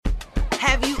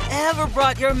Have you ever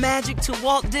brought your magic to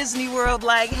Walt Disney World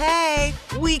like, hey,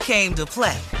 we came to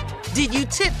play? Did you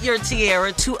tip your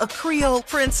tiara to a Creole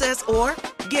princess or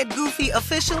get goofy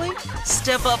officially?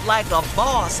 Step up like a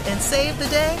boss and save the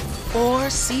day? Or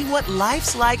see what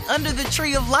life's like under the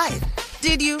tree of life?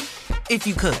 Did you? If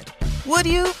you could. Would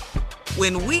you?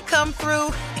 When we come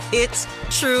through, it's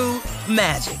true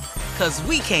magic. 'Cause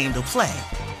we came to play.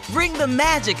 Bring the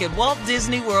magic at Walt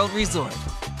Disney World Resort.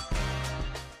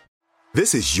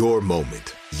 This is your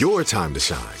moment, your time to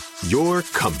shine, your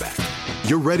comeback.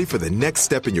 You're ready for the next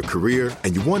step in your career,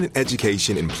 and you want an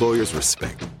education employers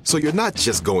respect. So you're not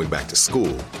just going back to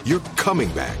school, you're coming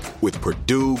back with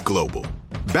Purdue Global.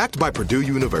 Backed by Purdue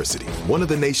University, one of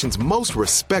the nation's most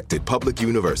respected public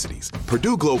universities,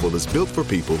 Purdue Global is built for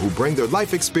people who bring their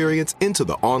life experience into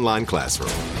the online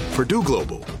classroom. Purdue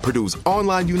Global, Purdue's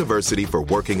online university for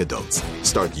working adults.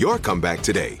 Start your comeback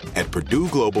today at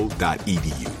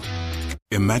purdueglobal.edu.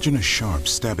 Imagine a sharp,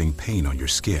 stabbing pain on your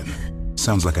skin.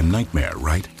 Sounds like a nightmare,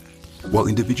 right? While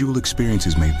individual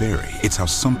experiences may vary, it's how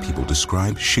some people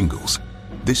describe shingles.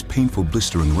 This painful,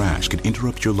 blistering rash could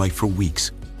interrupt your life for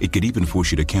weeks. It could even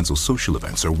force you to cancel social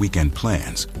events or weekend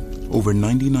plans. Over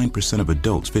 99% of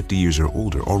adults 50 years or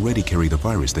older already carry the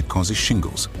virus that causes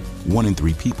shingles. 1 in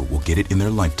 3 people will get it in their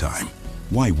lifetime.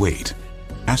 Why wait?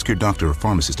 Ask your doctor or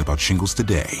pharmacist about shingles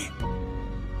today.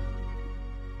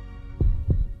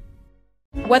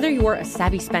 Whether you're a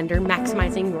savvy spender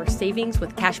maximizing your savings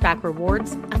with cashback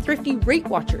rewards, a thrifty rate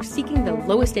watcher seeking the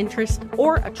lowest interest,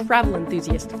 or a travel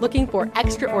enthusiast looking for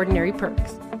extraordinary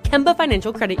perks, Kemba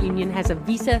Financial Credit Union has a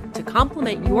visa to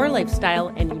complement your lifestyle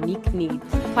and unique needs.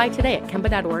 Apply today at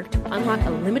Kemba.org to unlock a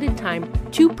limited time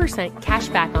 2% cash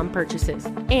back on purchases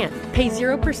and pay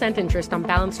 0% interest on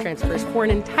balance transfers for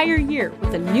an entire year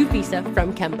with a new visa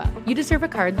from Kemba. You deserve a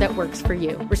card that works for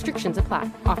you. Restrictions apply.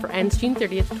 Offer ends June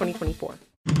 30th, 2024.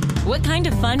 What kind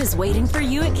of fun is waiting for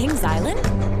you at Kings Island?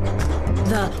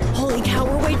 The holy cow,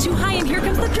 we're way too high and here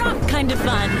comes the drop kind of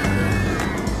fun.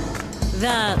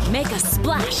 The make a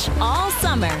splash all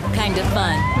summer kind of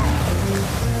fun.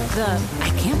 The I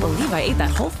can't believe I ate that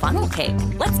whole funnel cake.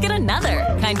 Let's get another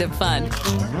kind of fun.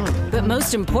 But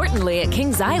most importantly, at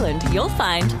Kings Island, you'll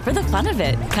find for the fun of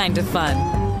it kind of fun.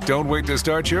 Don't wait to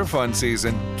start your fun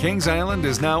season. Kings Island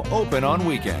is now open on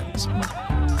weekends.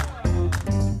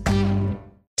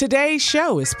 Today's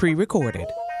show is pre-recorded.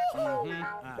 Y'all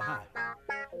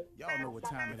know what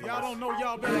time it is. Y'all don't know,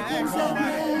 y'all better ask somebody.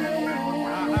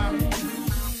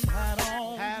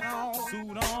 Hat on,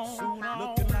 suit on,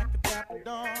 looking like the Dapper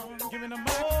Dawn, giving them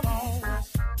all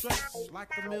dressed like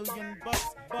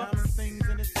 $1,000,000, diamond things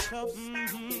in its cuffs.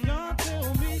 Y'all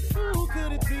tell me who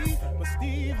could it be but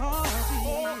Steve Harvey?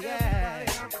 Oh yeah,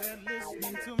 they're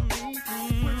listening to me.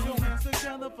 Put your hands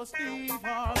together for Steve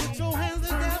Harvey. Put your hands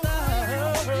together.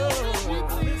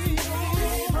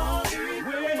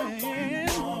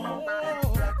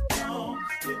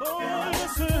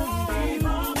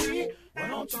 Why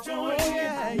don't you join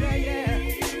in? Yeah.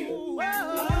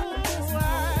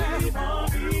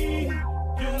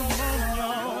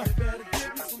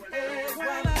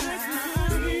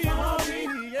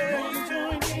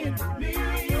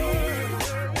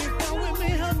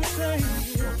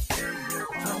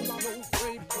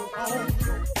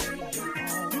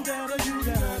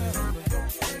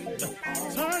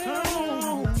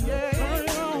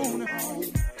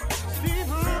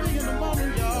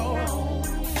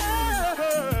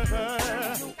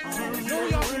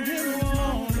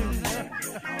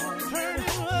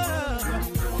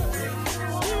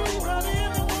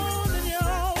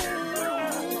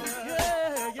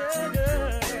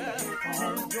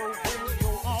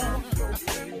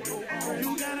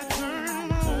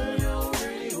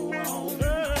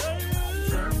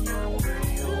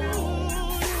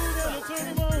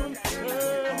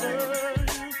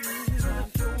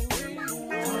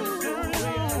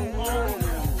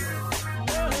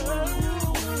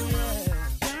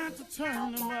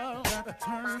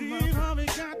 Steve Harvey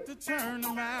got to turn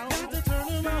them out. Got to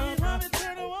turn them out. Steve Harvey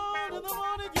turn them on in the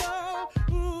morning, y'all.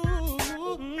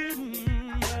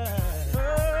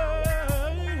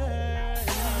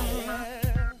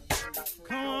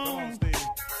 Come on, Steve.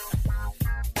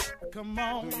 Come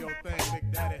on. Do your thing,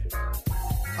 Big Daddy.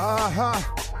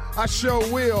 I sure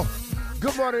will.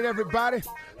 Good morning, everybody.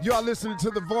 Y'all listening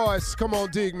to The Voice. Come on,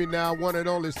 dig me now. One and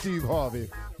only Steve Harvey.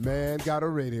 Man, got a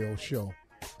radio show.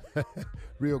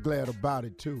 Real glad about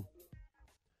it too.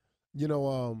 You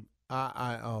know,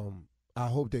 I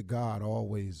hope that God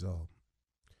always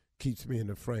keeps me in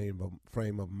the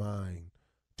frame of mind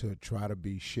to try to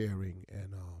be sharing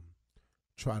and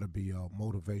try to be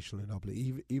motivational and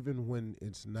uplifting, even when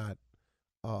it's not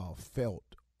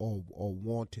felt or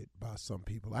wanted by some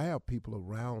people. I have people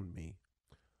around me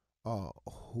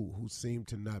who seem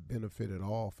to not benefit at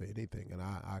all for anything, and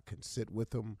I can sit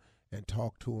with them and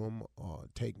talk to them or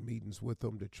take meetings with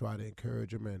them to try to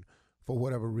encourage them, and for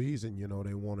whatever reason,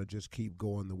 they want to just keep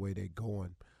going the way they're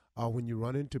going. When you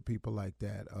run into people like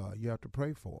that, you have to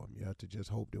pray for them. You have to just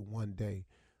hope that one day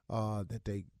that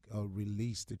they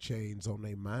release the chains on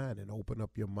their mind and open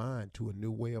up your mind to a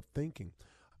new way of thinking.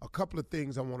 A couple of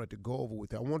things I wanted to go over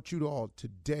with you. I want you to all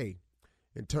today,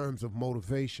 in terms of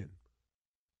motivation,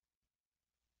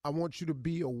 I want you to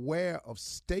be aware of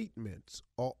statements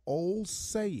or old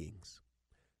sayings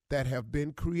that have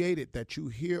been created that you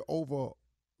hear over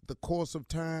the course of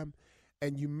time,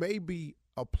 and you may be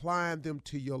applying them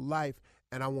to your life,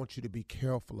 and I want you to be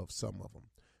careful of some of them.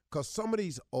 Because some of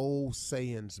these old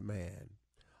sayings, man,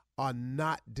 are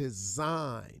not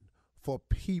designed for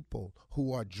people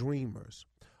who are dreamers,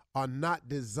 are not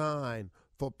designed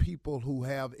for people who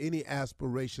have any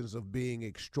aspirations of being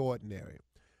extraordinary.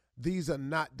 These are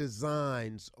not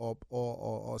designs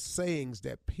or sayings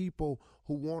that people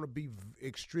who want to be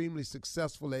extremely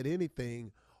successful at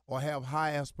anything or have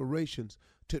high aspirations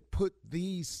to put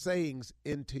these sayings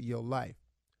into your life.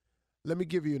 Let me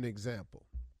give you an example.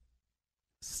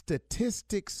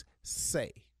 Statistics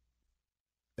say.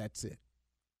 That's it.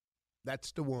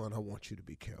 That's the one I want you to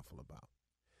be careful about.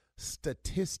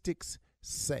 Statistics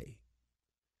say.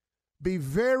 Be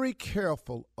very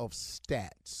careful of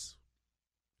stats.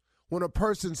 When a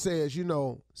person says,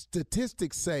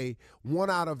 statistics say 1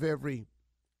 out of every,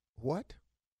 what?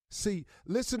 See,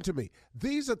 listen to me.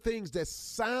 These are things that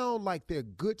sound like they're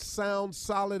good, sound,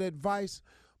 solid advice,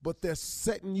 but they're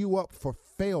setting you up for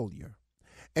failure.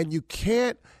 And you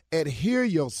can't adhere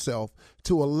yourself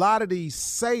to a lot of these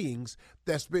sayings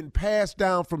that's been passed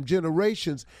down from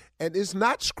generations, and it's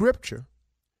not scripture.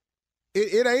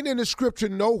 It ain't in the scripture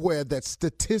nowhere that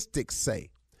statistics say.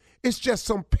 It's just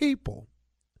some people.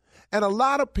 And a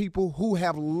lot of people who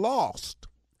have lost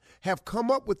have come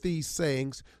up with these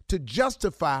sayings to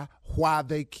justify why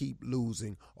they keep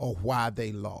losing or why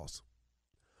they lost.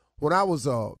 When I was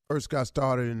first got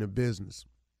started in the business,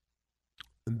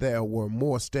 there were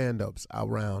more stand-ups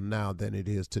around now than it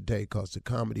is today, because the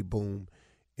comedy boom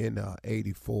in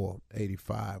 84,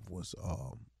 85 was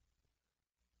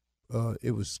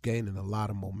it was gaining a lot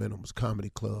of momentum. It was comedy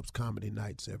clubs, comedy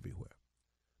nights everywhere.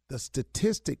 The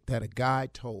statistic that a guy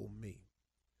told me,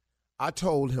 I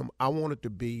told him I wanted to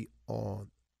be on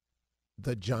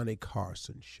the Johnny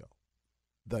Carson show,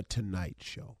 the Tonight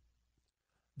Show.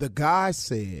 The guy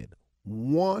said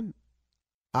 1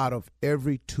 out of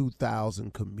every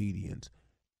 2,000 comedians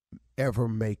ever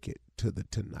make it to the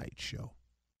Tonight Show.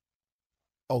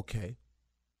 Okay.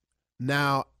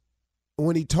 Now,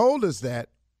 when he told us that,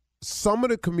 some of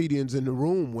the comedians in the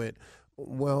room went,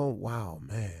 well, wow,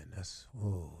 man, that's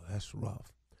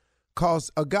rough. Because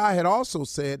a guy had also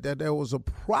said that there was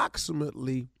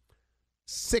approximately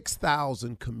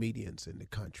 6,000 comedians in the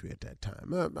country at that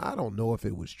time. I don't know if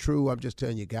it was true. I'm just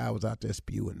telling you, guy was out there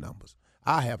spewing numbers.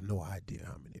 I have no idea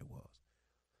how many it was.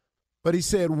 But he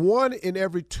said 1 in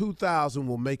every 2,000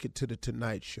 will make it to the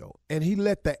Tonight Show. And he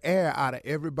let the air out of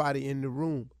everybody in the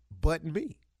room but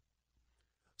me.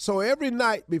 So every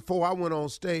night before I went on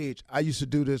stage, I used to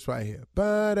do this right here.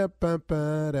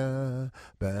 Ba-da-ba-ba-da,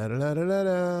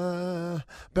 ba-da-da-da-da,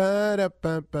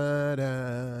 ba-da-ba-ba-da,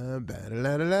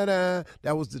 ba-da-da-da-da.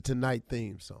 That was the Tonight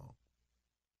theme song.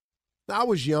 Now, I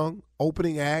was young,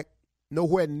 opening act,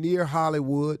 nowhere near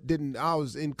Hollywood. I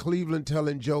was in Cleveland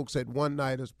telling jokes at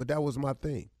one-nighters, but that was my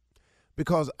thing.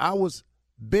 Because I was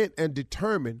bent and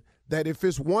determined that if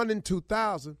it's 1 in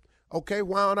 2,000, okay,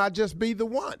 why don't I just be the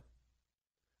one?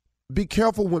 Be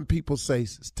careful when people say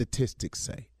statistics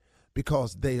say,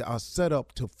 because they are set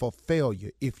up for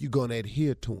failure if you're going to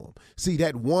adhere to them. See,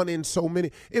 that 1 in so many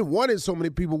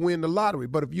people win the lottery,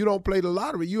 but if you don't play the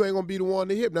lottery, you ain't going to be the one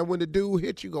to hit. Now, when the dude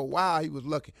hit, you go, wow, he was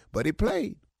lucky, but he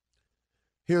played.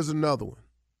 Here's another one.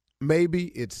 Maybe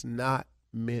it's not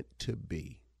meant to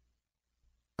be.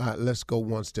 All right, let's go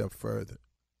one step further.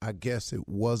 I guess it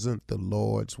wasn't the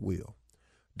Lord's will.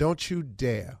 Don't you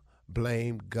dare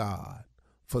blame God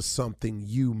for something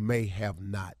you may have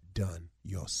not done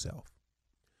yourself.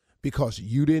 Because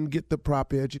you didn't get the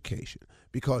proper education,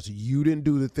 because you didn't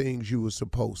do the things you were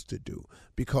supposed to do,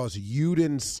 because you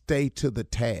didn't stay to the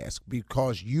task,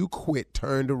 because you quit,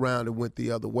 turned around, and went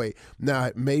the other way.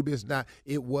 Now, maybe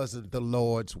it wasn't the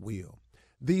Lord's will.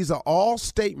 These are all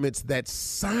statements that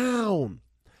sound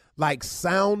like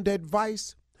sound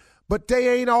advice, but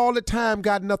they ain't all the time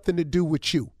got nothing to do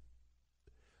with you.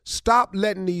 Stop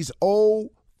letting these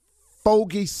old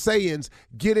fogey sayings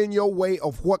get in your way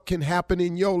of what can happen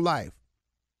in your life.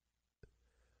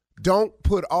 Don't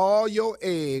put all your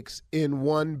eggs in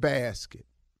one basket.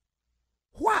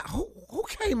 Why? Who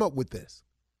came up with this?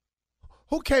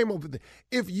 Who came up with it?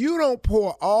 If you don't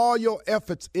pour all your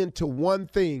efforts into one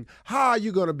thing, how are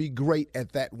you going to be great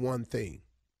at that one thing?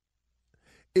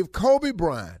 If Kobe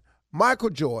Bryant, Michael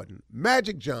Jordan,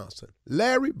 Magic Johnson,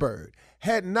 Larry Bird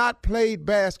had not played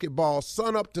basketball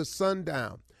sun up to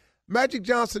sundown, Magic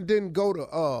Johnson didn't go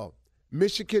to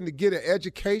Michigan to get an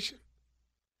education.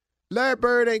 Larry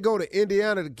Bird ain't go to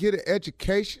Indiana to get an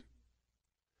education.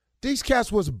 These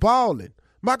cats was balling.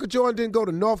 Michael Jordan didn't go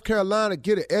to North Carolina to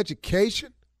get an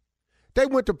education. They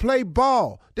went to play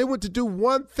ball. They went to do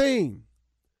one thing.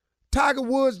 Tiger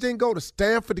Woods didn't go to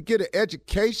Stanford to get an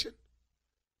education.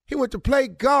 He went to play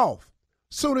golf.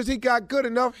 Soon as he got good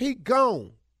enough, he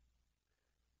gone.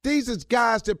 These is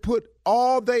guys that put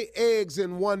all their eggs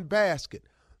in one basket.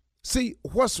 See,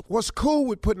 what's cool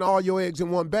with putting all your eggs in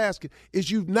one basket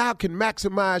is you now can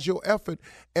maximize your effort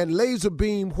and laser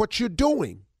beam what you're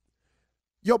doing.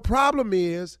 Your problem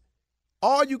is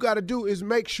all you got to do is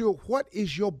make sure what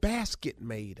is your basket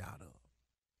made out of.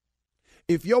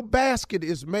 If your basket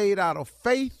is made out of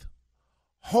faith,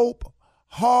 hope,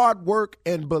 hard work,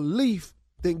 and belief,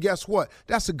 then guess what?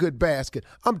 That's a good basket.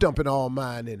 I'm dumping all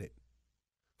mine in it.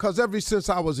 Because ever since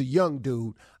I was a young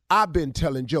dude, I've been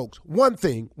telling jokes. One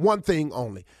thing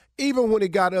only. Even when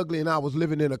it got ugly and I was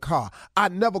living in a car, I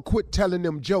never quit telling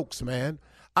them jokes, man.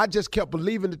 I just kept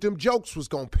believing that them jokes was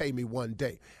going to pay me one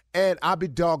day. And I'd be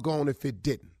doggone if it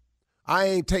didn't. I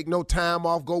ain't take no time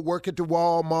off, go work at the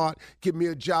Walmart, get me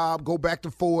a job, go back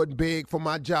to Ford and beg for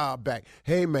my job back.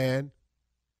 Hey, man,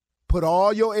 put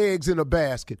all your eggs in a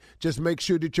basket. Just make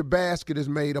sure that your basket is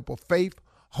made up of faith,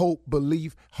 hope,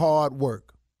 belief, hard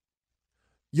work.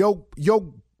 Your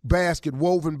basket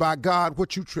woven by God,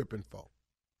 what you tripping for?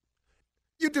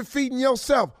 You defeating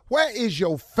yourself. Where is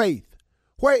your faith?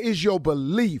 Where is your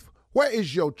belief? Where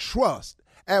is your trust?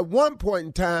 At one point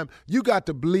in time, you got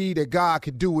to believe that God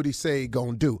can do what he say he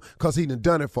gonna do because he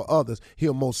done it for others.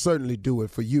 He'll most certainly do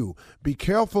it for you. Be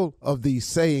careful of these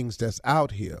sayings that's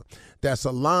out here that's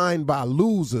aligned by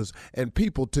losers and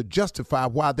people to justify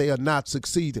why they are not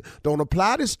succeeding. Don't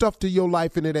apply this stuff to your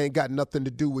life and it ain't got nothing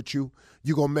to do with you.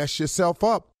 You're going to mess yourself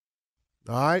up.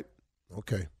 All right?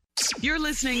 Okay. You're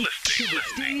listening to the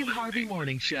Steve Harvey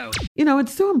Morning Show. You know,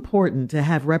 it's so important to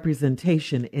have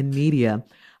representation in media.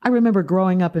 I remember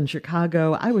growing up in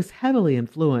Chicago, I was heavily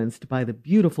influenced by the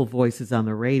beautiful voices on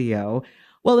the radio.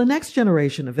 Well, the next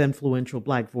generation of influential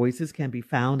Black voices can be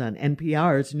found on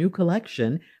NPR's new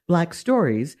collection, Black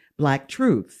Stories, Black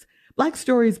Truths. Black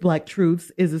Stories, Black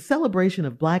Truths is a celebration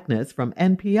of Blackness from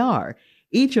NPR.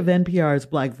 Each of NPR's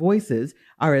Black voices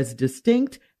are as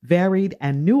distinct, varied,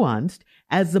 and nuanced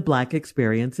as the Black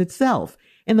experience itself.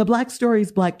 In the Black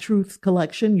Stories, Black Truths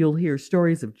collection, you'll hear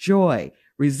stories of joy,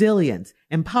 resilience,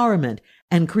 empowerment,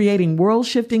 and creating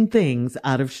world-shifting things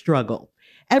out of struggle.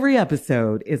 Every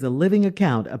episode is a living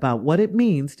account about what it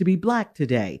means to be Black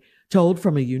today, told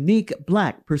from a unique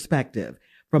Black perspective.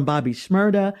 From Bobby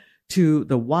Shmurda to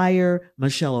The Wire,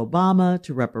 Michelle Obama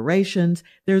to reparations,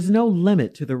 there's no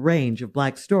limit to the range of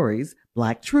Black stories,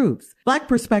 Black truths. Black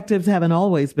perspectives haven't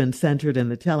always been centered in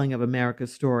the telling of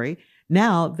America's story.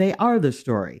 Now they are the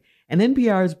story. In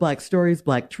NPR's Black Stories,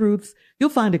 Black Truths, you'll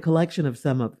find a collection of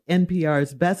some of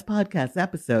NPR's best podcast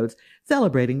episodes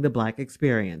celebrating the Black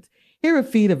experience. Hear a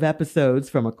feed of episodes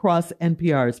from across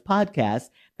NPR's podcasts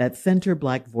that center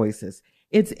Black voices.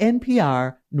 It's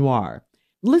NPR Noir.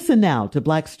 Listen now to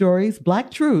Black Stories, Black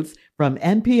Truths from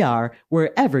NPR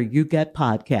wherever you get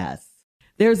podcasts.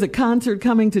 There's a concert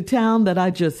coming to town that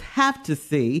I just have to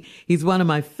see. He's one of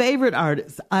my favorite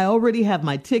artists. I already have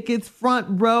my tickets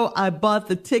front row. I bought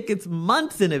the tickets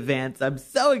months in advance. I'm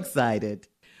so excited.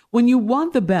 When you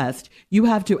want the best, you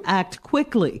have to act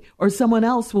quickly or someone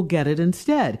else will get it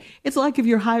instead. It's like if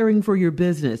you're hiring for your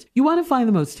business. You want to find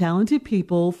the most talented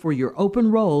people for your open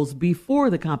roles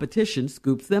before the competition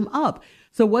scoops them up.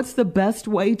 So what's the best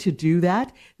way to do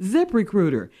that?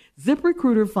 ZipRecruiter.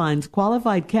 ZipRecruiter finds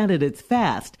qualified candidates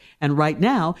fast. And right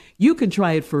now, you can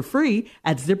try it for free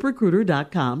at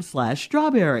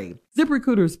ZipRecruiter.com/strawberry.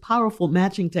 ZipRecruiter's powerful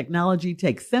matching technology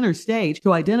takes center stage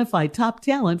to identify top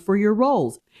talent for your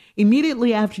roles.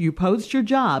 Immediately after you post your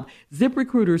job,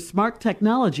 ZipRecruiter's smart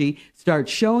technology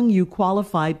starts showing you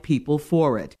qualified people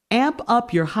for it. Amp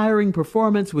up your hiring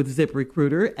performance with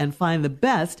ZipRecruiter and find the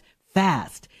best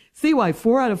fast. See why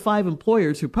 4 out of 5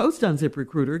 employers who post on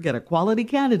ZipRecruiter get a quality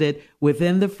candidate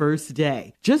within the first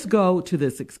day. Just go to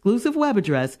this exclusive web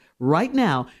address right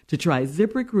now to try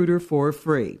ZipRecruiter for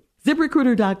free.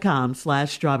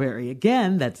 ZipRecruiter.com/strawberry.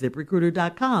 Again, that's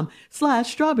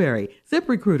ZipRecruiter.com/strawberry.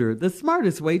 ZipRecruiter, the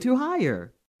smartest way to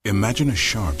hire. Imagine a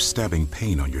sharp, stabbing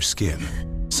pain on your skin.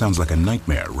 Sounds like a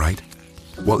nightmare, right?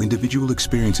 While individual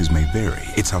experiences may vary,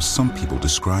 it's how some people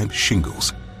describe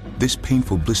shingles. This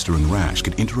painful, blistering rash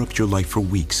could interrupt your life for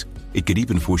weeks. It could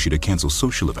even force you to cancel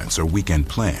social events or weekend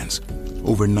plans.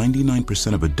 Over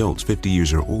 99% of adults 50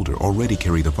 years or older already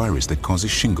carry the virus that causes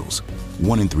shingles.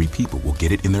 1 in 3 people will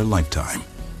get it in their lifetime.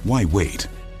 Why wait?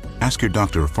 Ask your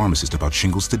doctor or pharmacist about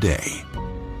shingles today.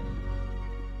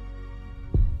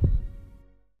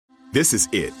 This is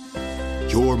it.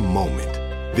 Your moment.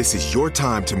 This is your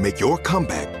time to make your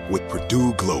comeback with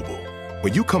Purdue Global.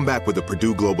 When you come back with a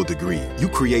Purdue Global degree, you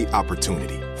create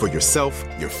opportunity for yourself,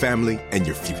 your family, and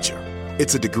your future.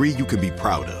 It's a degree you can be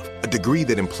proud of, a degree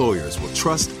that employers will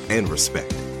trust and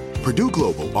respect. Purdue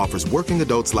Global offers working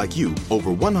adults like you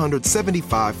over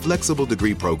 175 flexible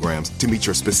degree programs to meet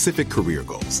your specific career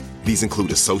goals. These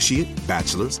include associate,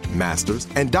 bachelor's, master's,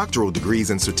 and doctoral degrees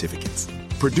and certificates.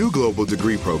 Purdue Global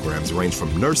degree programs range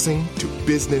from nursing to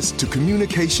business to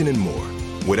communication and more.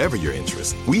 Whatever your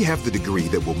interest, we have the degree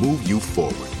that will move you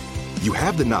forward. You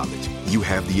have the knowledge, you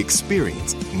have the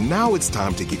experience. Now it's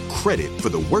time to get credit for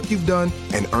the work you've done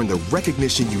and earn the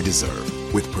recognition you deserve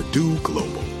with Purdue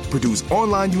Global, Purdue's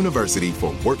online university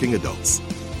for working adults.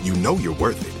 You know you're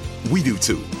worth it. We do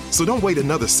too. So don't wait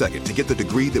another second to get the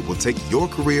degree that will take your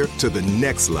career to the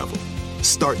next level.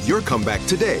 Start your comeback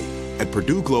today at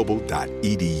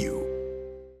purdueglobal.edu.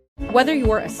 Whether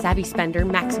you're a savvy spender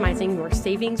maximizing your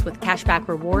savings with cashback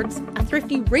rewards, a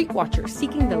thrifty rate watcher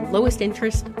seeking the lowest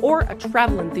interest, or a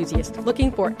travel enthusiast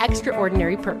looking for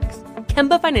extraordinary perks,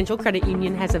 Kemba Financial Credit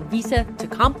Union has a visa to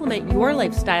complement your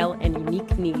lifestyle and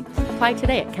unique needs. Apply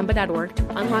today at Kemba.org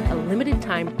to unlock a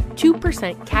limited-time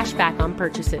 2% cash back on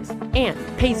purchases and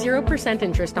pay 0%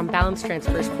 interest on balance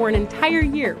transfers for an entire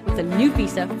year with a new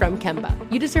visa from Kemba.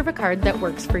 You deserve a card that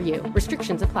works for you.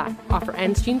 Restrictions apply. Offer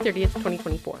ends June 30th,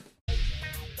 2024.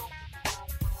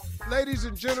 Ladies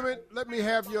and gentlemen, let me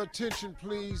have your attention,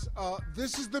 please.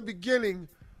 This is the beginning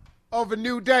of a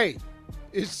new day.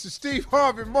 It's the Steve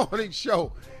Harvey Morning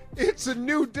Show. It's a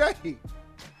new day.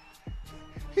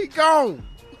 He gone.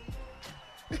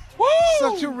 Woo!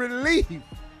 Such a relief.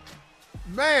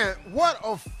 Man, what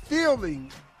a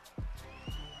feeling.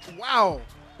 Wow.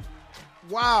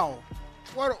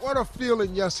 What a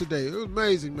feeling yesterday. It was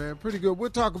amazing, man. Pretty good.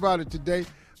 We'll talk about it today.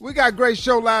 We got a great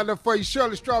show lined up for you.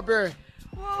 Shirley Strawberry.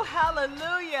 Woo,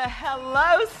 hallelujah.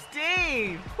 Hello,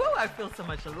 Steve. Woo, I feel so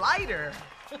much lighter.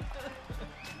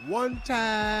 One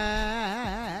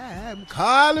time,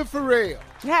 Carla Farrell.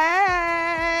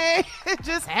 Hey,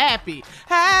 just happy.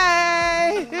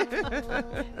 Hey. Hey,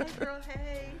 girl,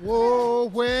 hey. Whoa,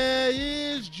 where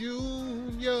is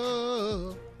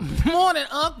Junior? Morning,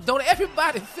 Unc. Don't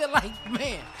everybody feel like,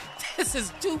 man, this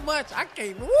is too much. I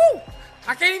can't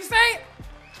even say it.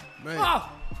 Man. Oh.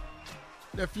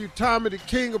 Nephew Tommy, the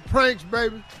king of pranks,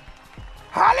 baby.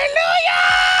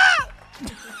 Hallelujah!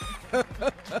 Hallelujah!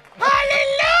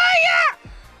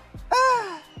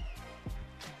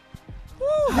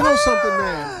 You know something,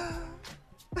 man?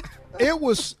 It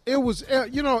was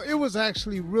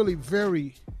actually really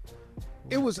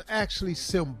it was actually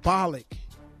symbolic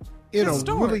in a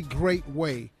really great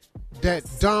way that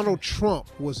Donald Trump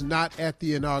was not at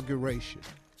the inauguration.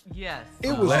 Yes.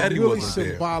 It was really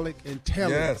symbolic and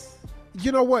telling. Yes.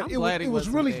 You know what? It was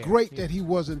really great that he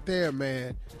wasn't there,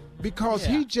 man, because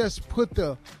he just put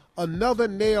another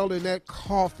nail in that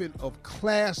coffin of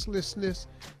classlessness,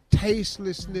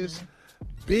 tastelessness,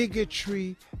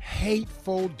 bigotry,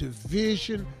 hateful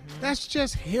division. That's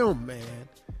just him, man.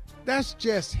 That's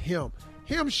just him.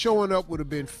 Him showing up would have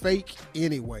been fake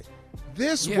anyway.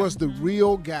 This was the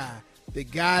real guy, the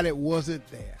guy that wasn't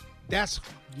there. That's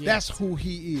who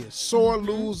he is. Sore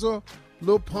loser,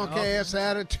 little punk ass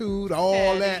attitude,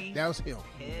 all that. That was him.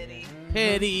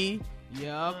 Petty.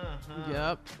 Yep.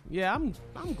 Yeah,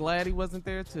 I'm glad he wasn't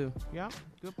there too. Yep.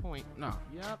 Good point. No.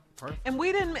 Yep. Perfect.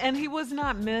 And he was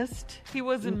not missed. He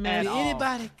wasn't missed.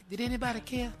 Did anybody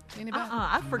care? Anybody?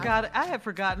 I forgot. I had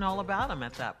forgotten all about him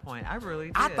at that point. I really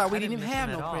did. I thought we didn't even have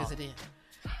no president.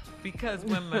 Because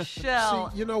when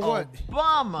Michelle you know what?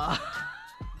 Obama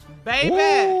baby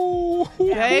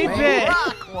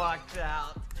Barack walked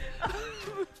out.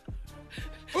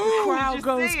 The crowd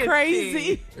goes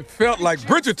crazy. It felt like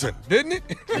Bridgerton, didn't it?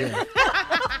 Yeah.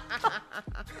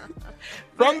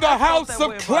 From the house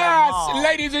of class,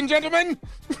 ladies and gentlemen.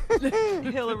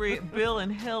 Bill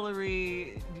and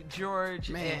Hillary,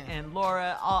 George and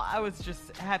Laura. I was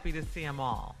just happy to see them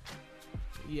all.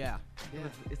 Yeah.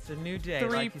 It's a new day. Three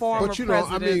like you former said. But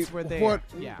presidents were there.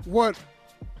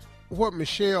 What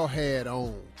Michelle had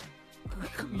on.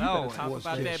 No, talk was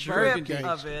about the that drip burgundy.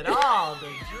 of it all, the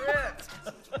drip.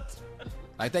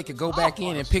 Like they could go back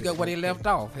in and pick up where they left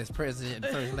off as president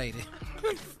and first lady.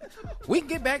 We can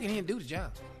get back in here and do the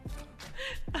job.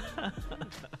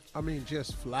 I mean,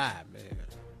 just fly, man.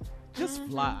 Just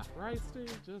fly, right,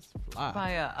 Steve? Just fly.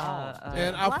 By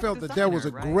And I black felt that there was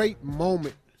a designer, right? great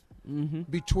moment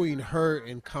between her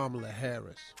and Kamala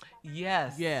Harris.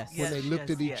 Yes. When they looked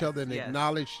at each other and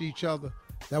acknowledged each other,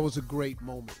 that was a great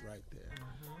moment right there.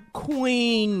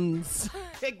 Queens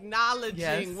acknowledging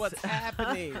Yes. what's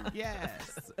happening.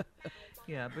 Yes.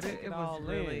 Yeah, but it all was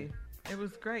in. really, it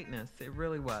was greatness. It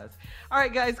really was. All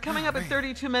right, guys, coming up at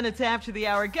 32 minutes after the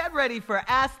hour, get ready for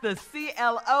Ask the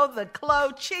CLO, the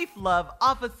CLO Chief Love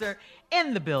Officer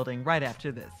in the building right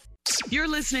after this. You're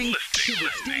listening to the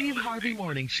Steve Harvey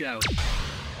Morning Show.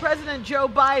 President Joe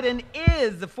Biden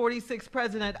is the 46th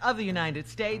president of the United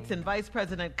States, and Vice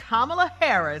President Kamala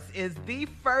Harris is the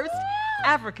first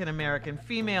African-American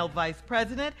female vice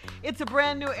president. It's a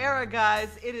brand new era, guys.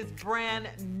 It is brand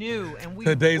new, and we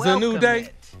Today's a new welcome day.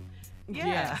 it.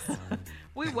 Yeah,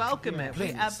 we welcome it. We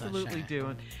plenty of absolutely sunshine.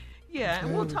 do. Yeah,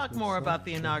 and we'll talk more about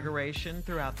the inauguration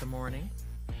throughout the morning.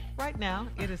 Right now,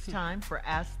 it is time for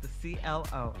Ask the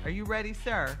CLO. Are you ready,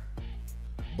 sir?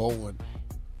 Bowen.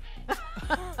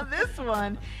 This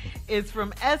one is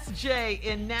from SJ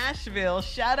in Nashville.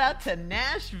 Shout out to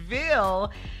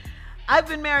Nashville. I've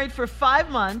been married for 5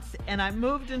 months, and I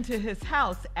moved into his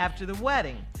house after the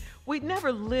wedding. We'd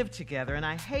never lived together, and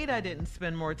I hate I didn't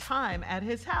spend more time at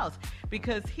his house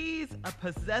because he's a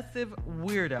possessive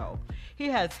weirdo. He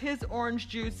has his orange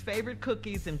juice, favorite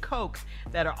cookies, and Cokes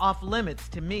that are off limits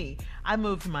to me. I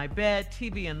moved my bed,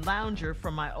 TV, and lounger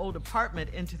from my old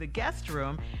apartment into the guest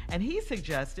room, and he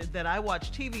suggested that I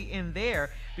watch TV in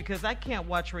there because I can't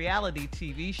watch reality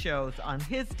TV shows on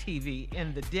his TV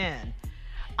in the den.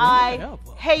 I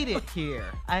hate it here.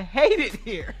 I hate it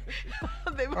here.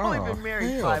 They've only been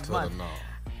married 5 months.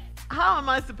 How am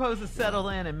I supposed to settle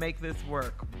in and make this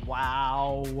work?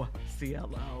 Wow,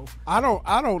 CLO. I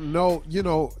don't know. You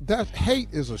know, that hate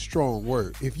is a strong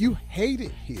word. If you hate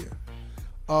it here,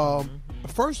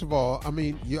 first of all, I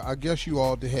mean, I guess you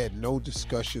all had no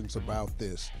discussions about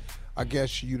this. I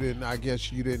guess you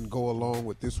didn't go along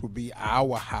with this would be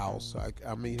our house.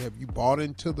 I mean, have you bought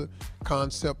into the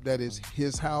concept that it's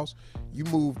his house? You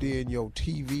moved in your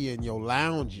TV and your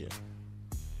lounger.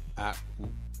 Right.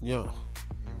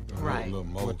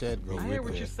 What that I hear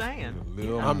what you're saying.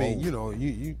 I mean, you know,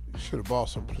 you should have bought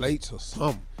some plates or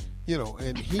something, you know,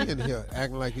 and he in here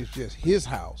acting like it's just his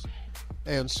house.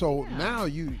 And so now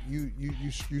you're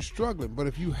struggling. But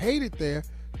if you hate it there,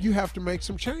 you have to make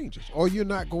some changes or you're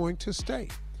not going to stay.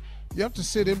 You have to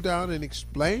sit him down and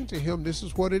explain to him this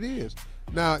is what it is.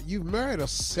 Now, you've married a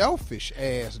selfish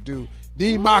ass dude.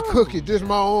 These my cookie, this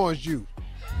my orange juice.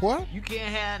 What? You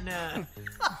can't have none.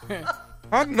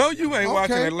 I know you ain't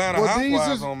watching Atlanta Well, these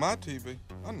Housewives is- on my TV.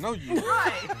 I know you.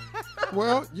 Right.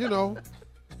 Well, you know,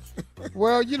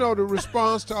 the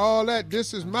response to all that,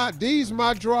 these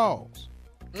my draws.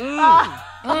 That's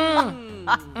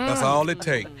all it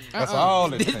takes. That's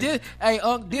all it takes. Hey,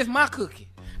 this my cookie.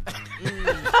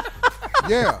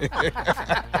 Yeah.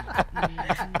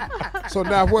 So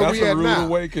now where That's we a at rude now?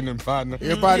 awakening, partner.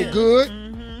 Everybody good?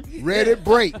 Ready,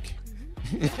 break.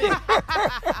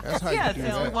 That's how Yes, you do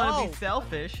you don't that. want to be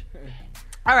selfish.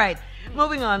 All right,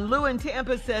 moving on. Lou in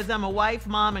Tampa says, I'm a wife,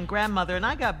 mom, and grandmother, and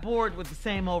I got bored with the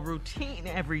same old routine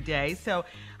every day, so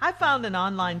I found an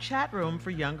online chat room for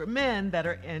younger men that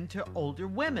are into older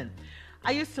women.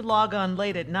 I used to log on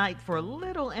late at night for a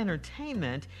little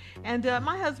entertainment, and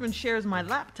my husband shares my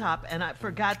laptop, and I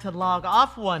forgot to log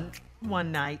off one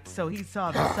night, so he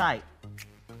saw the site.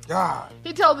 God.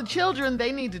 He told the children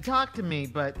they need to talk to me,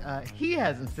 but he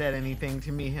hasn't said anything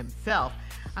to me himself.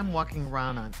 I'm walking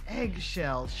around on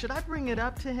eggshells. Should I bring it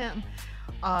up to him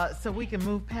so we can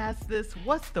move past this?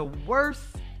 What's the worst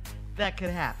that could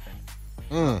happen?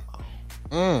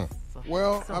 Well,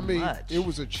 So I mean, much. it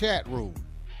was a chat room.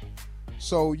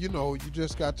 So, you know, you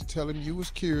just got to tell him you was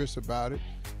curious about it,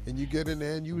 and you get in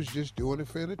there and you was just doing it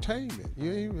for entertainment.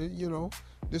 You know,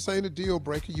 this ain't a deal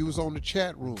breaker. You was on the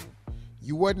chat room.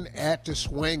 You wasn't at the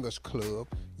swingers club.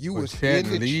 You But was chat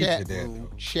in the leads chat to that, room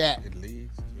though. chatting. It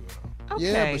leads to it. Okay.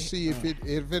 Yeah, but see, if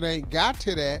it ain't got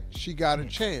to that, she got a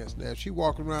chance. Now, if she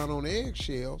walking around on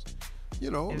eggshells, you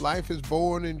know, life is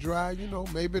boring and dry, you know,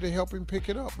 maybe to help him pick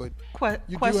it up. But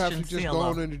you do have to just go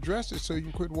on and address it so you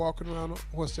can quit walking around.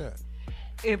 What's that?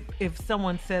 If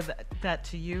someone said that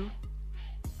to you,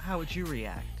 how would you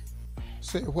react?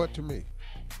 Say what to me?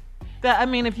 That, I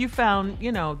mean, if you found,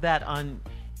 that on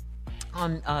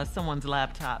someone's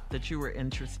laptop that you were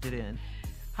interested in,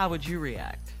 how would you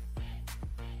react?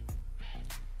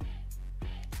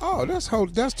 Oh, that's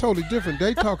totally different.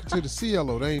 They talking to the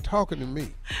CLO. They ain't talking to me.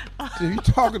 So you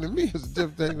talking to me is a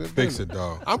different thing. Fix it,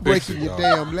 dog. I'm breaking your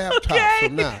damn laptop. Okay. So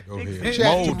now, Go ahead.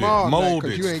 chat tomorrow Mold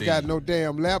because it, you ain't got Steve. no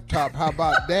damn laptop. How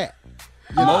about that?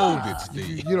 Mold it,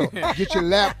 Steve. Get your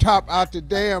laptop out the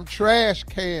damn trash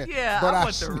can. Yeah, but I I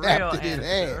want the snapped real it in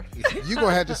answer. half. You're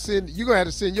gonna have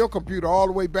to send your computer all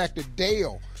the way back to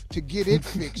Dale to get it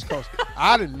fixed because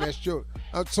I didn't mess your.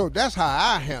 So that's how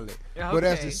I handle it. But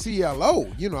as the CLO,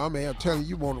 I'm telling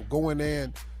you, want to go in there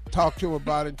and talk to him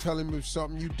about it and tell him if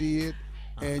something you did,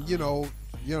 and He's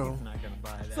not gonna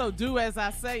buy that. So do as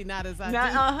I say, not as I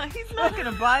do. He's not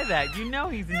gonna buy that. He's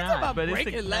not. But it's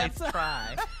a nice laptop.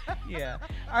 try. Yeah.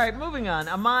 All right, moving on.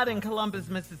 Ahmad in Columbus,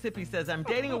 Mississippi says, I'm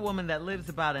dating a woman that lives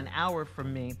about an hour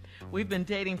from me. We've been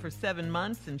dating for 7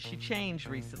 months, and she changed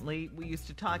recently. We used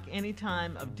to talk any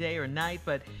time of day or night,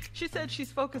 but she said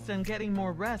she's focused on getting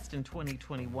more rest in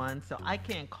 2021, so I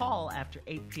can't call after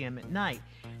 8 p.m. at night.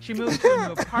 She moved to a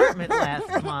new apartment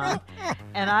last month,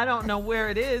 and I don't know where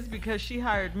it is because she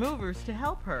hired movers to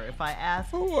help her. If I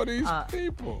ask, Who are these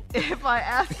people? If I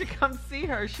ask to come see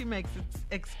her, she makes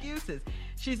excuses.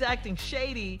 She's acting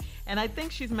shady, and I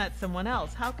think she's met someone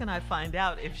else. How can I find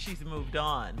out if she's moved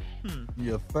on?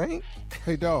 You think?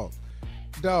 Hey, dog,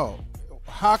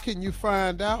 how can you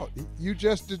find out? You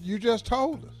just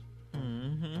told us.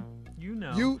 Mm-hmm.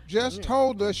 You just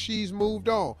told us she's moved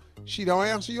on. She don't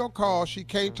answer your call. She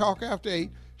can't talk after 8.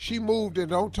 She moved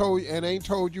and ain't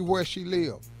told you where she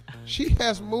lived. She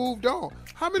has moved on.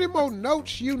 How many more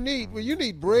notes you need? Well, you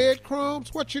need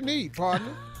breadcrumbs. What you need,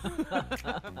 partner?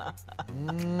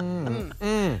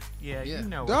 Yeah.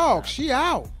 Dog, she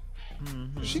out.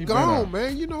 Mm-hmm. She gone,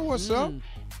 man. You know what's up.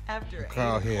 After 8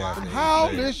 Call here. o'clock. And how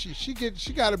old is she? She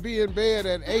got to be in bed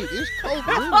at 8. It's COVID.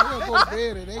 We don't go to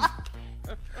bed at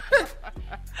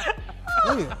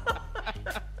 8. Damn.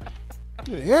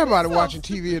 Everybody watching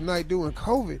TV at night doing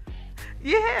COVID.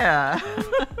 Yeah.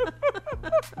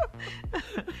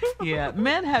 Yeah,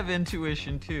 men have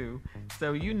intuition too,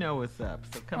 so you know what's up.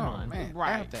 So come on. Man,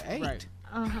 Right. after 8. Right.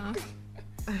 Uh-huh.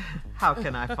 How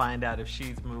can I find out if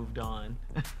she's moved on?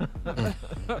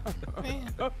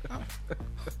 Man,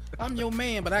 I'm your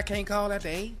man, but I can't call after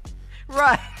 8.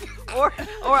 Right. Or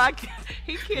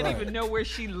he can't even know where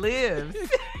she lives.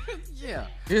 Yeah.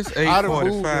 It's I done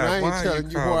moved and 8:45. I ain't Why are telling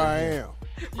you where I am.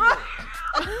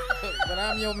 But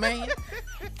I'm your man.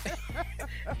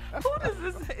 Who does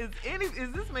this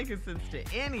is this making sense to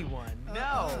anyone?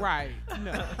 No. Right.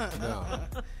 No. No.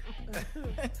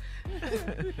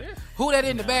 Who that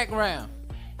in the background?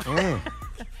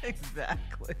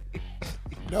 Exactly.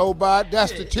 Nobody.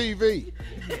 That's the TV.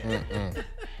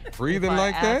 Breathing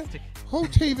like that? Who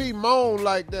TV moan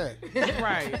like that?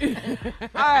 Right.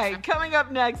 All right, coming up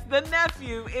next, the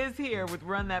nephew is here with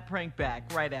Run That Prank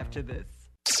Back right after this.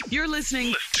 You're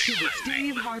listening to the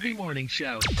Steve Harvey Morning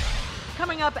Show.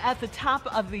 Coming up at the top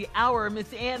of the hour,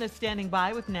 Miss Ann is standing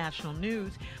by with national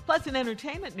news. Plus, in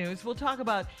entertainment news, we'll talk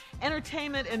about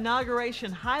entertainment inauguration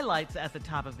highlights at the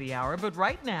top of the hour. But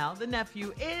right now, the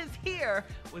nephew is here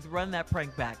with Run That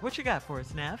Prank Back. What you got for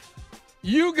us, Neff?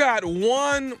 You got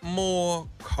one more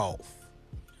cough.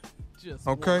 Just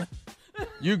Okay?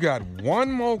 You got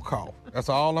one more cough. That's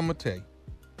all I'm going to tell you.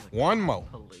 One more.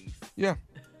 Police. Yeah.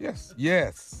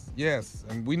 Yes.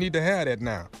 And we need to have that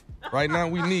now. Right now,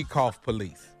 we need cough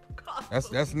police.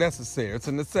 That's necessary. It's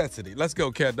a necessity. Let's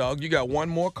go, cat dog. You got one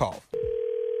more cough.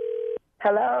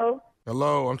 Hello.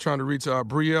 Hello. I'm trying to reach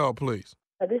Brielle, please.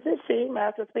 This is she,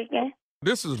 Master speaking.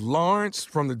 This is Lawrence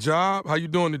from the job. How you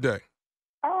doing today?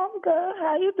 Oh, I'm good.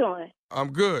 How you doing?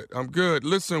 I'm good.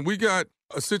 Listen, we got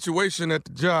a situation at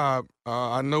the job.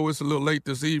 I know it's a little late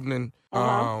this evening.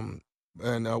 And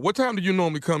what time do you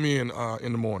normally come in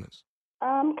the mornings?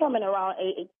 I'm coming around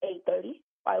 8:30.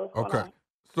 Why, what's going on?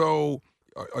 So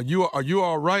are you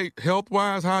all right health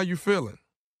wise? How are you feeling?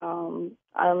 I'm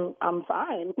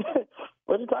fine.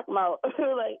 What are you talking about?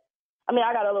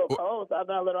 I got a little cold, so I've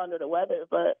been a little under the weather,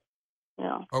 but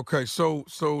Okay, so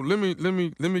let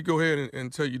me go ahead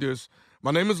and tell you this. My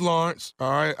name is Lawrence.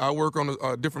 All right, I work on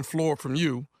a different floor from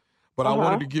you, but I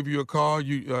wanted to give you a call.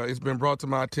 It's been brought to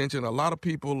my attention. A lot of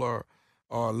people are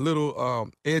a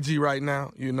little edgy right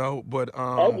now, but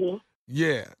edgy.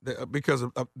 yeah, because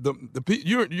of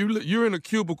you're in a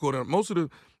cubicle. And most of the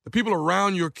people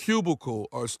around your cubicle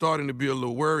are starting to be a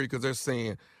little worried because they're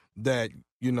saying that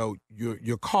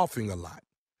you're coughing a lot,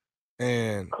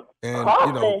 and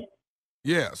coughing?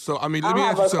 Yeah. So let me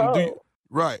ask you something.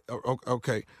 Right.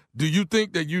 Okay. do you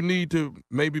think that you need to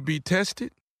maybe be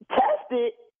tested?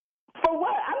 Tested? For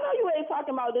what? I know you ain't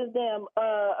talking about this damn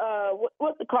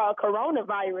what's it called,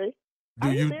 coronavirus.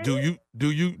 Do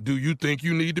you think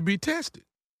you need to be tested?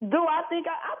 Do I think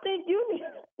I think you need?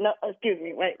 No, excuse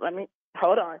me. Wait, let me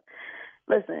hold on.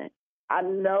 Listen, I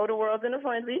know the world's in a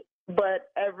frenzy, but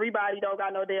everybody don't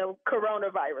got no damn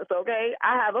coronavirus. Okay,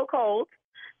 I have a cold.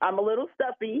 I'm a little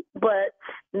stuffy, but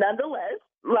nonetheless,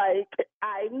 like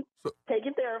I'm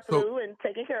taking Theraflu and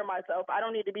taking care of myself. I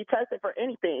don't need to be tested for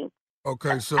anything.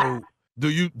 Okay, so do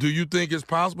you think it's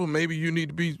possible? Maybe you need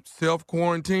to be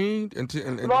self-quarantined and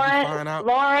find out.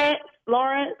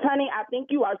 Lawrence, honey, I think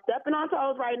you are stepping on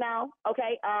toes right now.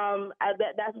 Okay,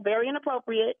 that's very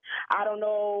inappropriate. I don't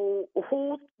know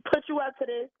who put you up to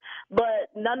this, but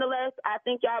nonetheless, I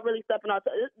think y'all really stepping on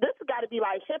toes. This has got to be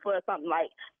like HIPAA or something. Like,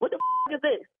 what the is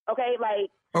this? Okay, like,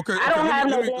 I don't have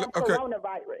no damn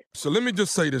coronavirus. So let me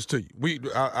just say this to you.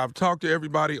 I've talked to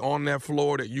everybody on that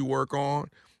floor that you work on.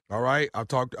 All right, I've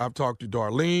talked to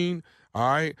Darlene. All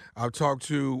right, I've talked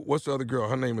to, what's the other girl?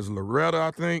 Her name is Loretta,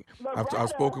 I think. I've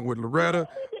spoken with Loretta.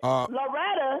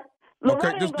 Loretta okay,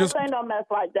 ain't gonna say no mess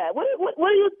like that. What do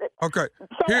you think? Okay,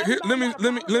 so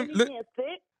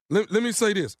let me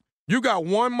say this. You got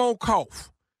one more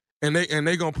cough, and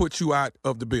they gonna put you out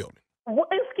of the building.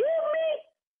 Excuse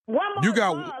me. One more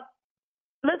cough.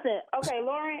 Listen, okay,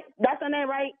 Lauren, that's her name,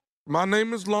 right? My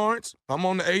name is Lawrence. I'm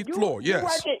on the 8th floor.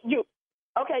 Yes.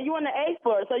 Okay, you on the 8th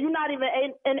floor, so you're not even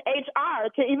in HR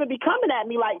to even be coming at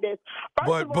me like this.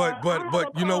 But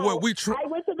you know what? I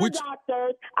went to the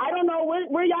doctors. I don't know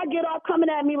where y'all get off coming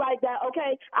at me like that.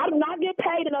 Okay, I do not get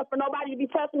paid enough for nobody to be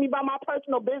testing me about my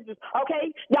personal business.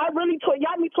 Okay, y'all really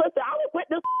y'all me twisted. I was with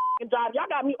this job. Y'all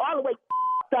got me all the way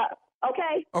up.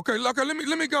 Okay. Okay,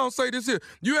 let me go and say this here.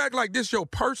 You act like this your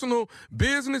personal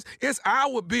business. It's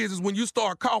our business when you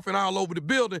start coughing all over the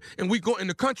building and we go in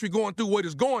the country going through what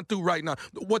it's going through right now,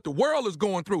 what the world is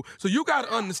going through. So you got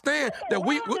to understand that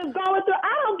we. I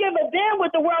don't give a damn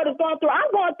what the world is going through.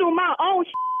 I'm going through my own.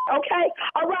 Okay,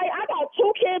 all right. I got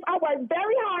 2 kids. I work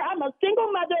very hard. I'm a single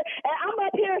mother, and I'm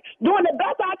up here doing the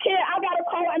best I can. I got a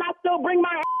call, and I still bring my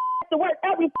ass to work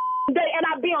every day, and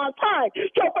I be on time.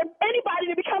 So for anybody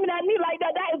to be coming at me like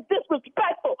that, that is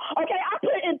disrespectful. Okay, I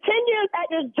put in 10 years at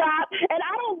this job, and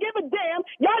I don't give a damn.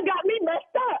 Y'all got me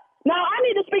messed up. Now I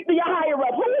need to speak to your higher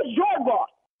up. Who is your boss?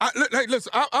 Hey,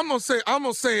 listen, I'm gonna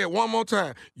say it one more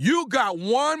time. You got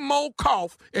one more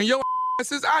cough, and your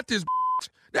ass is out this.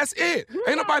 That's it.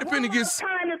 Ain't nobody finna get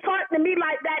time to talk to me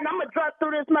like that, and I'm gonna drop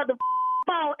through this mother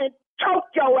phone and choke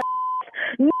your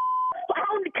ass. I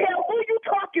don't care who you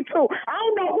talking to. I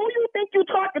don't know who you think you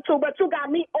talking to, but you got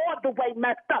me all the way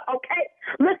messed up, okay?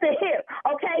 Listen here,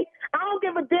 okay? I don't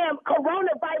give a damn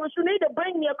coronavirus. You need to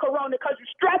bring me a corona because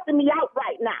you're stressing me out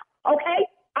right now, okay?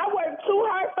 I work too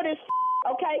hard for this,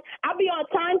 okay? I be on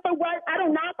time for work. I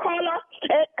do not call up.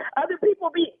 And other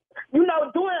people be,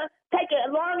 taking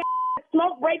long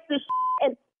smoke breaks and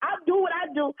and I do what I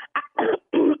do.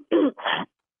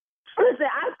 Listen,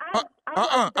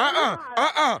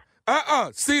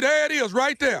 See, there it is,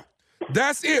 right there.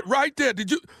 That's it, right there.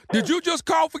 Did you just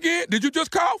cough again? Did you just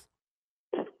cough?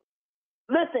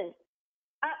 Listen,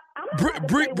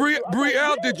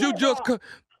 Brielle, did you just cough?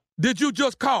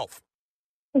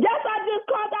 Yes, I just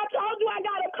coughed. I told you I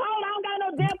got a cold. I don't got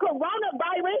no damn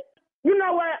coronavirus. You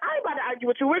know what? I ain't about to argue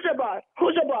with you. Where's your boss?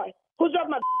 Who's your boss? Who's your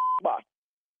boss?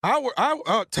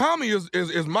 Tommy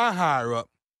is my higher up.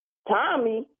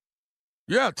 Tommy?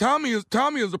 Yeah, Tommy is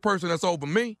the person that's over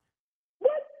me.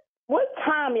 What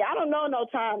Tommy? I don't know no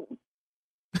Tommy.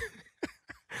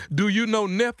 Do you know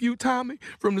nephew Tommy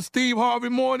from the Steve Harvey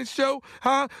Morning Show?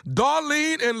 Huh?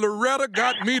 Darlene and Loretta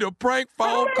got me to prank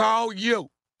phone call you.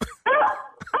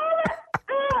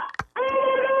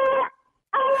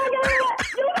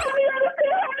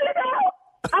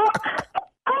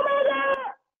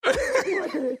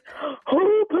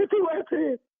 Who put you at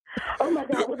this? Oh my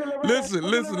God! Listen,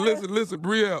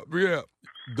 Brielle.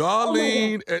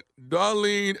 Darlene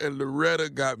and Loretta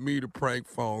got me to prank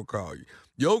phone call you.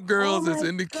 Your girls that's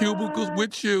in the cubicles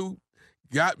with you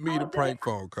got me to prank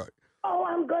phone call you. Oh,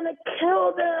 I'm gonna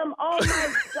kill them! Oh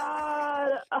my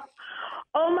God!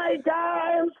 Oh my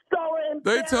God! I'm so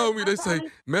embarrassed. They told me, they say,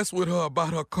 mess with her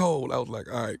about her cold. I was like,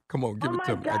 all right, come on, give it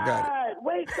to me. I got it.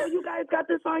 Wait, so you guys got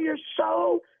this on your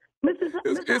show? Mrs.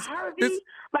 Harvey?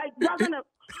 Like, y'all gonna...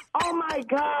 Oh, my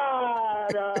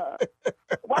God.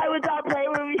 Why would y'all play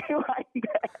with me like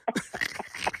that?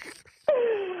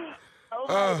 Oh,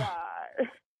 my God.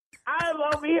 I'm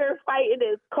over here fighting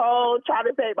this cold, trying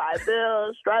to pay my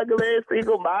bills, struggling,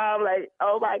 single mom. Like,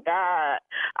 oh my God.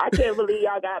 I can't believe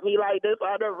y'all got me like this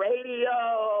on the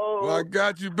radio. Well, I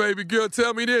got you, baby girl.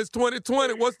 Tell me this,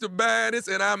 2020, what's the baddest,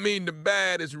 and I mean the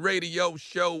baddest radio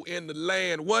show in the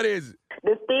land? What is it?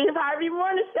 The Steve Harvey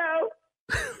Morning Show.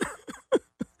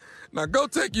 Now go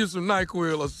take you some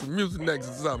NyQuil or some Mucinex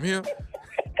or something, here.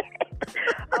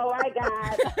 Oh my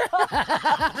God.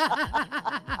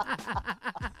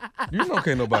 You know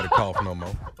can't nobody cough no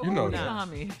more. You know that.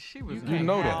 Tommy, she was You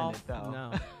know that.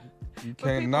 No. You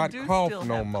cannot cough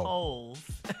no more.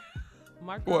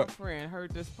 My girlfriend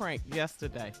heard this prank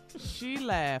yesterday. She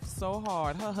laughed so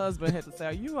hard, her husband had to say,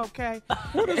 "Are you okay?"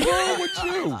 What is wrong with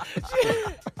you?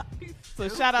 So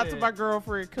shout out to my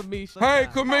girlfriend, Kamisha. Hey,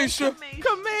 Kamisha.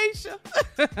 Kamisha.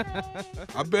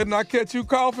 I better not catch you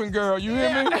coughing, girl. You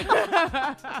hear me?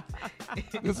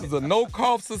 This is a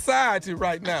no-cough society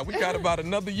right now. We got about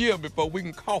another year before we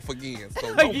can cough again.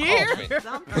 So no coughing.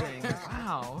 Something.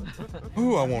 Wow.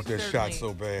 Ooh, I want that shot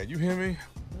so bad. You hear me?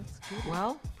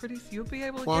 Well, pretty soon you'll be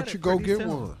able to Why get don't it you go pretty get soon.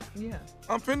 one? Yeah.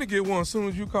 I'm finna get one as soon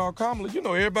as you call Kamala. You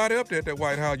know everybody up there at that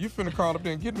White House. You finna call up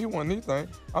there and get me one of these things.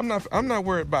 I'm not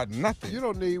worried about nothing. You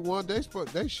don't need one. They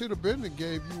should have been and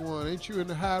gave you one. Ain't you in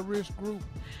the high risk group?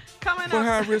 Coming What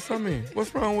high risk I'm in?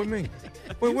 What's wrong with me?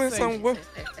 What's wrong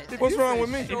with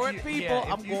me? Short people,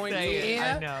 I'm going to.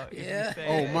 I know. Yeah.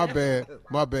 Oh, my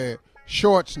bad.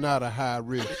 Short's not a high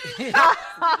risk.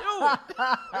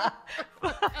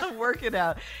 Work it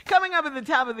out. Coming up at the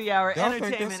top of the hour, Y'all think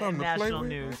that's entertainment and something to play national with?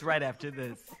 news right after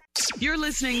this. You're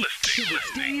listening to the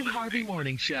Steve Harvey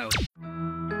Morning Show.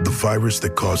 The virus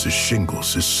that causes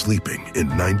shingles is sleeping in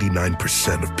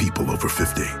 99% of people over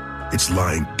 50. It's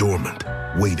lying dormant,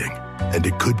 waiting, and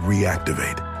it could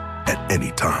reactivate at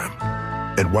any time.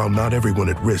 And while not everyone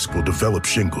at risk will develop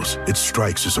shingles, it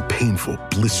strikes as a painful,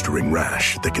 blistering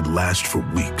rash that can last for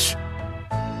weeks.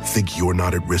 Think you're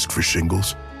not at risk for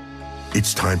shingles?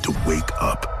 It's time to wake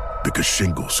up, because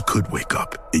shingles could wake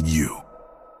up in you.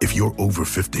 If you're over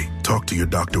 50, talk to your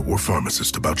doctor or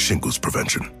pharmacist about shingles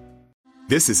prevention.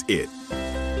 This is it.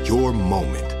 Your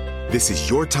moment. This is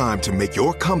your time to make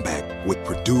your comeback with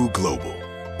Purdue Global.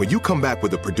 When you come back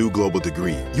with a Purdue Global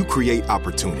degree, you create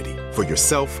opportunity for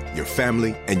yourself, your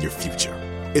family, and your future.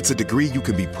 It's a degree you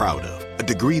can be proud of, a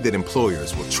degree that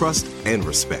employers will trust and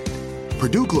respect.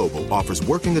 Purdue Global offers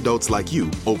working adults like you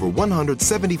over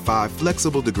 175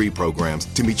 flexible degree programs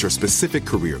to meet your specific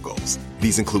career goals.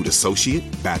 These include associate,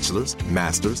 bachelor's,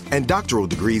 master's, and doctoral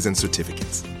degrees and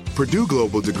certificates. Purdue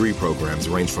Global degree programs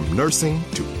range from nursing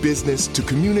to business to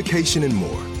communication and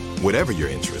more. Whatever your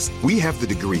interest, we have the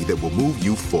degree that will move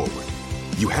you forward.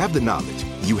 You have the knowledge,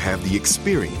 you have the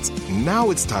experience. Now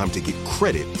it's time to get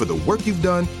credit for the work you've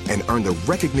done and earn the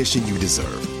recognition you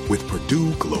deserve with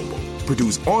Purdue Global,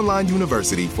 Purdue's online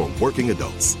university for working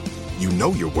adults. You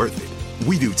know you're worth it.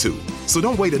 We do too. So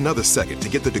don't wait another second to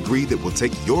get the degree that will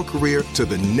take your career to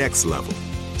the next level.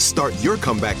 Start your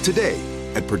comeback today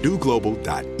at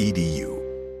purdueglobal.edu.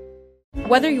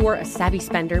 Whether you're a savvy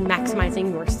spender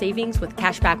maximizing your savings with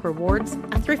cashback rewards,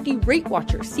 a thrifty rate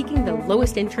watcher seeking the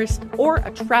lowest interest, or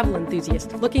a travel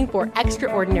enthusiast looking for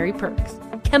extraordinary perks,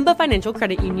 Kemba Financial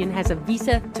Credit Union has a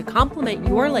visa to complement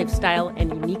your lifestyle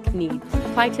and unique needs.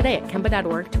 Apply today at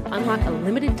Kemba.org to unlock a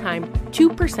limited time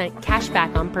 2% cash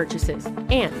back on purchases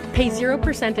and pay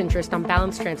 0% interest on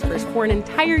balance transfers for an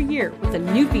entire year with a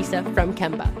new visa from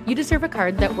Kemba. You deserve a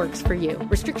card that works for you.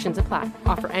 Restrictions apply.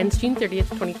 Offer ends June 30th,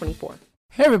 2024.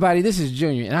 Hey everybody, this is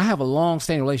Junior, and I have a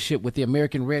long-standing relationship with the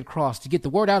American Red Cross to get the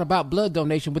word out about blood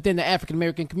donation within the African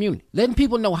American community, letting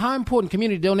people know how important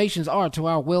community donations are to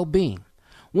our well-being.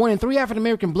 1 in 3 African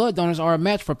American blood donors are a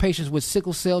match for patients with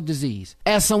sickle cell disease.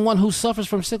 As someone who suffers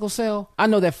from sickle cell, I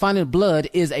know that finding blood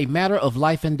is a matter of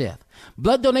life and death.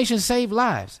 Blood donations save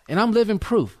lives, and I'm living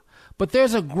proof. But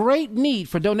there's a great need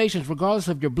for donations regardless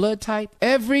of your blood type.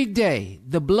 Every day,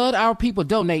 the blood our people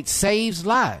donate saves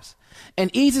lives and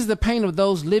eases the pain of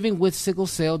those living with sickle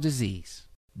cell disease.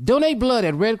 Donate blood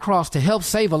at Red Cross to help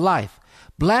save a life.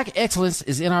 Black excellence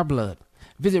is in our blood.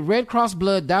 Visit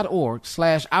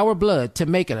redcrossblood.org/ourblood to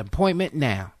make an appointment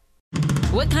now.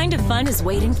 What kind of fun is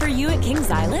waiting for you at Kings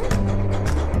Island?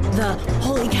 The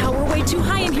holy cow, we're way too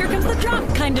high and here comes the drop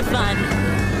kind of fun.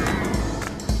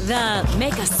 The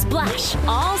make a splash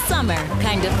all summer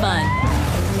kind of fun.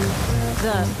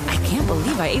 The I can't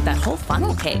believe I ate that whole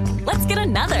funnel cake. Let's get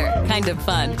another kind of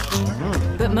fun.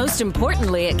 But most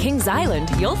importantly, at Kings Island,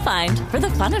 you'll find, for the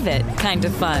fun of it, kind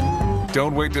of fun.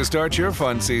 Don't wait to start your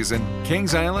fun season.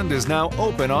 Kings Island is now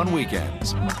open on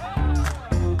weekends.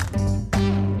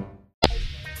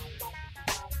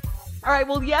 All All right,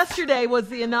 well, yesterday was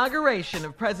the inauguration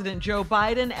of President Joe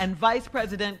Biden and Vice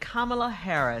President Kamala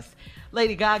Harris.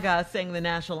 Lady Gaga sang the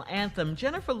national anthem.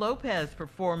 Jennifer Lopez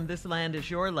performed This Land Is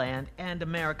Your Land and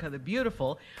America the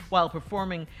Beautiful while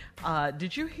performing.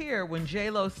 Did you hear when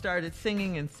J-Lo started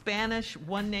singing in Spanish,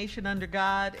 One Nation Under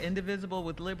God, indivisible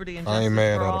with liberty and justice I ain't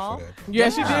mad for at all? her for that. Yeah,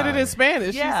 she did it in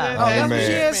Spanish. Yeah. She said I ain't mad.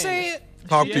 She had said.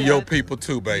 Talk to your people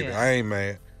too, baby. Yeah. I ain't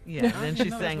mad. Yeah, and then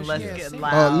she sang Let's Get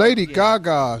Loud. Lady Yeah.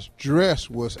 Gaga's dress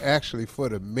was actually for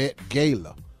the Met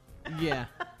Gala. Yeah.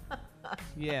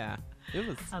 Yeah. It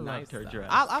was I nice. loved her though. dress.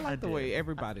 I like the did. way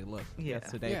everybody looked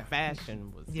yesterday. Yeah.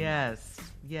 Fashion was Yes,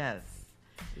 yes.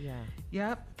 Yeah.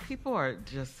 Yep, people are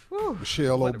just, whew,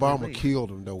 Michelle what a Obama relief.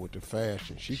 killed him, though, with the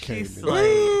fashion. She came in.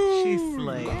 slayed. She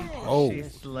slayed. Oh. She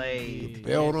slayed.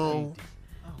 Belt on,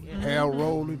 hair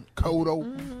rolling, coat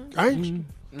open. Gangsta.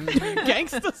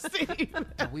 Gangsta Steve.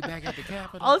 Are we back at the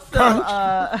Capitol?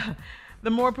 Also, the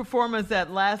more performers at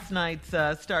last night's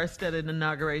star-studded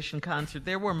inauguration concert.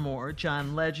 There were more.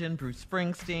 John Legend, Bruce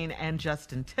Springsteen, and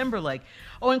Justin Timberlake.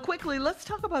 Oh, and quickly, let's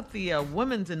talk about the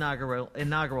women's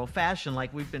inaugural fashion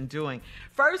like we've been doing.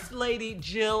 First Lady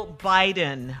Jill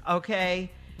Biden,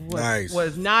 okay? Nice.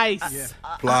 Was nice.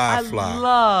 Fly. I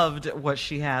loved what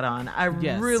she had on. I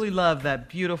Yes. really loved that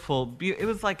beautiful, it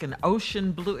was like an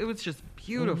ocean blue. It was just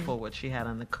beautiful what she had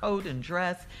on, the coat and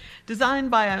dress. Designed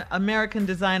by American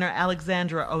designer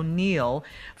Alexandra O'Neill,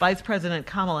 Vice President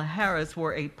Kamala Harris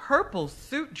wore a purple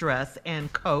suit dress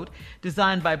and coat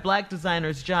designed by black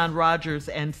designers John Rogers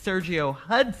and Sergio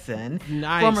Hudson.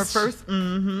 Nice. Former First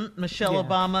Michelle Yeah.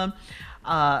 Obama.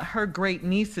 Her great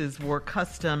nieces wore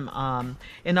custom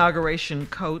inauguration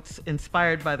coats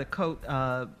inspired by the coat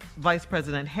Vice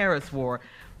President Harris wore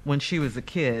when she was a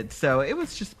kid. So it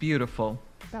was just beautiful.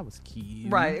 That was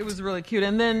cute. Right, it was really cute.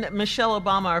 And then Michelle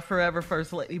Obama, our forever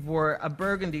First Lady, wore a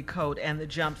burgundy coat and the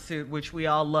jumpsuit, which we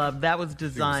all loved. That was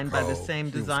designed by the same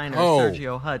designer,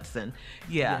 Sergio Hudson.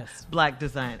 Yeah, Yes. black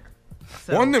designer.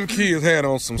 So, One of them kids had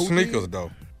on some sneakers,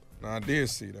 though. I did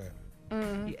see that.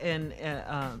 And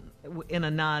in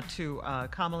a nod to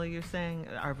Kamala, you're saying,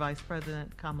 our Vice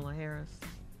President, Kamala Harris?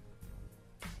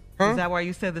 Huh? Is that why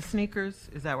you said the sneakers?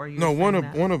 Is that why you? No, were one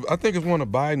saying of that? I think it's one of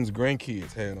Biden's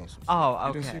grandkids had on some. Oh,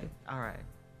 You didn't see okay, that? all right.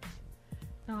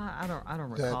 No, I don't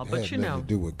That recall, had but you nothing know, to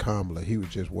do with Kamala. He was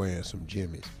just wearing some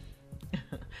jimmies.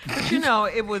 but you know,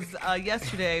 it was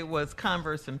yesterday was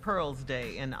Converse and Pearls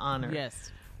Day in honor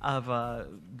Yes. of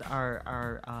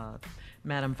our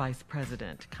Madam Vice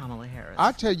President Kamala Harris.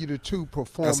 I tell you the two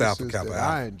performances Alpha Kappa that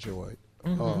Alpha. I enjoyed.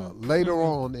 Later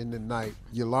on in the night,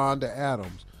 Yolanda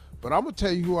Adams. But I'm going to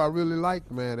tell you who I really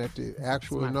liked, man, at the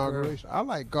actual my inauguration. I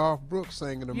like Garth Brooks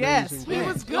singing Amazing Yes, Grace. he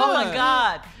was good. Oh my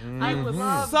God, I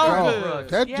love So Garth good.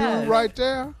 Brooks. That Yes. dude right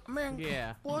there, Man,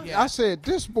 Yeah. I said,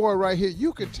 this boy right here,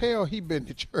 you could tell he been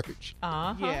to church.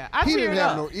 Uh-huh. Yeah. I He didn't teared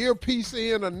have up. no earpiece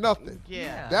in or nothing.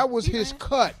 Yeah. That was his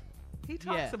cut. He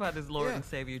talks Yeah. about his Lord Yeah. and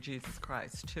Savior Jesus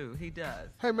Christ too. He does.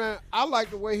 Hey, man, I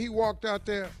like the way he walked out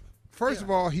there. First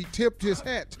of all, he tipped his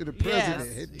hat to the president.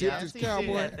 Yes. He tipped Yes, his he cowboy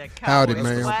did. hat. That Howdy, cowboy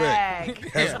man.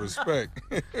 swag. That's respect.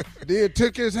 Then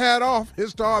took his hat off and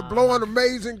started blowing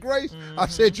Amazing Grace. I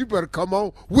said, you better come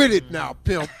on with it now,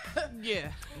 pimp.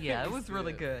 Yeah. Yeah, it was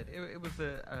really good. It was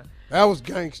a That was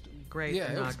gangster. great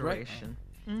Yeah, it was great,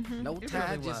 inauguration. no It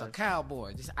tie, really just a was.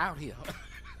 cowboy, just out here.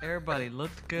 Everybody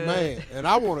looked good. Man, and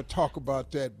I want to talk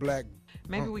about that black.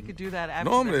 Maybe we could do that after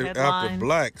Normally, the after headline.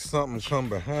 black, something come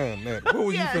behind that. What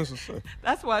was Yes. you finna say?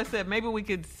 That's why I said maybe we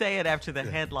could say it after the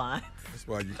headline. That's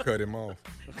why you cut him off.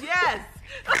 Yes.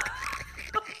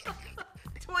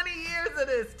 20 years of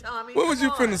this, Tommy. What was Come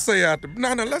you on. finna say after?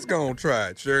 No, let's go on try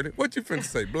it, Shirley. What you finna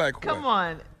say? Black what? Come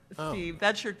on, Steve.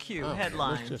 That's your cue.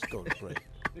 Headline. Let's just go to break.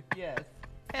 Yes. Ladies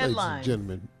Headline. and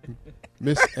gentlemen,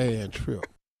 Miss Ann Tripp.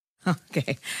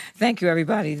 Okay. Thank you,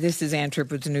 everybody. This is Ann Tripp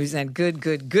with the news, and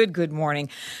good morning.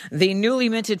 The newly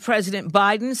minted President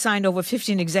Biden signed over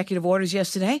 15 executive orders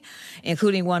yesterday,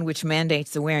 including one which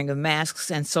mandates the wearing of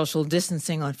masks and social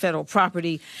distancing on federal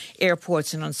property,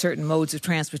 airports, and on certain modes of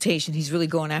transportation. He's really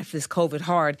going after this COVID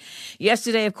hard.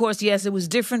 Yesterday, of course, yes, it was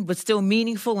different, but still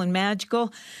meaningful and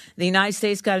magical. The United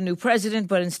States got a new president,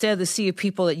 but instead of the sea of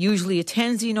people that usually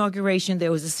attends the inauguration, there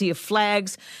was a sea of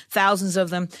flags, thousands of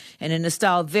them, and in a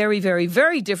style very,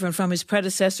 very different from his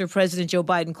predecessor. President Joe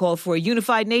Biden called for a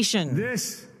unified nation.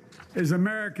 This is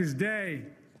America's day.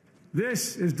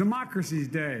 This is democracy's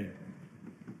day.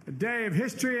 A day of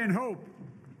history and hope,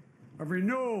 of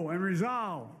renewal and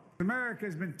resolve. America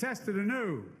has been tested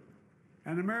anew,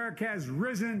 and America has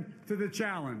risen to the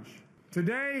challenge.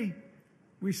 Today,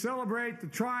 we celebrate the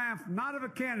triumph not of a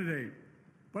candidate,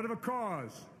 but of a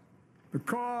cause. the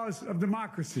cause of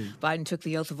democracy. Biden took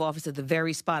the oath of office at the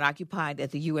very spot occupied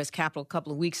at the U.S. Capitol a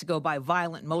couple of weeks ago by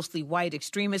violent, mostly white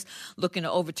extremists looking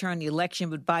to overturn the election.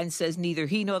 But Biden says neither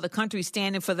he nor the country is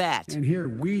standing for that. And here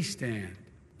we stand,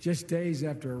 just days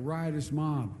after a riotous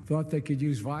mob thought they could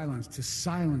use violence to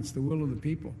silence the will of the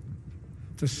people,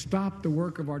 to stop the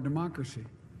work of our democracy,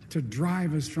 to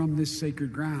drive us from this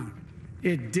sacred ground.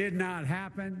 It did not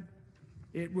happen.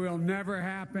 It will never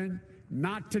happen.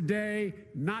 Not today,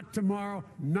 not tomorrow,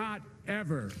 not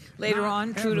ever. Later Not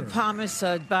on, true to ever. promise,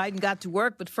 Biden got to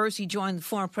work, but first he joined the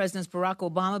former presidents Barack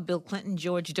Obama, Bill Clinton,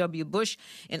 George W. Bush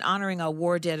in honoring our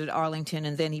war dead at Arlington,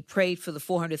 and then he prayed for the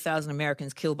 400,000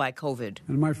 Americans killed by COVID.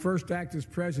 And my first act as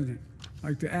president, I'd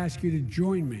like to ask you to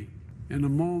join me in a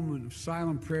moment of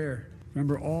silent prayer.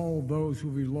 Remember all those who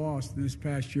we lost in this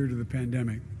past year to the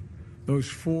pandemic. Those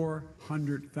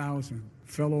 400,000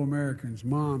 fellow Americans,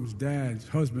 moms, dads,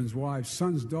 husbands, wives,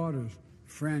 sons, daughters,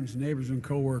 friends, neighbors, and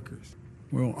co-workers.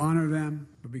 We'll honor them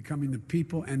by becoming the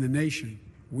people and the nation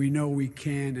we know we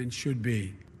can and should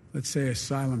be. Let's say a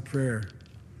silent prayer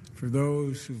for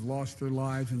those who've lost their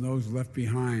lives and those left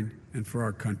behind, and for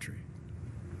our country.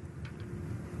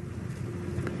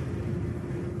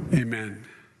 Amen.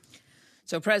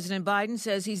 So President Biden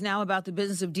says he's now about the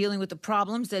business of dealing with the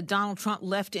problems that Donald Trump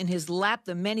left in his lap,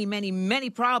 the many, many, many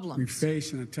problems. We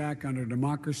face an attack on our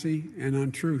democracy and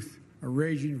on truth, a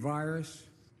raging virus,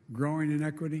 growing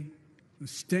inequity, the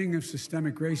sting of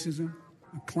systemic racism,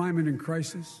 a climate in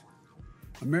crisis,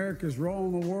 America's role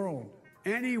in the world.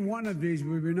 Any one of these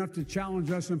would be enough to challenge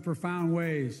us in profound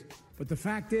ways. But the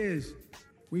fact is,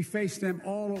 we face them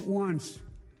all at once,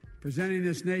 presenting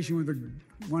this nation with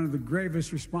one of the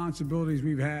gravest responsibilities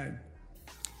we've had.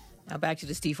 Now back to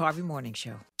the Steve Harvey Morning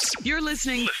Show. You're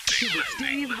listening to the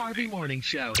Steve Harvey Morning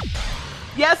Show.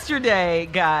 Yesterday,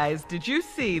 guys, did you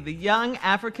see the young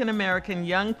African-American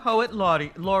young poet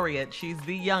laureate? She's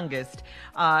the youngest.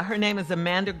 Her name is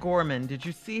Amanda Gorman. Did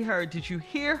you see her? Did you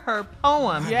hear her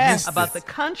poem about the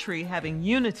country having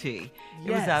unity?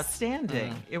 It was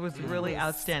outstanding. It was really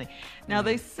outstanding. Now,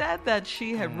 they said that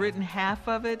she had written half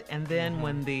of it, and then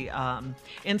when the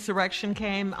insurrection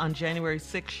came on January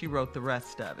 6th, she wrote the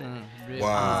rest of it.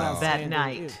 Wow. That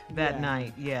night. That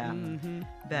night.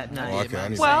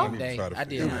 Well, I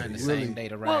did mine the same day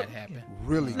the riot happened.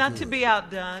 Really Not good. to be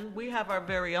outdone, we have our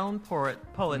very own poet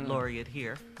laureate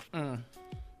here.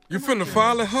 You finna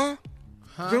follow her?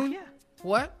 Huh?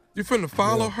 What? You finna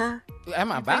follow her?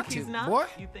 Am I about Think to? he's not? Boy?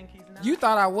 You think he's not? You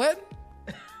thought I wasn't?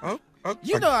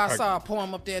 You know I I- saw a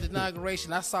poem up there at the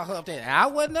inauguration. I saw her up there. And I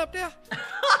wasn't up there?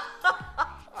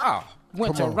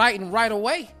 Went Come to on. writing right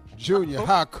away. Junior,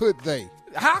 how could they?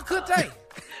 How could they?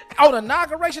 On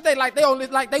inauguration day, like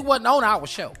they wasn't on our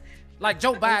show. Like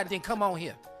Joe Biden didn't come on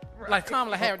here. Like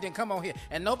Kamala Harris didn't come on here.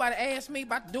 And nobody asked me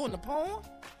about doing the poem?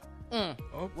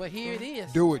 Well, here it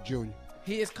is. Do it, Junior.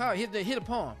 Here's the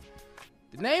poem.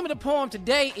 The name of the poem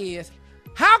today is,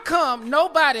 How Come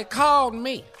Nobody Called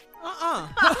Me?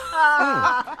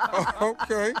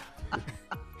 Okay.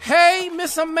 Hey,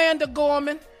 Miss Amanda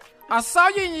Gorman, I saw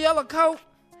you in your yellow coat.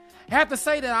 I have to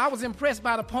say that I was impressed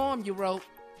by the poem you wrote.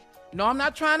 No, I'm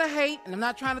not trying to hate, and I'm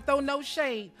not trying to throw no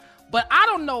shade, but I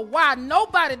don't know why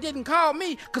nobody didn't call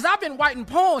me, because I've been writing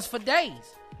poems for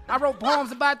days. I wrote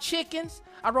poems about chickens.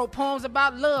 I wrote poems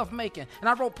about love making, and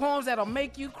I wrote poems that'll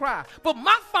make you cry. But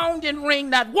my phone didn't ring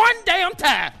not one damn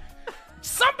time.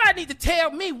 Somebody need to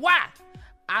tell me why.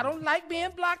 I don't like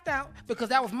being blocked out, because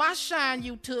that was my shine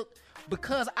you took,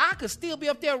 because I could still be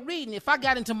up there reading if I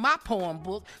got into my poem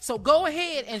book. So go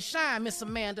ahead and shine, Miss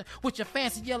Amanda, with your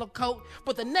fancy yellow coat.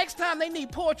 But the next time they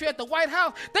need poetry at the White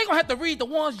House, they gonna have to read the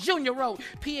ones Junior wrote.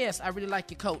 P.S. I really like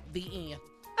your coat. The end.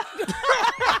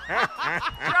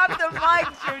 Drop the mic,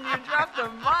 Junior. Drop the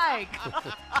mic.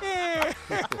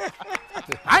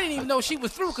 I didn't even know she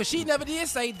was through, because she never did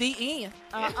say the end.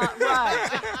 Right.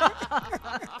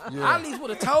 I at least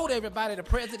would have told everybody, the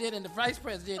president and the vice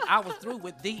president, I was through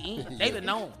with the end. They'd have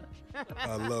known.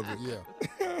 I love it.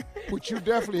 Yeah. What you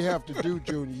definitely have to do,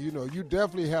 Junior, you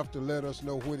definitely have to let us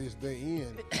know when it's the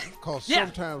end. Because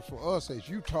sometimes for us, as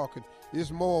you talking,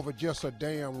 it's more of just a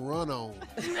damn run-on.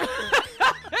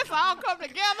 It's all come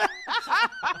together.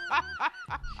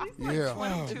 She's like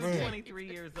 22, 23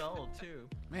 years old, too.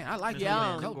 Man, I like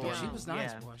Young, young. Boy. She was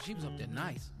nice, Yeah. boy. She was up there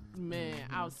nice. Man,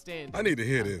 outstanding. I need to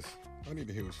hear this. I need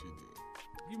to hear what she did.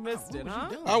 You missed it, huh?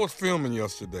 I was filming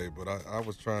yesterday, but I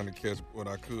was trying to catch what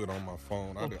I could on my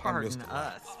phone. I missed Pardon it.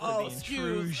 us for the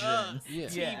intrusion.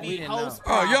 Yeah. We didn't host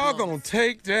know. Oh, y'all gonna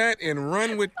take that and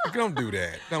run with? Don't do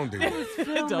that. Don't do that.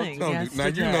 Filming Don't do. Now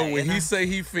you know when yesterday, he say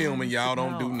he filming, y'all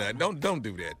don't do nothing. Don't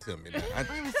do that to me. Now.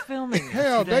 I was filming.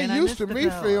 Hell, yesterday they and I used to missed me the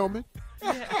bell. filming.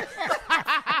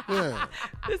 Yeah.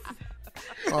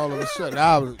 All of a sudden,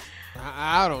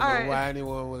 I don't know why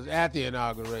anyone was at the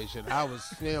inauguration. I was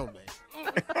filming.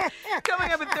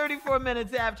 Coming up in 34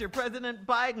 minutes after, President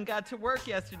Biden got to work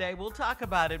yesterday. We'll talk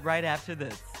about it right after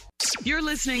this. You're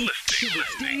listening to the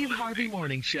Steve Harvey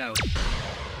Morning Show.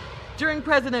 During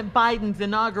President Biden's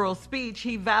inaugural speech,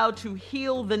 he vowed to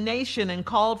heal the nation and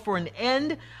called for an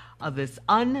end of this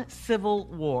uncivil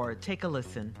war. Take a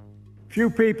listen. Few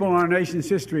people in our nation's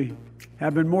history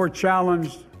have been more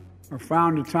challenged or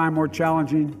found a time more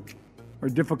challenging or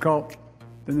difficult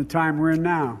than the time we're in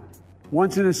now.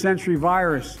 Once-in-a-century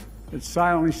virus that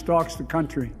silently stalks the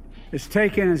country. It's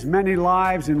taken as many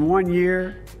lives in 1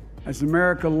 year as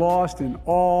America lost in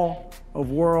all of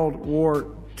World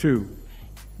War II.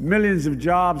 Millions of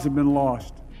jobs have been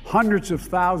lost. Hundreds of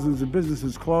thousands of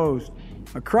businesses closed.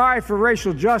 A cry for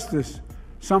racial justice,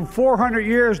 some 400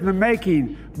 years in the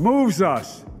making, moves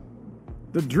us.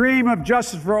 The dream of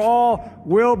justice for all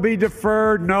will be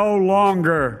deferred no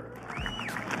longer.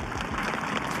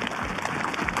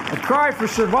 A cry for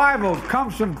survival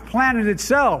comes from the planet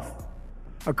itself.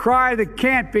 A cry that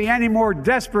can't be any more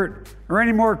desperate or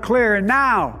any more clear. And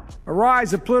now, a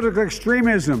rise of political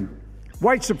extremism,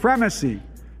 white supremacy,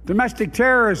 domestic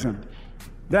terrorism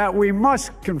that we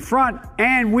must confront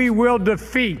and we will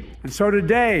defeat. And so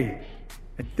today,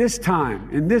 at this time,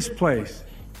 in this place,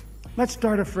 let's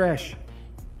start afresh.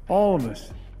 All of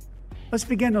us. Let's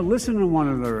begin to listen to one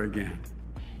another again.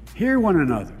 Hear one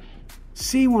another.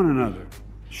 See one another.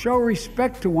 Show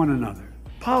respect to one another.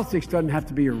 Politics doesn't have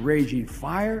to be a raging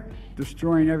fire,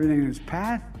 destroying everything in its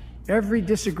path. Every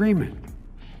disagreement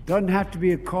doesn't have to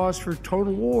be a cause for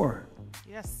total war.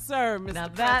 Yes, sir, Mr. Now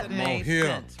that President. made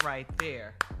sense right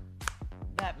there.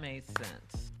 That made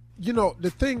sense. You know, the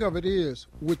thing of it is,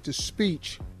 with the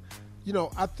speech, you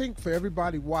know, I think for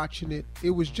everybody watching it,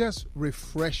 it was just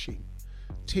refreshing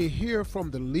to hear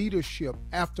from the leadership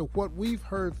after what we've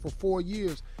heard for 4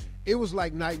 years. It was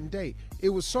like night and day. It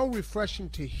was so refreshing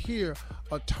to hear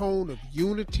a tone of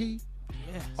unity,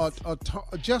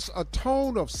 just a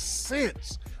tone of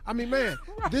sense. I mean, man,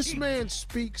 this man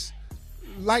speaks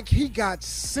like he got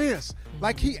sense,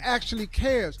 like he actually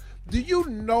cares. Do you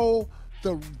know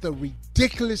the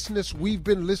ridiculousness we've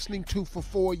been listening to for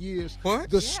 4 years? What?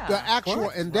 The actual,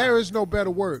 what? And there is no better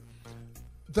word,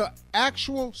 the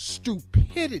actual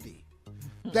stupidity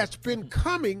that's been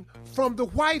coming from the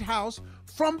White House,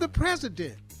 from the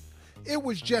president. It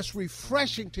was just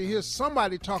refreshing to hear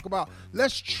somebody talk about,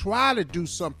 let's try to do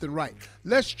something right.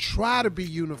 Let's try to be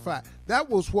unified. That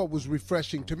was what was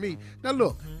refreshing to me. Now,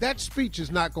 look, that speech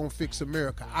is not going to fix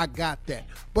America. I got that.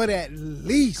 But at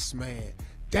least, man,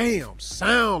 damn,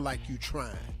 sound like you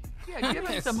trying. Yeah, give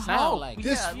us some hope. Like at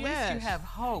least you have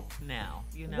hope now.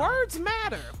 You know? Words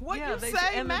matter. What you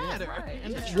say matters.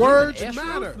 And the Words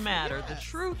matter. matter. The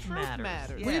truth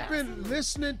matters. We've been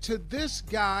listening to this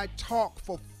guy talk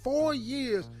for 4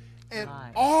 years, and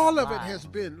all of it has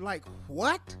been like,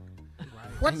 what?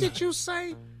 What did you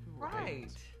say? Right.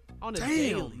 On a damn,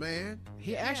 daily. man.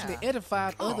 He actually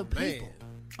edified other people.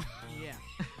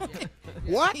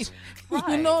 What?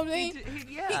 You know what I mean?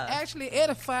 He He actually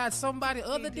edified somebody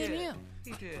other than him.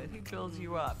 He did. He builds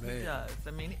you up. Man. He does.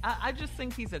 I mean, I just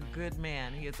think he's a good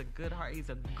man. He has a good heart. He's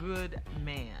a good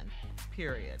man,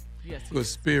 period. Yes, Good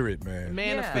spirit, man.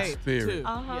 Man of faith, spirit. too.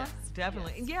 Yes,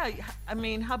 definitely. Yes. Yeah, I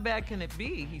mean, how bad can it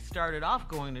be? He started off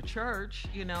going to church.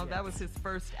 You know, that was his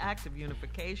first act of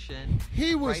unification.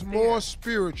 He was right more there.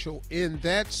 spiritual in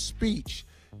that speech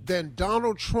than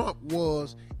Donald Trump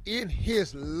was in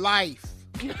his life.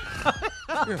 Because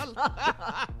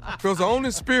the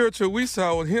only spiritual we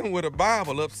saw was him with a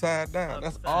Bible upside down.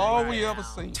 That's all we ever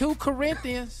seen. 2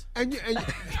 Corinthians. And you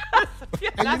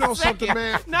know something,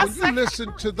 man? When you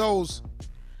listen to those,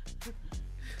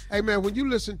 hey man, when you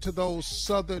listen to those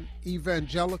Southern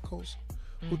evangelicals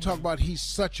who talk about he's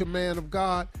such a man of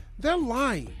God, they're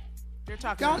lying. You're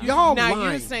talking y'all now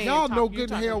lying. You're saying y'all know you're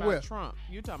good and hell well. Trump.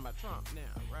 You're talking about Trump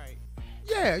now, right?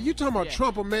 Yeah, you talking about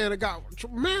Trump, a man of God.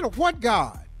 Man of what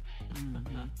God?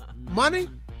 Money?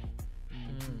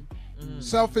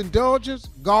 Self-indulgence?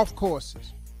 Golf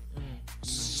courses?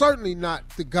 Certainly not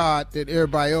the God that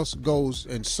everybody else goes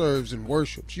and serves and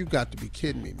worships. You got to be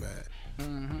kidding me, man.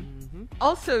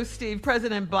 Also, Steve,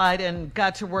 President Biden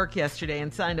got to work yesterday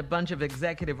and signed a bunch of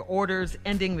executive orders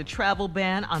ending the travel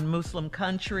ban on Muslim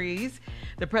countries.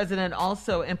 The president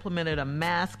also implemented a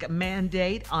mask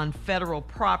mandate on federal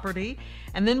property.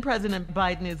 And then President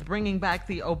Biden is bringing back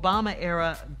the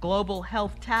Obama-era Global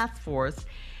Health Task Force.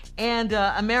 And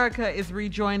America is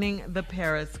rejoining the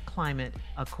Paris Climate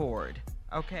Accord.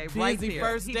 Okay, right Busy there.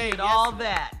 first He day did all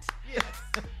that. Yes.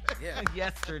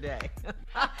 yesterday.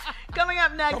 Coming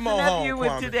up next, Come the on nephew home,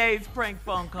 with Kwame. today's prank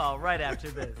phone call right after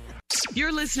this.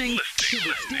 You're listening to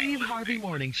the Steve Harvey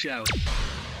Morning Show.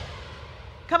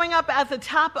 Coming up at the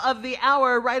top of the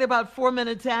hour, right about 4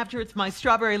 minutes after, it's my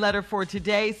strawberry letter for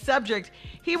today. Subject,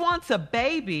 he wants a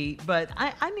baby, but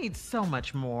I need so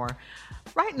much more.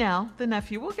 Right now, the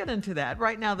nephew, we'll get into that.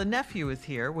 Right now, the nephew is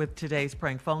here with today's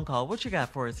prank phone call. What you got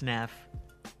for us, Neff?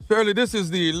 Shirley, this is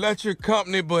the electric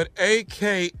company, but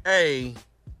AKA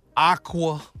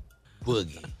Aqua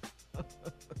Boogie.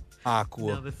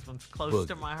 Aqua. No, this one's close Boogie.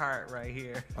 to my heart right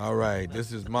here. All right,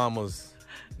 this is Mama's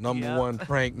number one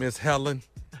prank, Miss Helen.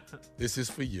 This is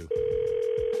for you.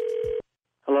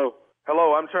 Hello.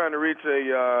 Hello, I'm trying to reach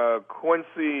a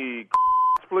Quincy,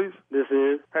 please. This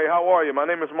is. Hey, how are you? My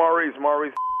name is Maurice.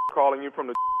 Maurice calling you from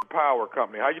the power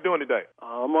company. How you doing today?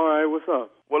 I'm all right. What's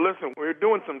up? Well, listen, we're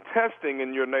doing some testing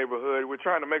in your neighborhood. We're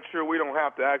trying to make sure we don't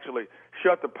have to actually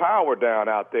shut the power down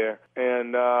out there.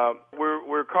 And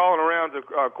we're calling around to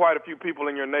quite a few people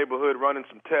in your neighborhood, running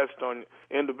some tests on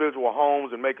individual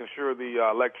homes and making sure the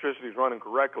electricity is running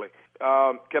correctly.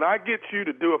 Can I get you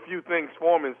to do a few things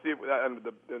for me and see if, and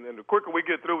the quicker we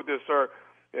get through with this, sir,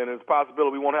 and there's a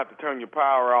possibility we won't have to turn your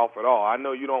power off at all. I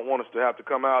know you don't want us to have to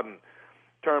come out and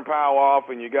turn power off,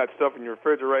 and you got stuff in your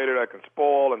refrigerator that can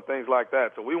spoil and things like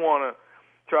that. So we want to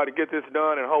try to get this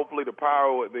done, and hopefully the power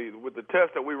with the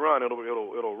test that we run, it'll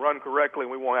run correctly,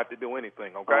 and we won't have to do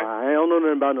anything. Okay? I don't know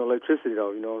nothing about no electricity though.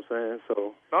 You know what I'm saying?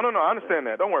 So. No, I understand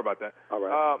that. Don't worry about that. All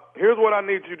right. Here's what I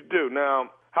need you to do.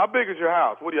 Now, how big is your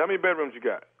house? How many bedrooms you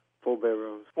got? 4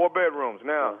 bedrooms. 4 bedrooms.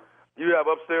 Now, you have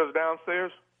upstairs,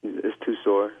 downstairs? It's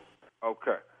 2-story.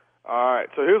 Okay. All right.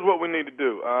 So here's what we need to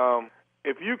do.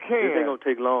 If you can. This ain't gonna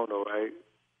take long though, right?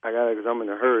 Because I'm in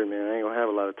a hurry, man. I ain't gonna have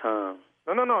a lot of time.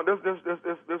 No.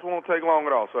 This won't take long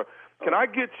at all, sir. Can I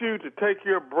get you to take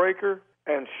your breaker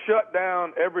and shut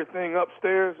down everything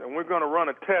upstairs, and we're gonna run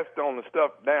a test on the stuff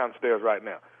downstairs right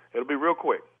now. It'll be real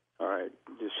quick. All right.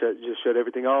 Just shut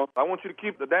everything off. I want you to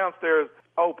keep the downstairs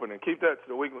open and keep that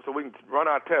so we can run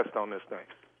our test on this thing.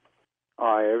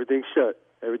 All right. Everything's shut.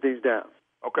 Everything's down.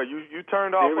 Okay. You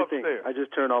turned off everything. Upstairs. I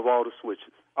just turned off all the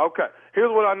switches. Okay.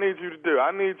 Here's what I need you to do. I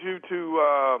need you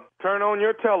to turn on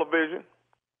your television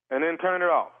and then turn it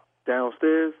off.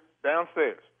 Downstairs?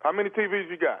 Downstairs. How many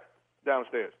TVs you got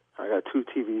downstairs? I got 2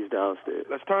 TVs downstairs.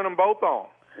 Let's turn them both on.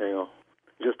 Hang on.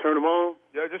 Just turn them on?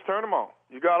 Yeah, just turn them on.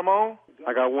 You got them on?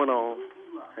 I got one on.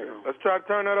 Hang on. Let's try to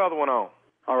turn that other one on.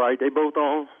 All right, they both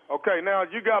on. Okay, now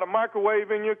you got a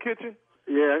microwave in your kitchen?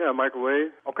 Yeah, I got a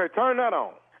microwave. Okay, turn that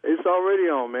on. It's already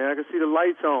on, man. I can see the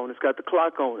lights on. It's got the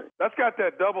clock on it. That's got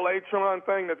that double Atron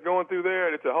thing that's going through there.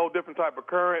 It's a whole different type of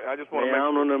current. I just want to I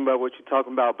don't know nothing about what you're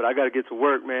talking about, but I got to get to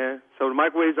work, man. So the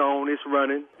microwave's on. It's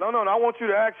running. No. I want you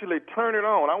to actually turn it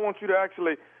on. I want you to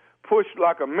actually push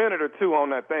like a minute or two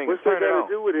on that thing. What's that got to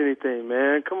do with anything,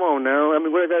 man? Come on now. I mean,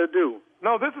 what I got to do?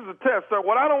 No, this is a test, sir.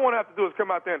 What I don't want to have to do is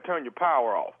come out there and turn your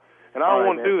power off. And I don't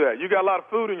want to do that. You got a lot of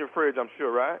food in your fridge, I'm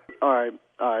sure, right? All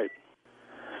right.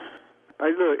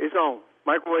 Hey, look, it's on.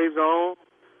 Microwave's on.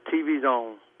 TV's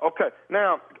on. Okay.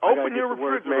 Now, open your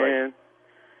refrigerator. Man.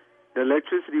 The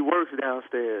electricity works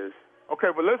downstairs.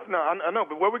 Okay, but listen now. I know,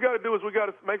 but what we got to do is we got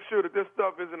to make sure that this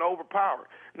stuff isn't overpowered.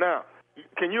 Now,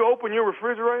 can you open your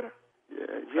refrigerator?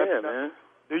 Yeah, man.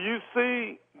 Do you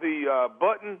see the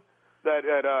button that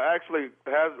actually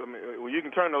has? I mean, you can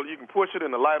you can push it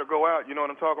and the light will go out. You know what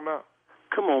I'm talking about?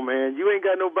 Come on, man. You ain't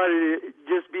got nobody to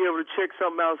just be able to check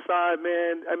something outside,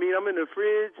 man. I mean, I'm in the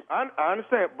fridge. I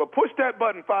understand, but push that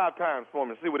button 5 times for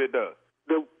me and see what it does.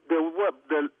 The what?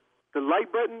 The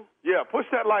light button? Yeah, push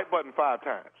that light button 5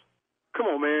 times.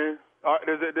 Come on, man.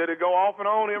 Did it go off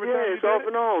and on every time? Yeah, it's off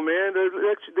and on, man.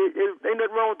 Ain't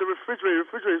nothing wrong with the refrigerator.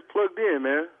 The refrigerator's plugged in,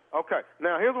 man. Okay.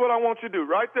 Now, here's what I want you to do.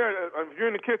 Right there, if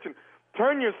you're in the kitchen,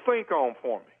 turn your sink on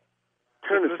for me.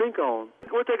 Turn the sink on?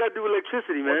 What they got to do with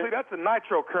electricity, man? Well, see, that's a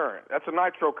nitro current.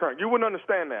 You wouldn't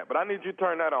understand that, but I need you to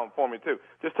turn that on for me, too.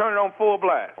 Just turn it on full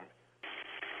blast.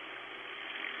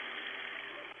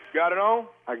 Got it on?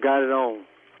 I got it on.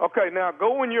 Okay, now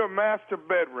go in your master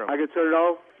bedroom. I can turn it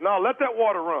off? No, let that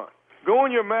water run. Go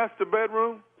in your master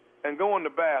bedroom and go in the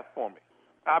bath for me.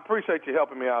 I appreciate you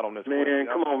helping me out on this. Man, Quincy.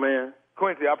 come on, man.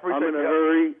 Quincy, I appreciate you. I'm in a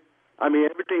hurry. I mean,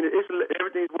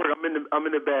 everything's working. I'm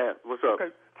in the bath. What's up? Okay,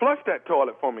 flush that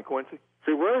toilet for me, Quincy.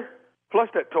 Say what?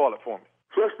 Flush that toilet for me.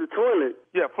 Flush the toilet?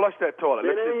 Yeah, flush that toilet.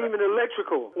 Man, it ain't even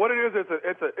electrical. What it is,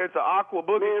 it's an aqua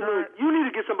boogie. Man, look, you need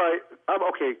to get somebody.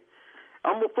 Okay.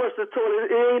 I'm gonna flush the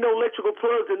toilet. It ain't no electrical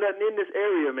plugs or nothing in this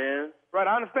area, man. Right,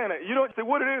 I understand that. You don't see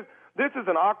what it is. This is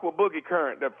an aqua boogie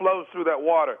current that flows through that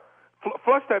water.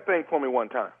 Flush that thing for me one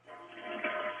time.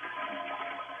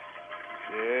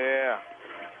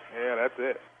 Yeah, that's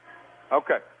it.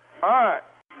 Okay. All right.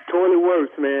 Toilet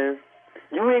works, man.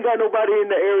 You ain't got nobody in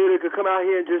the area that could come out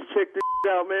here and just check this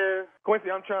out, man.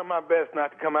 Quincy, I'm trying my best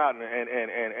not to come out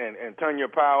and turn your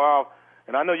power off.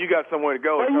 And I know you got somewhere to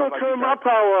go. Why you gonna turn my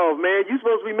power off, man? You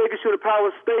supposed to be making sure the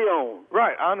power stay on.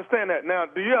 Right, I understand that. Now,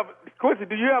 Quincy,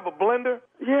 do you have a blender?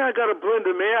 Yeah, I got a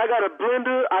blender, man. I got a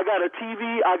blender, I got a TV,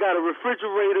 I got a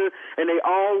refrigerator, and they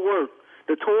all work.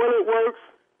 The toilet works,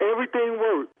 everything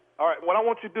works. All right, what I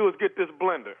want you to do is get this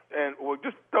blender, and we'll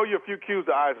just throw you a few cubes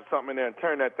of ice or something in there and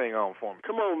turn that thing on for me.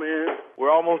 Come on, man.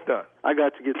 We're almost done. I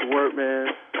got to get to work,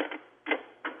 man.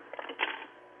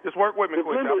 Just work with me,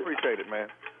 Quincy. I appreciate it, man.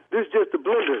 This is just the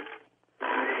blender.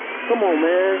 Come on,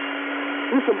 man.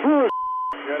 This some bullshit.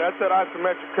 Yeah, that's that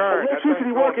isometric current.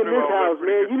 Electricity work in this house,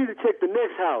 man. You need to check the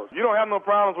next house. You don't have no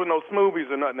problems with no smoothies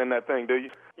or nothing in that thing, do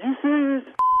you? You serious?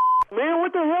 Man,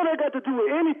 what the hell that got to do with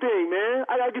anything, man?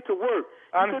 I gotta get to work.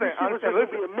 I understand.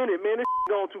 Listen. Be a minute, man. This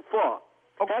going too far.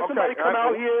 Have somebody come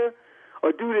out here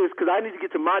or do this because I need to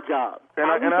get to my job.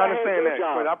 And I understand that.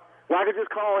 Well, I could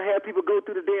just call and have people go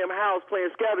through the damn house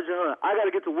playing scavenger hunt. I got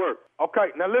to get to work.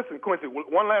 Okay, now listen, Quincy,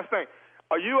 one last thing.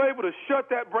 Are you able to shut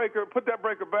that breaker, put that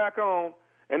breaker back on,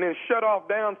 and then shut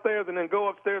off downstairs and then go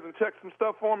upstairs and check some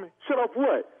stuff for me? Shut off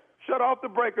what? Shut off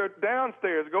the breaker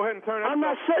downstairs. Go ahead and turn it off. I'm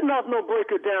not shutting off no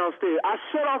breaker downstairs. I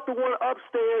shut off the one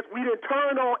upstairs. We done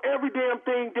turned on every damn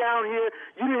thing down here.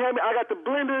 You didn't have me. I got the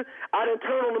blender. I done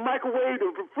turned on the microwave,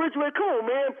 the refrigerator. Come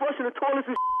on, man. Flushing the toilets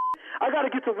and I got to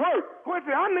get to work. Quincy,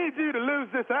 I need you to lose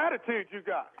this attitude you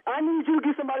got. I need you to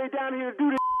get somebody down here to do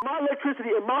this. My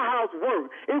electricity in my house work.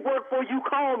 It worked for you.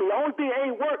 Call me. The only thing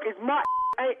ain't work is my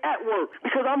ain't at work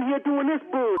because I'm here doing this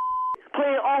bull,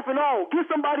 playing off and on. Get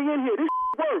somebody in here. This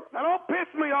work. Now don't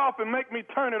piss me off and make me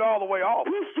turn it all the way off.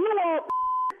 Piss you off.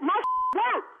 My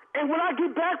work. And when I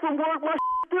get back from work, my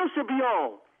still should be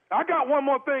on. I got one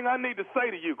more thing I need to say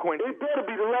to you, Quincy. It better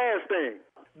be the last thing.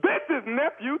 This is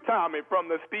Nephew Tommy from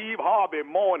the Steve Harvey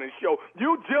Morning Show.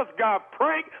 You just got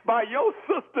pranked by your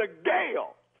sister,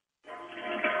 Gail.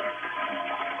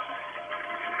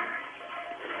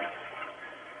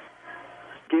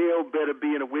 Gail better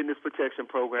be in a witness protection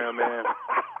program, man.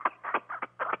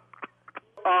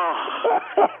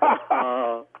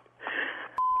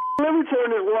 Let me turn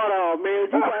this water off, man.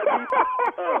 You got me.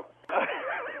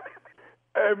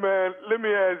 Hey, man, let me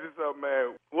ask you something,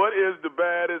 man. What is the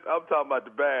baddest, I'm talking about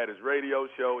the baddest radio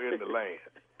show in the land?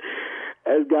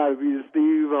 That's got to be the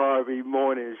Steve Harvey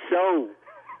Morning Show.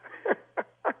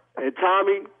 And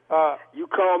Tommy, you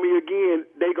call me again,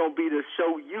 they going to be the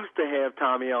show used to have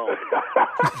Tommy on.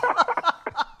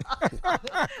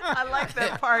 I like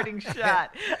that parting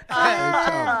shot.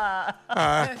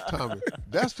 Tommy,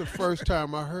 that's the first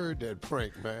time I heard that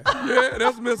prank, man. Yeah,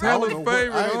 that's Miss Helen's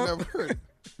favorite, I ain't huh? never heard it.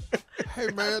 Hey,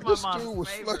 man, this dude was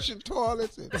flushing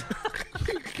toilets. And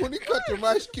when he cut them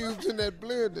ice cubes in that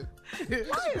blender,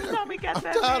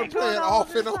 I'm tired of playing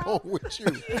off and on with you.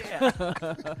 Yeah.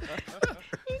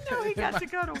 You know he got to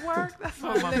go to work. That's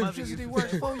what my mother used Electricity to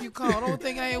works do. before you call. The only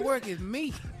thing I ain't work is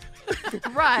me.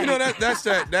 Right. You know that's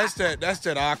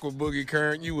that aqua boogie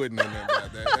current. You wouldn't know nothing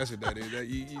about that. That's what that is.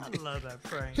 I love that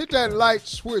prank. Hit that light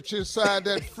switch inside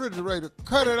that refrigerator.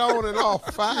 Cut it on and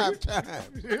off 5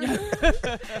 times.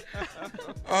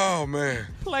 Oh man.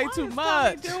 Play Why too is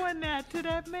much. Tommy doing that to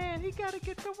that man? He got to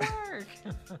get to work.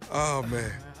 Oh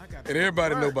man. And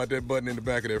everybody know about that button in the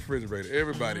back of that refrigerator.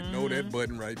 Everybody know that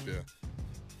button right there.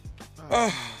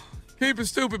 Oh, keep it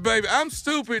stupid, baby. I'm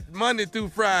stupid Monday through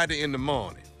Friday in the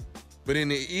morning. But in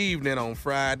the evening on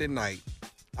Friday night,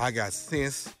 I got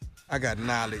sense, I got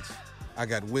knowledge, I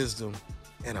got wisdom,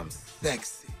 and I'm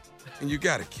sexy. And you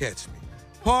gotta catch me.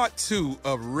 Part 2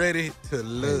 of Ready to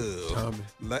Love.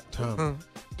 Hey, Tommy,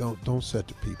 don't set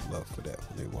the people up for that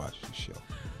when they watch the show.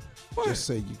 What? Just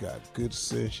say you got good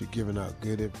sense, you're giving out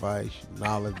good advice, you're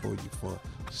knowledgeable, you're fun.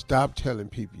 Stop telling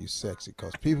people you're sexy,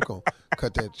 because people going to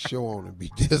cut that show on and be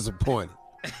disappointed.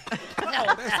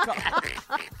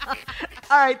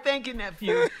 All right, thank you,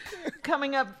 nephew.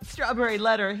 Coming up, Strawberry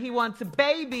Letter. He wants a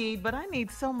baby, but I need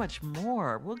so much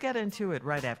more. We'll get into it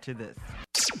right after this.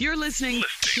 You're listening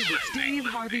to the Steve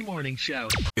Harvey Morning Show.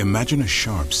 Imagine a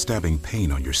sharp, stabbing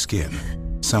pain on your skin.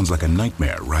 Sounds like a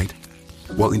nightmare, right?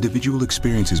 While individual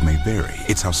experiences may vary,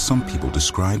 it's how some people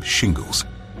describe shingles.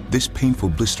 This painful,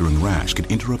 blistering rash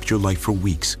could interrupt your life for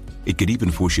weeks. It could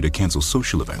even force you to cancel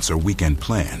social events or weekend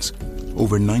plans.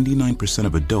 Over 99%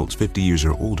 of adults 50 years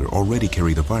or older already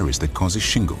carry the virus that causes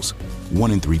shingles.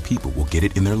 1 in 3 people will get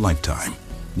it in their lifetime.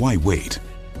 Why wait?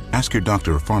 Ask your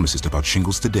doctor or pharmacist about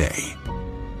shingles today.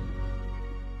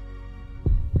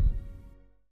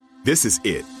 This is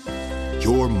it.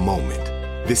 Your moment.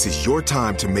 This is your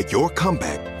time to make your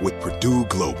comeback with Purdue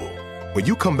Global. When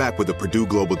you come back with a Purdue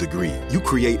Global degree, you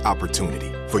create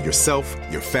opportunity for yourself,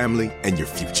 your family, and your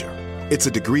future. It's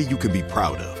a degree you can be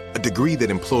proud of, a degree that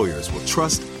employers will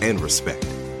trust and respect.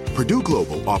 Purdue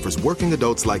Global offers working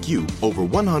adults like you over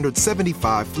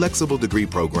 175 flexible degree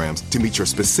programs to meet your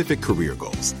specific career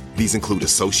goals. These include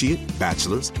associate,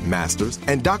 bachelor's, master's,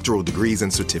 and doctoral degrees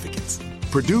and certificates.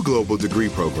 Purdue Global degree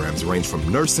programs range from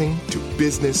nursing to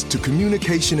business to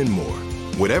communication and more.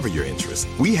 Whatever your interest,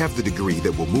 we have the degree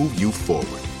that will move you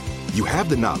forward. You have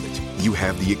the knowledge, you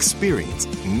have the experience.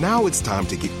 Now it's time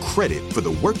to get credit for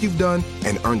the work you've done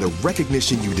and earn the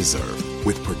recognition you deserve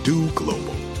with Purdue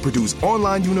Global, Purdue's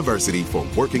online university for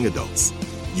working adults.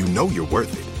 You know you're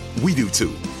worth it. We do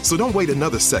too. So don't wait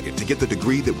another second to get the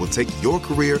degree that will take your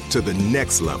career to the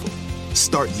next level.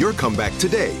 Start your comeback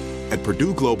today at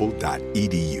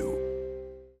purdueglobal.edu.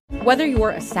 Whether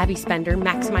you're a savvy spender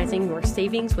maximizing your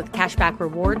savings with cashback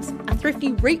rewards, a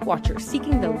thrifty rate watcher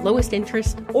seeking the lowest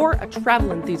interest, or a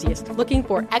travel enthusiast looking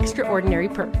for extraordinary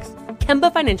perks,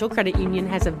 Kemba Financial Credit Union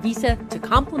has a visa to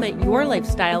complement your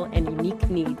lifestyle and unique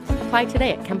needs. Apply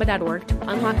today at Kemba.org to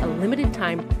unlock a limited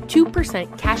time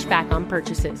 2% cash back on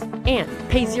purchases and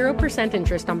pay 0%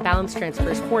 interest on balance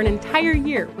transfers for an entire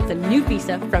year with a new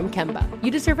visa from Kemba.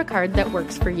 You deserve a card that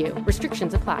works for you.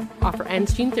 Restrictions apply. Offer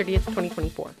ends June 30th,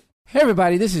 2024. Hey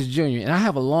everybody, this is Junior, and I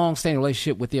have a long-standing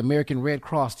relationship with the American Red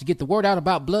Cross to get the word out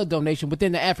about blood donation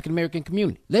within the African American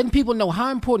community, letting people know how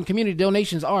important community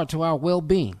donations are to our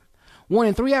well-being. 1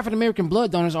 in 3 African American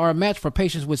blood donors are a match for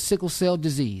patients with sickle cell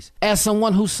disease. As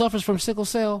someone who suffers from sickle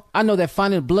cell, I know that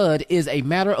finding blood is a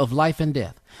matter of life and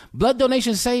death. Blood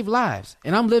donations save lives,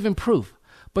 and I'm living proof.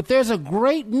 But there's a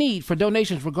great need for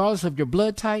donations regardless of your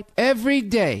blood type. Every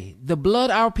day, the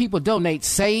blood our people donate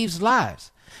saves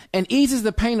lives and eases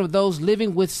the pain of those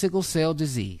living with sickle cell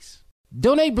disease.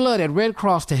 Donate blood at Red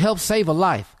Cross to help save a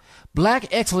life.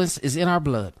 Black excellence is in our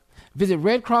blood. Visit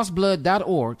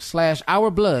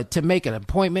redcrossblood.org/ourblood to make an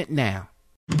appointment now.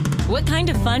 What kind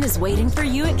of fun is waiting for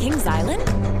you at Kings Island?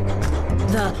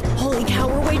 The holy cow,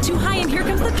 we're way too high and here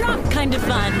comes the drop kind of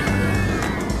fun.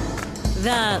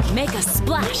 The make a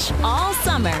splash all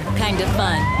summer kind of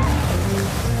fun.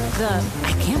 The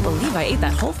I can't believe I ate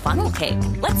that whole funnel cake.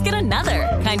 Let's get another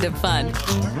kind of fun.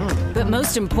 But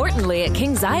most importantly at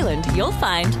Kings Island, you'll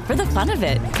find for the fun of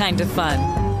it kind of fun.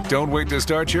 Don't wait to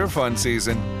start your fun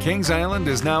season. Kings Island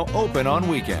is now open on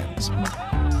weekends.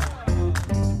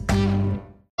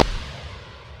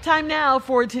 Time now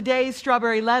for today's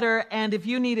Strawberry Letter. And if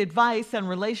you need advice on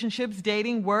relationships,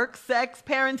 dating, work, sex,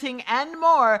 parenting, and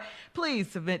more,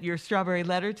 please submit your Strawberry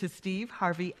Letter to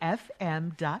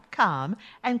steveharveyfm.com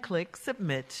and click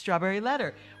Submit Strawberry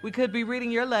Letter. We could be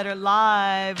reading your letter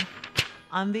live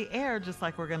on the air, just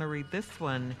like we're going to read this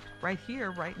one right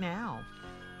here, right now.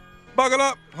 Buckle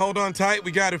up. Hold on tight.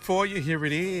 We got it for you. Here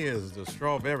it is, the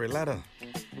Strawberry Letter.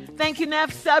 Thank you,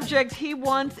 Neff. Subject, he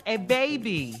wants a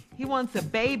baby. He wants a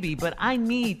baby, but I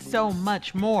need so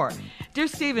much more. Dear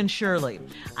Steve and Shirley,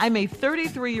 I'm a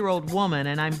 33-year-old woman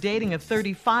and I'm dating a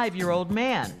 35-year-old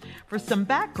man. For some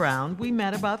background, we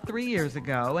met about 3 years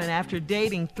ago, and after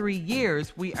dating 3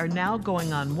 years, we are now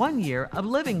going on 1 year of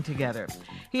living together.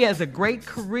 He has a great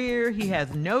career, he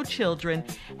has no children,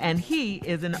 and he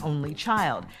is an only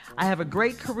child. I have a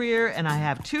great career and I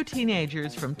have 2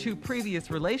 teenagers from 2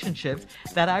 previous relationships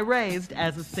that I raised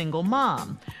as a single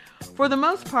mom. For the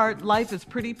most part, life is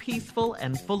pretty peaceful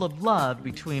and full of love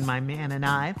between my man and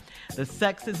I. The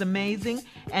sex is amazing,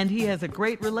 and he has a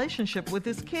great relationship with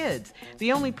his kids.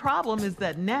 The only problem is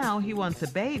that now he wants a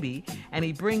baby, and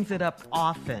he brings it up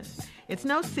often. It's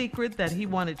no secret that he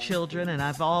wanted children, and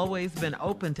I've always been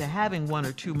open to having 1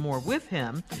 or 2 more with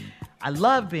him. I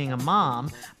love being a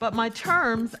mom, but my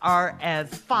terms are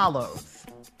as follows.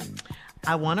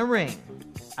 I want a ring.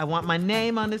 I want my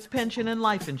name on his pension and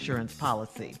life insurance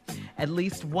policy, at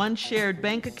least 1 shared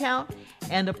bank account,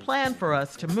 and a plan for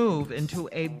us to move into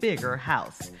a bigger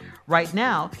house. Right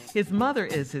now, his mother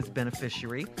is his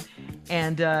beneficiary,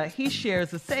 and he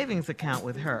shares a savings account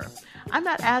with her. I'm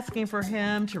not asking for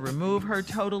him to remove her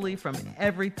totally from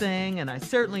everything, and I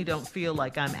certainly don't feel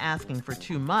like I'm asking for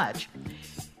too much.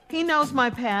 He knows my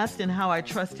past and how I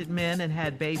trusted men and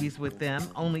had babies with them,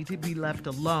 only to be left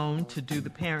alone to do the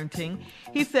parenting.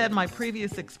 He said my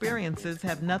previous experiences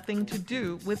have nothing to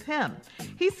do with him.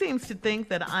 He seems to think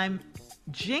that I'm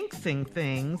jinxing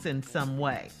things in some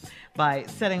way by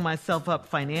setting myself up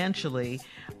financially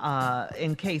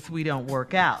in case we don't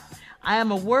work out. I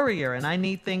am a worrier and I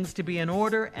need things to be in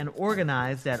order and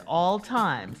organized at all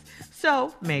times.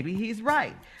 So maybe he's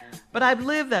right. But I've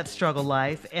lived that struggle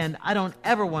life, and I don't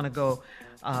ever want to go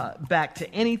back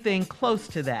to anything close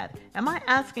to that. Am I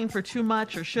asking for too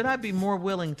much, or should I be more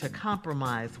willing to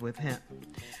compromise with him?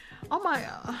 Oh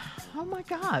my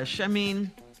gosh. I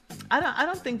mean, I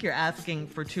don't think you're asking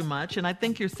for too much, and I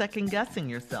think you're second guessing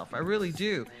yourself. I really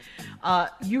do.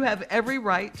 You have every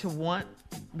right to want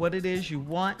what it is you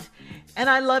want, and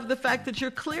I love the fact that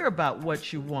you're clear about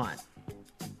what you want.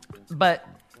 But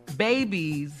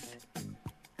babies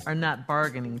are not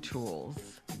bargaining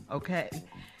tools, okay?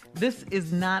 This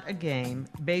is not a game.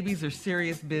 Babies are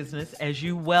serious business, as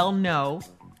you well know,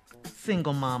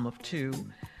 single mom of two.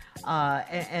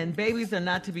 And babies are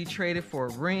not to be traded for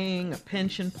a ring, a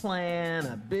pension plan,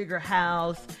 a bigger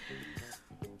house.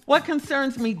 What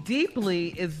concerns me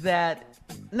deeply is that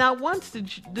not once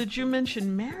did you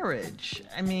mention marriage.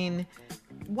 I mean,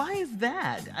 why is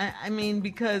that? I mean,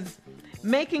 because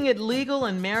making it legal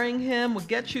and marrying him would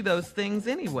get you those things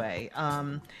anyway.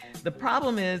 The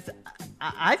problem is,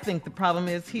 I think the problem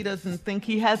is he doesn't think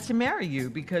he has to marry you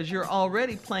because you're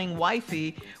already playing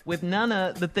wifey with none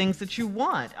of the things that you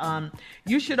want.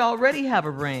 You should already have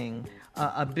a ring,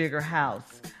 a bigger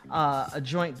house, a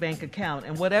joint bank account,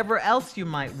 and whatever else you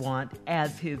might want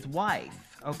as his wife.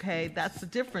 Okay, that's the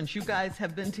difference. You guys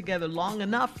have been together long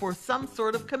enough for some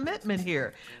sort of commitment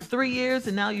here. 3 years,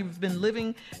 and now you've been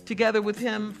living together with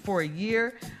him for a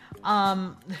year.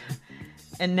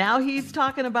 And now he's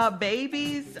talking about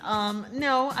babies?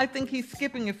 No, I think he's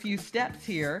skipping a few steps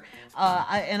here.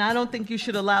 And I don't think you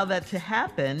should allow that to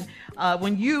happen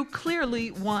when you clearly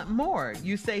want more.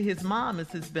 You say his mom is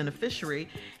his beneficiary,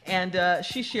 and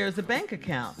she shares a bank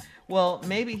account. Well,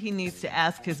 maybe he needs to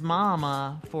ask his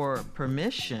mama for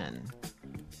permission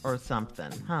or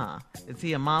something, huh? Is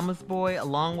he a mama's boy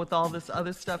along with all this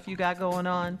other stuff you got going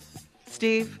on?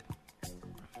 Steve?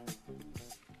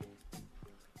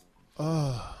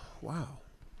 Wow.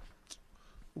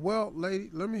 Well, lady,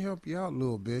 let me help you out a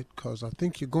little bit, because I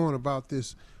think you're going about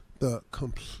this the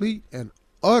complete and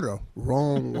utter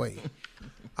wrong way.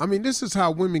 I mean, this is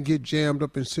how women get jammed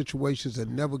up in situations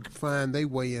and never find their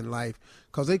way in life,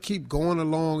 because they keep going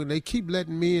along and they keep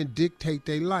letting men dictate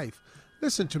their life.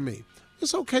 Listen to me.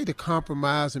 It's okay to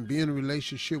compromise and be in a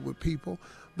relationship with people.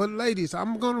 But ladies,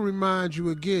 I'm going to remind you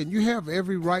again, you have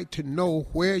every right to know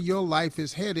where your life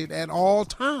is headed at all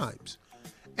times.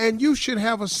 And you should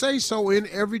have a say-so in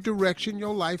every direction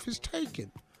your life is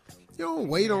taken. You don't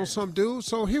wait on some dude.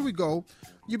 So here we go.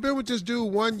 You've been with this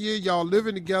dude 1 year. Y'all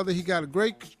living together. He got a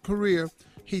great career.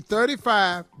 He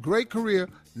 35, great career,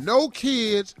 no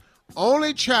kids,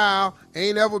 only child,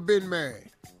 ain't ever been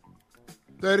married.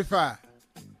 35.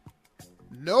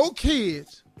 No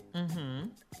kids,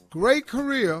 great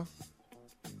career,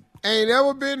 ain't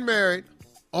ever been married,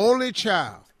 only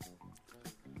child.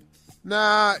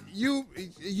 Now, you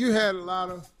had a lot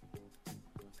of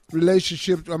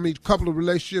relationships, couple of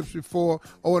relationships before.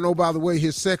 Oh, and by the way,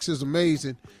 his sex is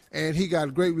amazing, and he got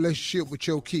a great relationship with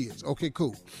your kids. Okay,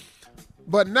 cool.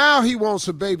 But now he wants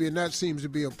a baby, and that seems to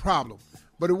be a problem.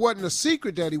 But it wasn't a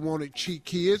secret that he wanted cheat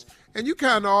kids, and you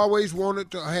kind of always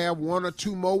wanted to have one or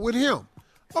two more with him.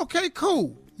 Okay,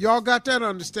 cool. Y'all got that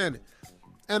understanding.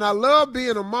 And I love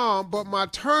being a mom, but my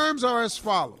terms are as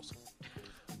follows.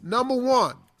 Number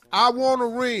one, I want a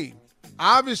ring.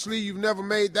 Obviously, you've never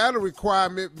made that a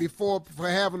requirement before for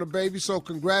having a baby, so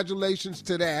congratulations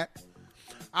to that.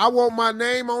 I want my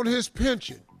name on his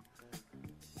pension.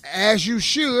 As you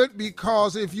should,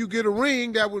 because if you get a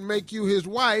ring, that would make you his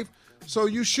wife, so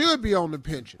you should be on the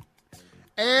pension.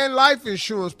 And life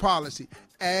insurance policy,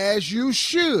 as you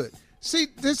should. See,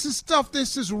 this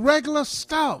is regular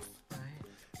stuff.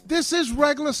 This is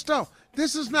regular stuff.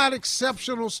 This is not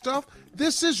exceptional stuff.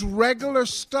 This is regular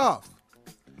stuff.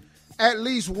 At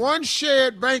least one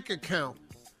shared bank account.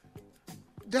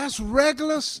 That's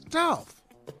regular stuff.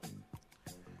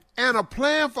 And a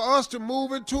plan for us to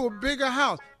move into a bigger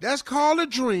house. That's called a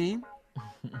dream.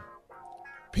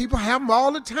 People have them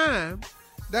all the time.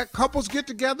 That couples get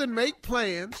together and make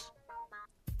plans.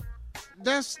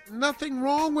 There's nothing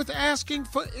wrong with asking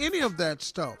for any of that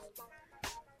stuff.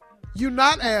 You're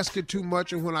not asking too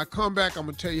much, and when I come back, I'm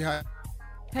going to tell you how.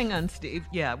 Hang on, Steve.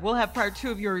 Yeah, we'll have part 2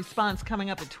 of your response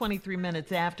coming up at 23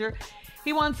 minutes after.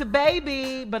 He wants a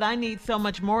baby, but I need so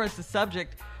much more as the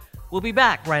subject. We'll be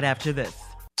back right after this.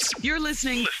 You're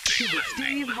listening to the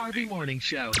Steve Harvey Morning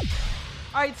Show.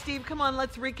 All right, Steve, come on.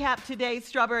 Let's recap today's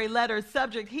Strawberry Letter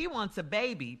subject. He wants a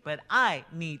baby, but I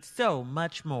need so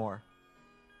much more.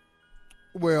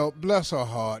 Well, bless her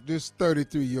heart. This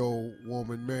 33-year-old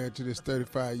woman married to this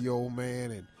 35-year-old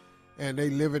man, and they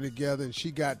living together, and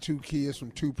she got 2 kids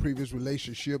from 2 previous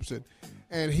relationships,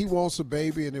 and he wants a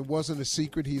baby, and it wasn't a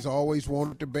secret. He's always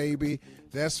wanted the baby.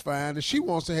 That's fine. And she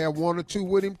wants to have one or two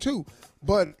with him too.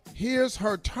 But here's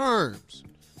her terms.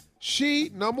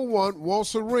 She, number one,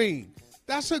 wants a ring.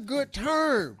 That's a good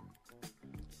term.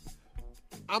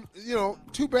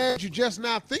 Too bad you're just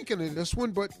not thinking of this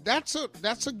one, but that's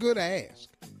a good ask.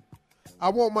 I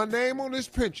want my name on this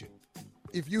pension.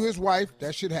 If you his wife,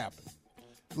 that should happen.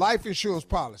 Life insurance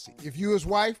policy. If you his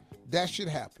wife, that should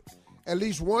happen. At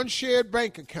least one shared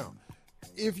bank account.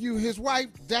 If you his wife,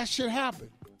 that should happen.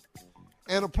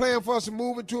 And a plan for us to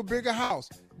move into a bigger house.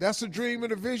 That's a dream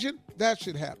and a vision. That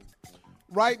should happen.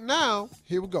 Right now,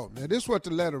 here we go. Now, this is what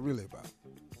the letter really about.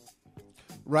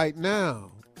 Right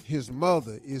now, his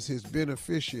mother is his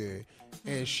beneficiary,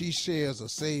 and she shares a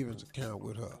savings account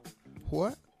with her.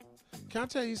 What? Can I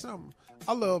tell you something?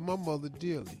 I love my mother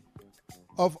dearly.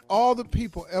 Of all the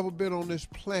people ever been on this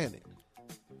planet,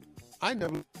 I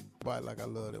never loved anybody like I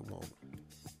love that woman.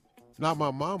 Not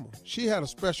my mama. She had a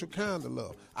special kind of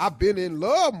love. I've been in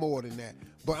love more than that,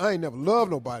 but I ain't never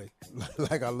loved nobody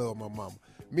like I love my mama.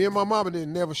 Me and my mama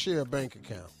didn't never share a bank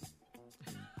account.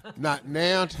 Not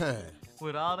now time.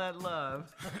 With all that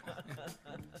love.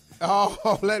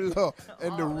 All that love.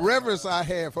 And the reverence I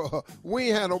had for her. We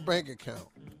ain't had no bank account.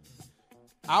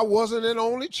 I wasn't an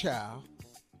only child.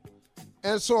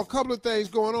 And so a couple of things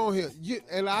going on here.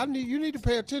 You need to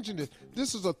pay attention to this.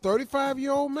 This is a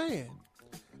 35-year-old man.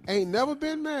 Ain't never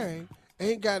been married.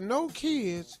 Ain't got no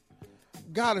kids.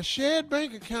 Got a shared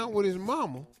bank account with his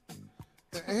mama.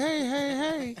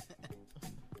 Hey.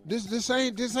 This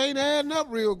ain't adding up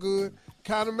real good.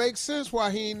 Kind of makes sense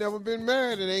why he ain't never been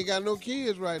married and ain't got no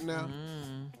kids right now.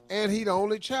 And he the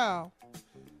only child.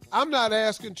 I'm not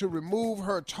asking to remove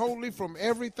her totally from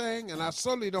everything, and I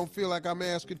certainly don't feel like I'm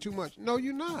asking too much. No,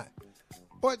 you're not.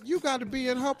 But you got to be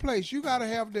in her place. You got to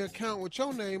have the account with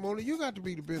your name on it. You got to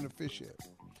be the beneficiary.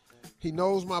 He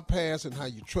knows my past and how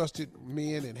you trusted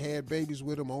men and had babies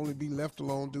with him, only be left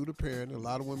alone due to parenting. A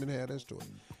lot of women had that story.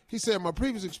 He said, my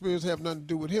previous experience have nothing to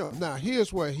do with him. Now,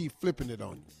 here's where he flipping it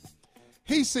on you.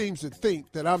 He seems to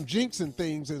think that I'm jinxing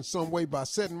things in some way by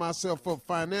setting myself up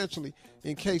financially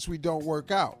in case we don't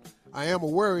work out. I am a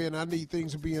worrier and I need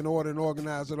things to be in order and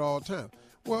organized at all times.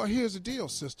 Well, here's the deal,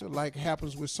 sister, like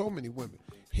happens with so many women.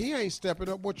 He ain't stepping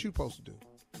up. What you supposed to do?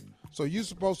 So you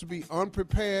supposed to be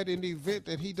unprepared in the event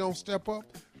that he don't step up?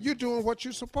 You're doing what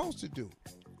you're supposed to do.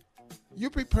 You're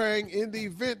preparing in the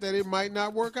event that it might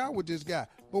not work out with this guy.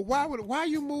 But why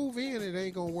you move in and it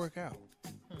ain't gonna work out?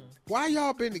 Why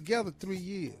y'all been together 3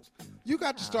 years? You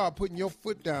got to start putting your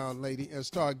foot down, lady, and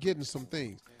start getting some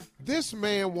things. This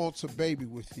man wants a baby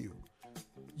with you.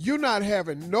 You're not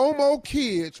having no more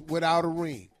kids without a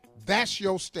ring. That's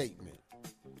your statement.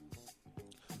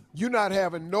 You're not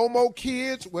having no more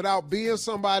kids without being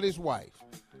somebody's wife.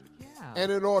 Yeah. And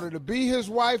in order to be his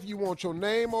wife, you want your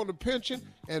name on the pension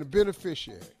and a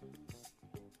beneficiary.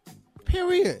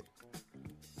 Period.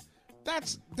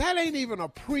 That ain't even a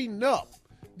prenup.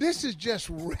 This is just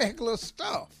regular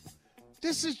stuff.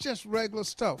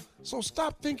 So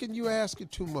stop thinking you're asking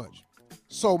too much.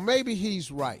 So maybe he's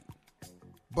right.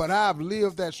 But I've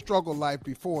lived that struggle life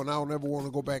before, and I don't ever want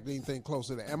to go back to anything close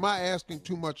to that. Am I asking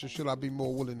too much, or should I be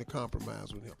more willing to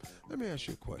compromise with him? Let me ask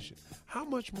you a question. How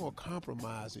much more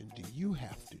compromising do you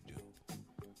have to do?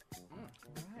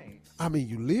 Right. I mean,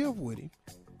 you live with him.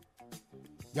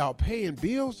 Y'all paying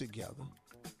bills together.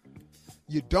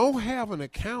 You don't have an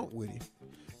account with him.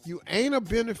 You ain't a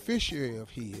beneficiary of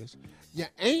his. You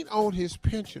ain't on his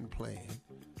pension plan.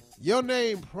 Your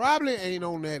name probably ain't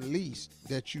on that lease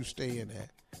that you staying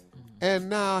at. And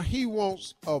now he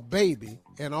wants a baby,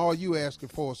 and all you asking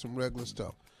for is some regular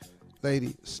stuff.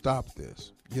 Lady, stop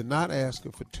this. You're not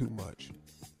asking for too much.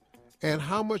 And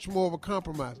how much more of a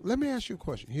compromise? Let me ask you a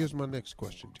question. Here's my next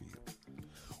question to you.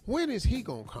 When is he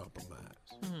going to compromise?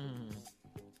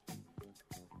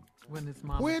 When his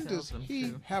mama When tells does him he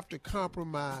to. have to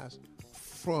compromise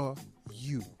for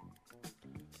you?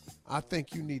 I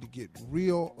think you need to get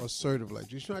real assertive like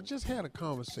this. I just had a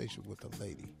conversation with a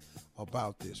lady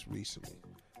about this recently.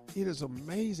 It is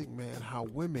amazing, man, how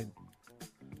women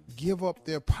give up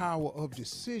their power of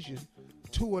decision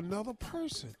to another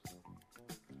person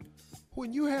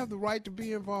when you have the right to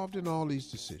be involved in all these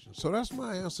decisions. So that's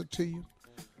my answer to you.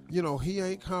 You know, he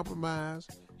ain't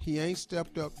compromised. He ain't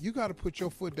stepped up. You got to put your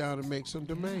foot down and make some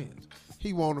demands.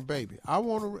 He want a baby. I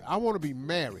want to be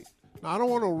married. Now, I don't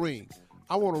want a ring.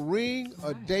 I want a ring,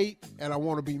 a date, and I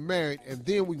want to be married, and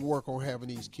then we can work on having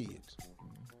these kids.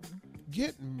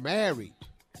 Get married.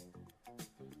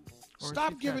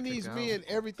 Stop giving these men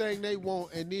everything they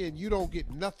want, and then you don't get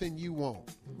nothing you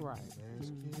want. Right.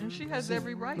 And she has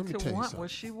every right to want what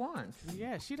she wants.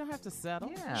 Yeah, she don't have to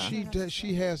settle. Yeah. She does.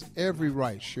 She has every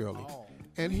right, Shirley.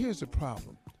 And here's the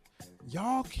problem.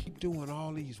 Y'all keep doing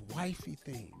all these wifey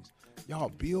things. Y'all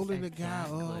building the guy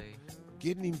up,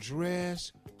 getting him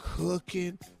dressed,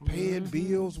 cooking, paying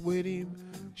bills with him,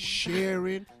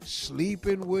 sharing,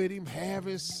 sleeping with him,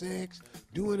 having sex,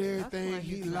 doing everything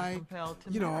he like.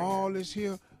 You know, all this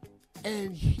here.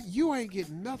 And you ain't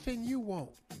getting nothing you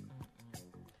want.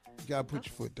 You gotta put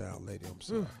your foot down, lady. I'm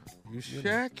sorry. You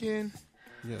shacking.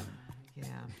 Yeah. Yeah.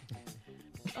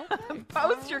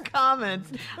 Post your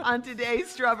comments on today's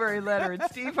Strawberry Letter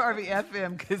at Steve Harvey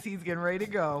FM because he's getting ready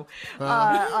to go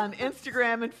on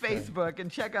Instagram and Facebook, and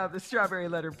check out the Strawberry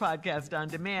Letter podcast on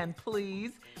demand,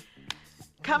 please.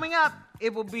 Coming up,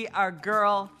 it will be our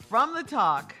girl from the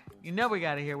talk. You know we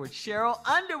got to hear what Sheryl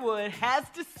Underwood has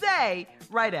to say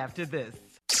right after this.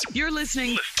 You're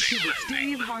listening to the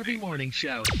Steve Harvey Morning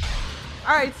Show.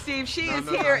 All right, Steve, she is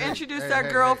here. Introduce our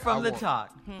girl from the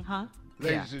talk. Huh?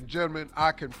 Ladies and gentlemen,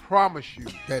 I can promise you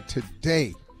that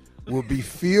today will be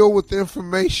filled with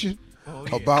information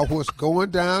about what's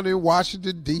going down in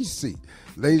Washington, D.C.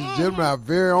 Ladies and gentlemen, our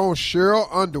very own Sheryl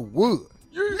Underwood.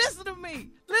 Listen to me,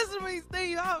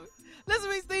 Steve Harvey. Listen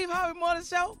to me, Steve Harvey Morning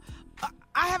Show.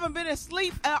 I haven't been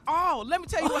asleep at all. Let me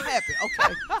tell you what happened,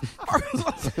 okay?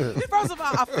 First of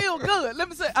all, I feel good. Let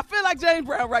me say, I feel like James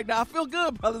Brown right now. I feel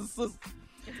good, brothers and sisters.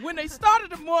 When they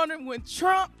started the morning, when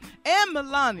Trump and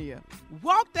Melania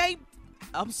walked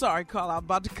I'm sorry, Carla, I'm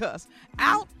about to cuss,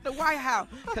 out the White House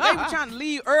because they were trying to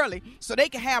leave early so they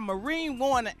could have Marine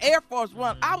One and Air Force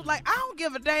One. I was like, I don't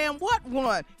give a damn what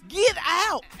one. Get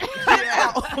out. Get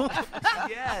out.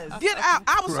 Yes. Get out.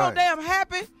 I was so damn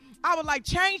happy. I was like,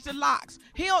 change the locks.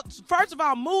 He'll, first of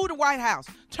all, move the White House.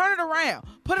 Turn it around.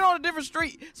 Put it on a different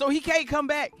street so he can't come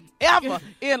back ever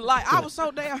in life. I was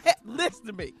so damn happy. Listen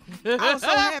to me. I was so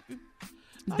happy.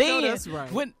 Then, that's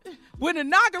right. when the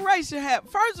inauguration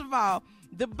happened, first of all,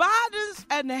 the Bidens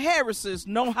and the Harrises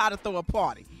know how to throw a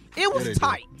party. It was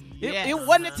tight. It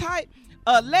wasn't tight.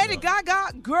 Lady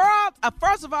Gaga, girl,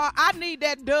 first of all, I need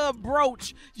that dove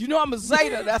brooch. You know I'm a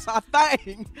Zeta. That's our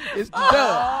thing. It's the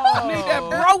dove. I need that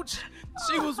brooch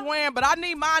she was wearing, but I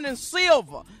need mine in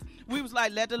silver. We was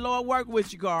like, let the Lord work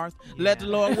with you, Garth. Let the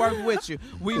Lord work with you.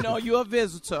 We know you're a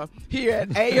visitor here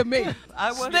at AME.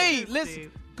 Steve,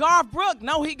 listen, Garth Brooks,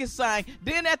 know he can sing.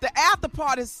 Then at the after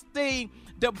party, Steve,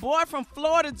 the boy from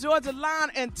Florida Georgia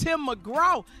Line and Tim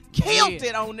McGraw killed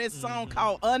it on this song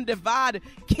called Undivided.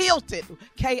 Killed it.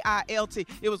 K-I-L-T.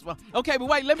 It was fun. Okay, but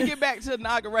wait, let me get back to the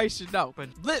inauguration, though.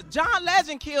 John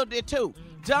Legend killed it, too.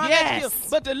 Legend killed.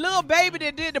 But the little baby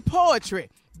that did the poetry,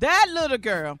 that little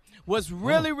girl was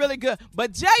really, really good.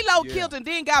 But J-Lo killed and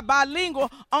then got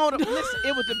bilingual on the listen,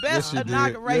 it was the best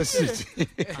inauguration.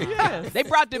 Yes, They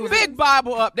brought the big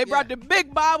Bible up. They brought the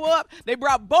big Bible up. They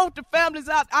brought both the families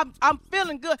out. I'm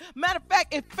feeling good. Matter of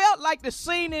fact, it felt like the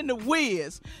scene in The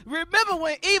Wiz. Remember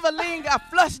when Evelyn got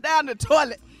flushed down the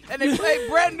toilet? And they played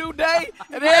Brand New Day,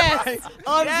 and everybody unzipped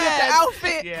the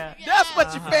outfit. Yeah. That's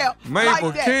what you felt. Mabel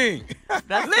like that. King.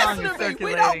 Listen to me.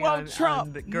 We don't want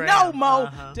Trump no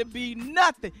more to be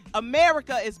nothing.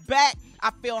 America is back.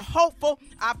 I feel hopeful.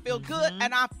 I feel good.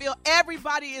 And I feel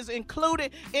everybody is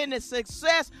included in the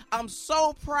success. I'm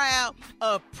so proud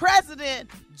of President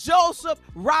Joseph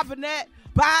Robinette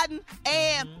Biden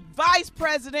and Vice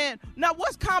President. Now,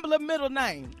 what's Kamala's middle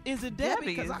name? Is it Debbie?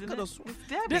 Because I could have sworn.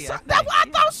 Debbie. I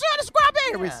thought she had the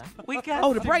strawberries. Yeah. We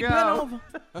got the break been over.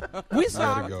 We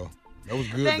sorry. Go. That was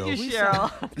good, Thank though. you,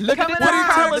 Cheryl. Look at the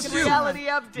Carla's reality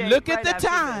update. Look at the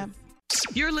time.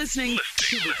 You're listening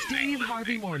to the Steve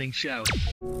Harvey Morning Show.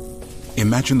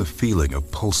 Imagine the feeling of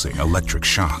pulsing electric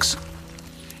shocks.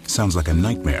 Sounds like a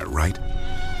nightmare, right?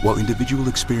 While individual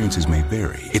experiences may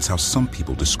vary, it's how some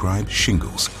people describe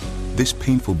shingles. This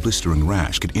painful blistering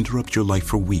rash could interrupt your life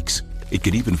for weeks. It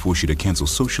could even force you to cancel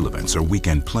social events or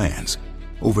weekend plans.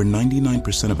 Over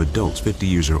 99% of adults 50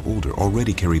 years or older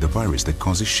already carry the virus that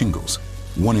causes shingles.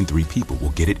 1 in 3 people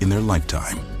will get it in their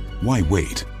lifetime. Why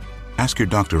wait? Ask your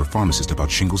doctor or pharmacist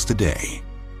about shingles today.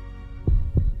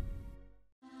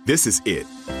 This is it.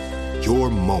 Your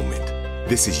moment.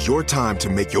 This is your time to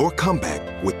make your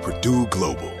comeback with Purdue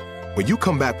Global. When you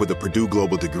come back with a Purdue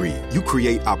Global degree, you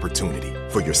create opportunity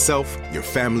for yourself, your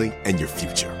family, and your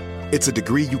future. It's a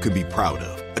degree you can be proud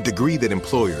of, a degree that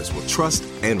employers will trust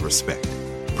and respect.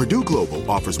 Purdue Global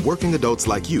offers working adults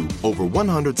like you over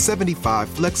 175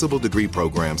 flexible degree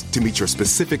programs to meet your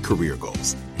specific career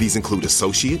goals. These include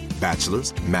associate,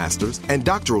 bachelor's, master's, and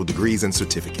doctoral degrees and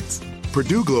certificates.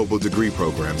 Purdue Global degree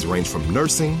programs range from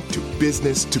nursing to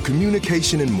business to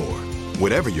communication and more.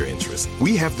 Whatever your interest,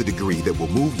 we have the degree that will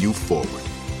move you forward.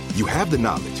 You have the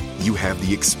knowledge, you have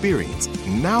the experience.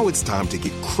 Now it's time to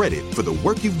get credit for the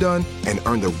work you've done and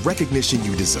earn the recognition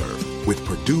you deserve with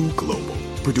Purdue Global,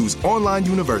 Purdue's online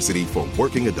university for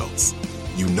working adults.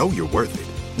 You know you're worth it.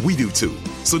 We do too.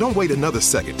 So don't wait another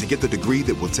second to get the degree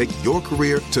that will take your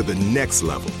career to the next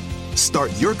level.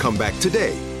 Start your comeback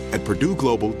today at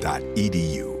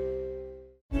purdueglobal.edu.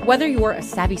 Whether you're a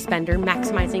savvy spender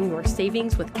maximizing your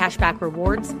savings with cashback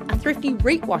rewards, a thrifty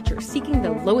rate watcher seeking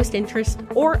the lowest interest,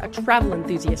 or a travel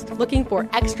enthusiast looking for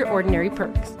extraordinary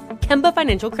perks, Kemba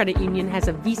Financial Credit Union has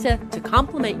a visa to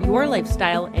complement your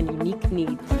lifestyle and unique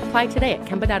needs. Apply today at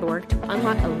Kemba.org to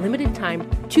unlock a limited time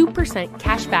 2%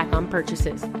 cash back on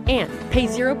purchases and pay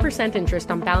 0% interest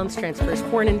on balance transfers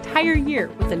for an entire year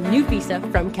with a new visa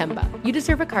from Kemba. You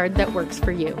deserve a card that works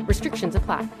for you. Restrictions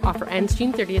apply. Offer ends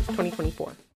June 30th,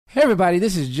 2024. Hey everybody,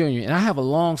 this is Junior, and I have a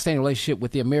long-standing relationship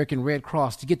with the American Red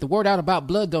Cross to get the word out about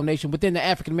blood donation within the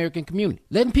African American community,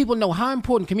 letting people know how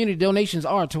important community donations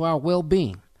are to our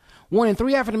well-being. 1 in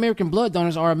 3 African American blood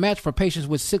donors are a match for patients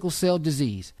with sickle cell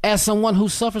disease. As someone who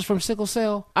suffers from sickle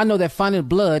cell, I know that finding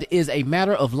blood is a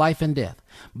matter of life and death.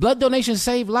 Blood donations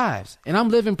save lives, and I'm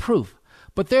living proof.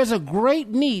 But there's a great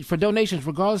need for donations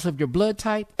regardless of your blood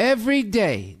type. Every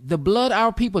day, the blood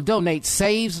our people donate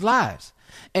saves lives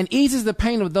and eases the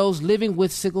pain of those living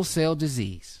with sickle cell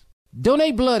disease.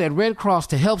 Donate blood at Red Cross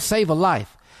to help save a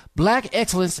life. Black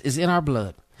excellence is in our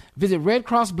blood. Visit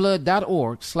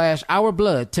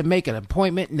redcrossblood.org/ourblood to make an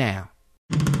appointment now.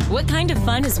 What kind of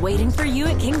fun is waiting for you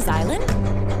at Kings Island?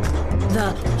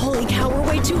 The holy cow, we're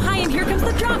way too high and here comes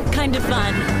the drop kind of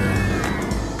fun.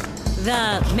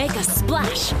 The make a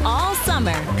splash all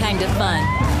summer kind of fun.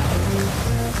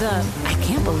 The I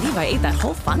can't believe I ate that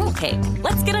whole funnel cake.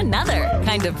 Let's get another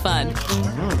kind of fun.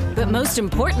 But most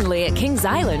importantly, at Kings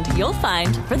Island, you'll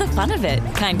find for the fun of it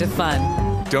kind of fun.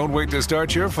 Don't wait to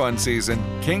start your fun season.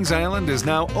 Kings Island is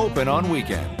now open on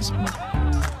weekends.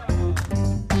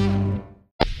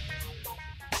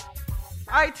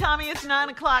 All right, Tommy, it's 9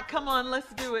 o'clock. Come on,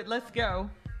 let's do it. Let's go.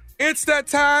 It's that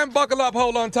time. Buckle up.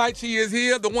 Hold on tight. She is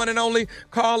here. The one and only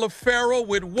Carla Sheryl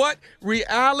with what?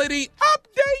 Reality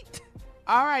update.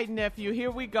 All right, nephew,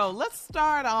 here we go. Let's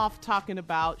start off talking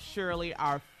about Shirley,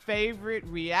 our favorite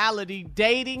reality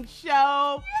dating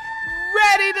show.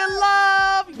 Ready to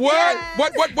love. What? Yes.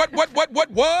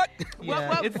 What?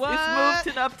 Yeah, it's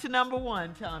moved up to number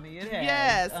 1, Tommy. It has.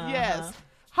 Yes, yes.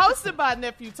 Hosted by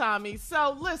nephew Tommy.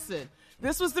 So listen,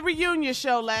 this was the reunion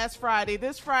show last Friday.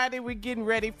 This Friday, we're getting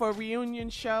ready for reunion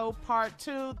show part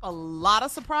 2. A lot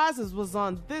of surprises was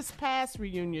on this past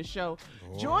reunion show.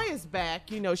 Oh. Joy is back.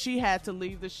 You know, she had to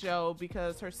leave the show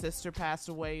because her sister passed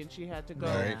away and she had to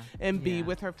go and be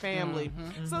with her family.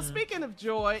 So speaking of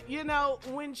Joy, you know,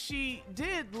 when she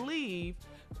did leave,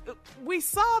 we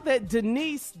saw that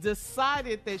Denise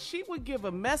decided that she would give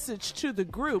a message to the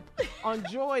group on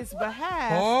Joy's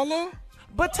behalf. Carla?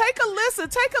 But take a listen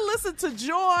to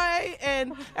Joy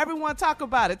and everyone talk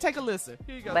about it. Take a listen.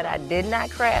 Here you go. But I did not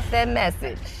craft that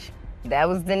message. That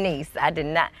was Denise. I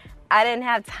didn't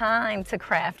have time to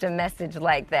craft a message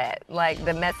like that. Like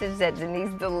the message that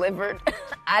Denise delivered.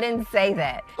 I didn't say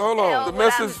that. Hold on, the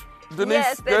message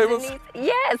Denise gave us?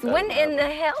 Yes, when in the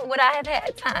hell would I have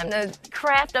had time to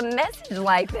craft a message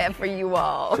like that for you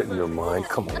all? In your mind,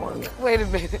 come on. Wait a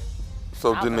minute.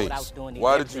 So Denise,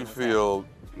 why did you feel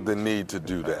the need to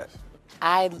do that?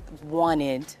 I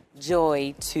wanted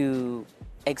Joy to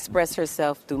express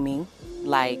herself through me,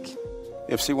 like...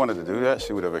 If she wanted to do that,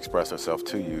 she would have expressed herself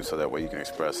to you so that way you can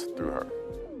express through her.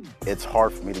 It's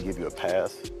hard for me to give you a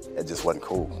pass. It just wasn't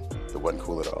cool. It wasn't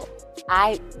cool at all.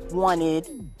 I wanted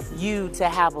you to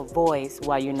have a voice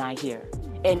while you're not here.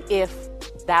 And if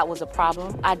that was a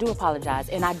problem, I do apologize.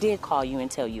 And I did call you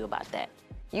and tell you about that.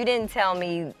 You didn't tell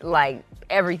me, like,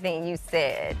 everything you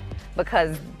said,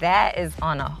 because that is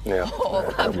on a whole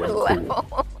other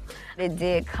level. It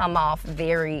did come off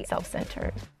very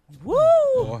self-centered. Woo!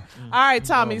 All right,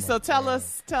 Tommy, so tell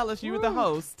us, you were the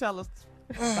host. Tell us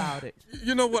about it.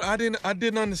 You know what? I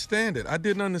didn't understand it. I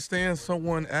didn't understand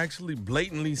someone actually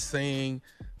blatantly saying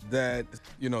that,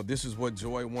 you know, this is what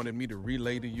Joy wanted me to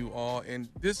relay to you all. And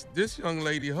this young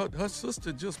lady, her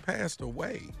sister just passed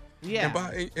away. Yeah.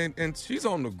 And she's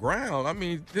on the ground. I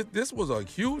mean, this was a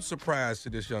huge surprise to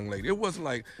this young lady. It wasn't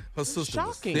like her sister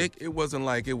was sick. It wasn't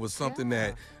like it was something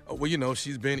that, well, you know,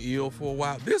 she's been ill for a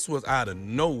while. This was out of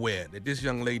nowhere that this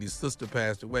young lady's sister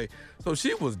passed away. So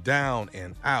she was down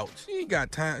and out. She ain't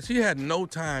got time. She had no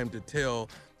time to tell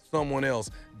someone else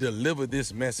deliver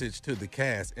this message to the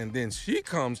cast. And then she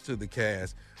comes to the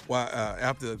cast while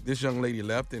after this young lady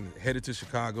left and headed to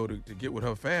Chicago to get with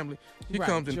her family. She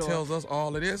comes and tells us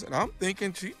all of this. And I'm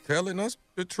thinking she's telling us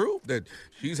the truth, that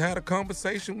she's had a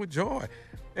conversation with Joy.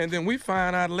 And then we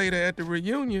find out later at the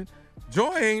reunion,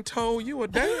 Joy ain't told you a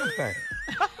damn thing.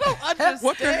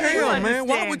 What the hell, man?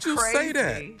 Why would you say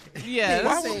that? Yeah,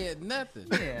 I said nothing.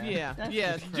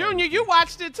 Yeah. Junior, you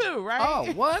watched it too, right?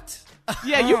 Oh, what?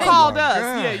 Yeah, you called us.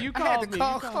 God. Yeah, you called me. I had to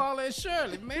call Carla and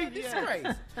Shirley, man. This is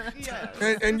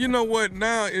crazy. And you know what?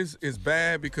 Now it's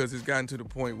bad because it's gotten to the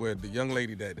point where the young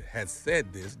lady that has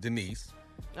said this, Denise,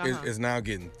 is now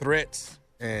getting threats.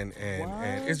 And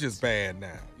it's just bad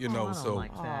now, you know. I don't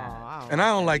like that. And I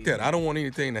don't like that. I don't want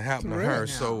anything to happen to her.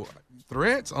 So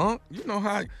threats, you know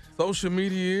how social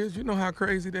media is. You know how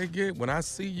crazy they get. When I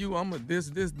see you, I'm a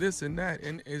this, and that,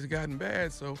 and it's gotten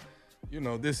bad. So, you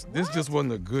know, this just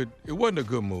wasn't a good. It wasn't a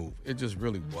good move. It just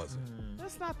really wasn't.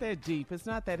 It's not that deep. It's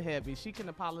not that heavy. She can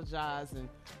apologize and,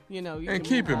 you know. And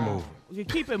keep it moving. You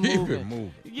keep it moving. Keep it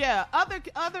moving. Yeah. Other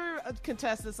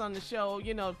contestants on the show,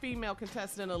 you know, female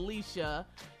contestant Alicia,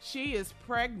 she is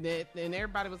pregnant, and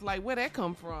everybody was like, "Where that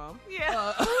come from?"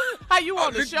 Yeah. How you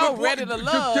on the show, ready to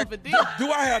love?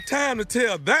 Do I have time to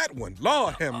tell that one?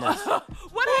 Lord have mercy.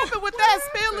 What happened with that?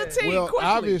 Spill the tea quickly.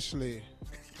 Obviously.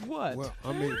 What? Well,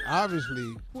 I mean,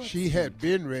 obviously, she had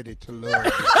been ready to love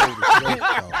before the show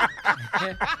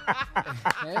started.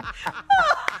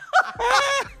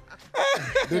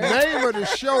 The name of the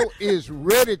show is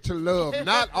Ready to Love,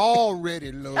 not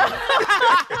Already Love.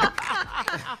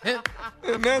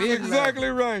 And that's exactly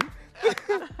right.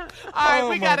 All right,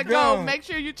 we got to go. Make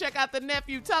sure you check out The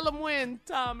Nephew. Tell them when,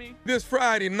 Tommy. This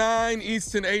Friday, 9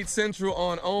 Eastern, 8 Central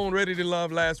on Ready to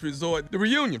Love Last Resort. The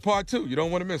reunion, part 2. You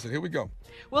don't want to miss it. Here we go.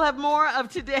 We'll have more of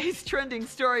today's trending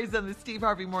stories on the Steve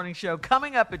Harvey Morning Show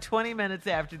coming up at 20 minutes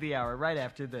after the hour, right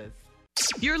after this.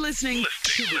 You're listening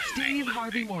to the Steve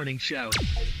Harvey Morning Show.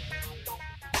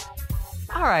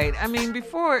 All right. I mean,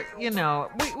 before,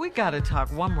 we got to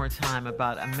talk one more time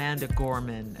about Amanda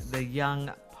Gorman, the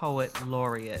young poet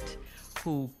laureate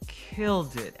who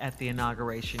killed it at the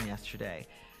inauguration yesterday.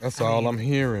 That's all I'm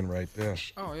hearing right there.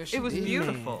 Oh, yeah, it was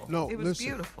beautiful. No, it was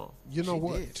beautiful. You know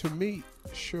what? To me,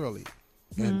 Shirley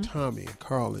and Tommy and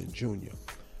Carla and Junior,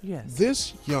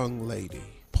 this young lady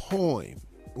poem,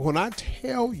 when I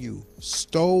tell you,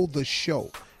 stole the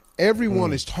show.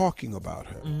 Everyone is talking about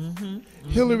her.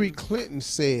 Hillary Clinton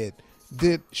said,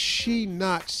 did she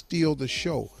not steal the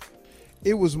show?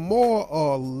 It was more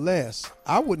or less,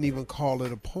 I wouldn't even call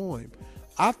it a poem.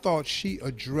 I thought she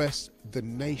addressed the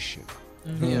nation.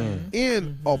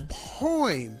 In a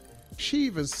poem, she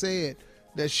even said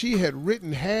that she had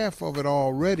written half of it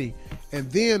already, and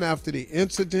then after the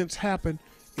incidents happened,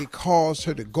 it caused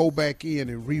her to go back in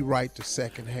and rewrite the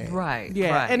second half. Right.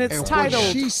 Yeah, right. and it's And titled,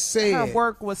 what she said, her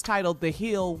work was titled The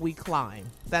Hill We Climb.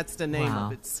 That's the name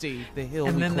of it, Steve, The Hill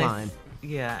We Climb.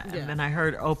 And then I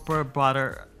heard Oprah bought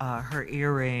her her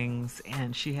earrings,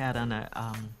 and she had on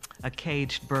a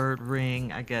caged bird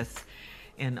ring, I guess,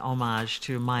 in homage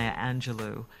to Maya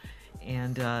Angelou.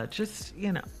 And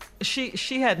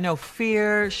she had no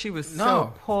fear. She was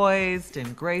so poised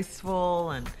and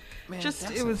graceful, and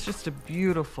it was just a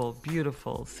beautiful,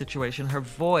 beautiful situation. Her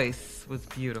voice was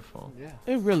beautiful. Yeah,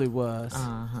 it really was.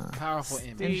 Powerful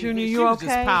image. And Junior, you okay?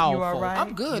 Just powerful. You all right?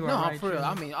 I'm good. I'm For real.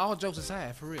 Junior? I mean, all jokes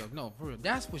aside, for real. No, for real.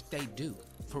 That's what they do.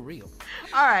 For real.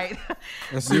 All right.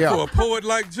 And see, for a poet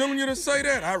like Junior to say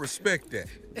that, I respect that.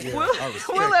 Yeah,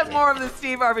 we'll have more of the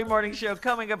Steve Harvey Morning Show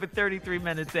coming up at 33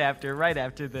 minutes after, right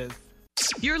after this.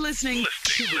 You're listening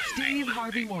to the Steve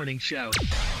Harvey Morning Show.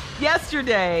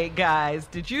 Yesterday, guys,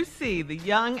 did you see the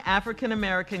young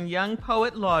African-American young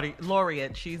poet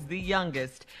laureate? She's the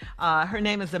youngest. Her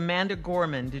name is Amanda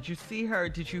Gorman. Did you see her?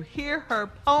 Did you hear her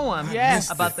poem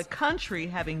about the country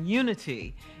having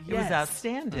unity? It was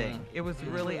outstanding. It was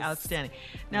really outstanding.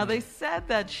 Now, they said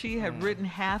that she had written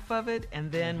half of it,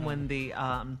 and then when the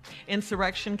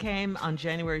insurrection came on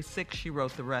January 6th, she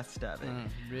wrote the rest of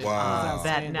it. Wow.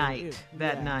 That night.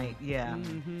 That night.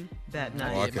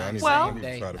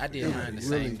 I did mine the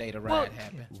same day the riot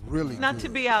happened. Really Not good. to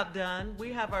be outdone,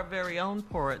 we have our very own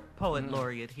poet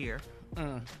laureate here.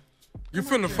 You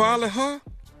finna follow her?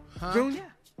 Junior? Yeah.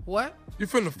 What? You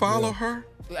finna follow her?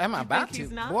 Am I about to?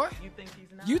 He's not? Boy? You think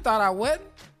he's not? You thought I wasn't?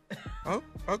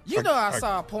 You know I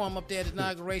saw a poem up there at the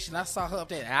inauguration. I saw her up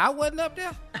there. I wasn't up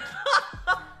there?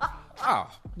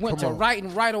 Went to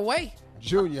writing right away.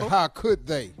 Junior, how could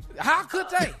they? How could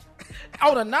they?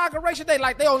 On inauguration day,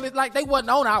 like they wasn't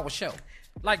on our show.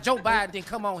 Like Joe Biden didn't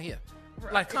come on here.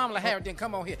 Like Kamala Harris didn't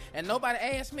come on here. And nobody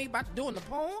asked me about doing the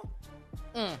poem?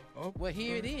 Well,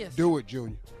 here it is. Do it,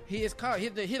 Junior. Here's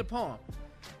the poem.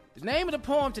 The name of the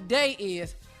poem today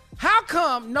is "How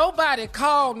Come Nobody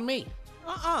Called Me?"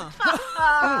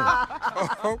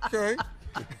 Okay.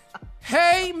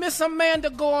 Hey, Miss Amanda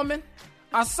Gorman,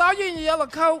 I saw you in your yellow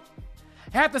coat.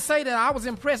 I have to say that I was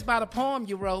impressed by the poem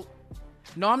you wrote.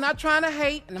 No, I'm not trying to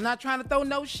hate, and I'm not trying to throw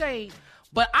no shade,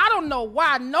 but I don't know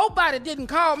why nobody didn't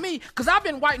call me, because I've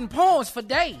been writing poems for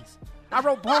days. I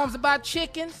wrote poems about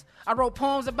chickens. I wrote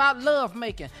poems about love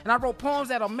making, and I wrote poems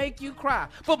that'll make you cry.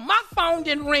 But my phone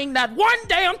didn't ring not one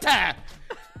damn time.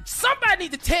 Somebody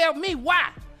need to tell me why.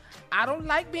 I don't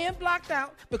like being blocked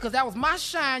out, because that was my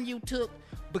shine you took,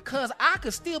 because I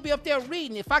could still be up there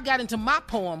reading if I got into my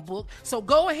poem book. So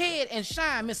go ahead and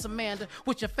shine, Miss Amanda,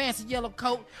 with your fancy yellow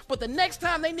coat. But the next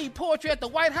time they need poetry at the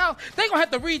White House, they gonna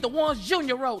have to read the ones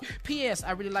Junior wrote. P.S.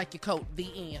 I really like your coat.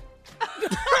 The end.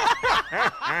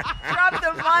 Drop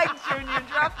the mic, Junior.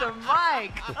 Drop the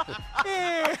mic.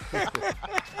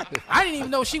 I didn't even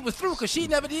know she was through, because she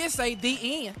never did say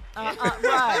the end.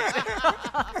 Right.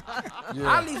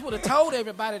 I at least would have told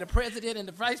everybody, the president and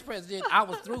the vice president, I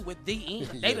was through with the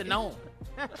end. They'd have known.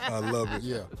 I love it.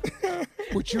 Yeah.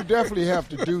 What you definitely have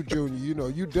to do, Junior,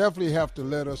 you definitely have to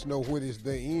let us know when it's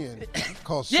the end.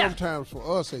 Because sometimes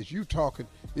for us, as you talking,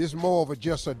 it's more of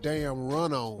just a damn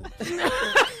run-on.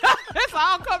 It's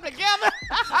all come together.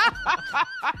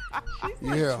 She's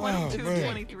like 22,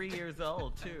 23 years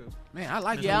old, too. Man, I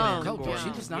like young that coach. girl. She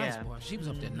was nice, Yeah. boy. She was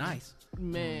up there nice.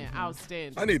 Man,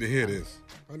 outstanding. I need to hear this.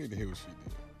 I need to hear what she did.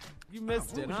 You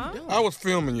missed it, huh? I was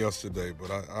filming yesterday,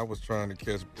 but I was trying to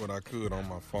catch what I could on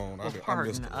my phone. Well, I missed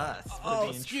pardon it. us for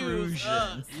the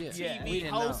intrusion. Yeah. TV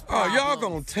host Oh, y'all problems.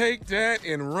 gonna take that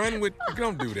and run with?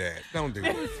 Don't do that. Don't do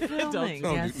that. Filming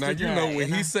Don't do. Now you know when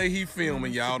yesterday, he say he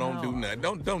filming, y'all don't do nothing.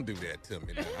 Don't do that to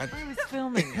me. Now. I was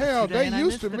filming. Hell, yesterday, and they I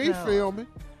used to missed me the bell. filming.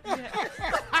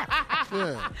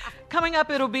 Yeah. Coming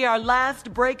up, it'll be our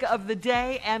last break of the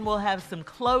day, and we'll have some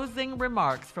closing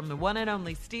remarks from the one and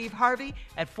only Steve Harvey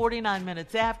at 49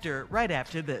 minutes after, right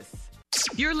after this.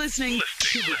 You're listening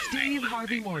to the Steve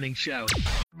Harvey Morning Show.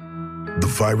 The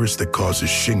virus that causes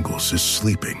shingles is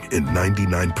sleeping in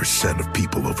 99% of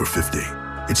people over 50.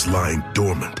 It's lying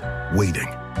dormant, waiting,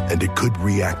 and it could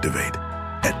reactivate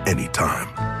at any time.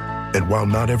 And while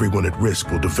not everyone at risk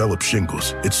will develop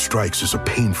shingles, it strikes as a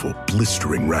painful,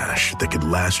 blistering rash that can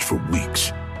last for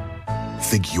weeks.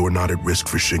 Think you're not at risk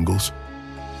for shingles?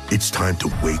 It's time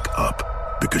to wake up,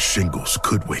 because shingles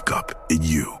could wake up in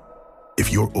you.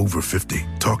 If you're over 50,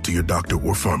 talk to your doctor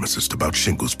or pharmacist about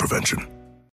shingles prevention.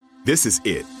 This is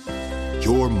it.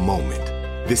 Your moment.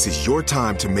 This is your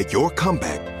time to make your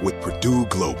comeback with Purdue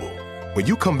Global. When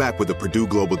you come back with a Purdue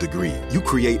Global degree, you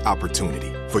create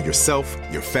opportunity for yourself,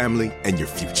 your family, and your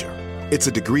future. It's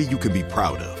a degree you can be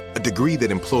proud of, a degree that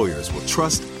employers will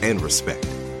trust and respect.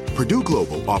 Purdue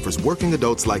Global offers working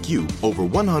adults like you over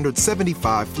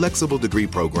 175 flexible degree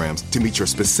programs to meet your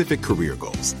specific career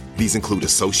goals. These include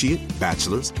associate,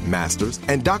 bachelor's, master's,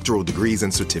 and doctoral degrees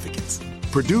and certificates.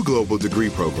 Purdue Global degree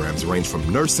programs range from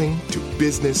nursing to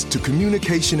business to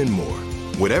communication and more.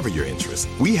 Whatever your interest,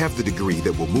 we have the degree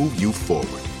that will move you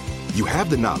forward. You have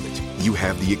the knowledge, you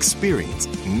have the experience.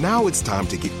 Now it's time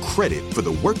to get credit for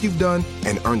the work you've done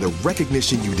and earn the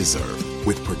recognition you deserve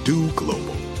with Purdue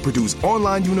Global, Purdue's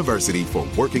online university for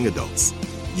working adults.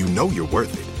 You know you're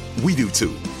worth it. We do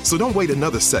too. So don't wait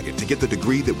another second to get the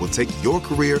degree that will take your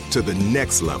career to the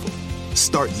next level.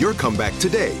 Start your comeback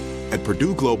today at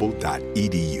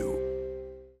purdueglobal.edu.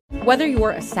 Whether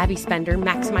you're a savvy spender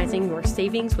maximizing your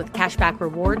savings with cashback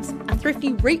rewards, a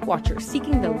thrifty rate watcher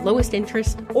seeking the lowest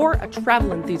interest, or a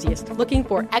travel enthusiast looking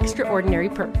for extraordinary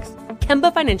perks,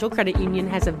 Kemba Financial Credit Union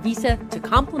has a visa to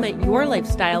complement your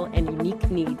lifestyle and unique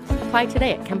needs. Apply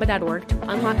today at Kemba.org to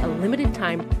unlock a limited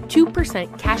time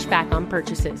 2% cash back on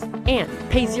purchases and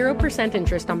pay 0%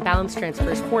 interest on balance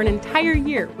transfers for an entire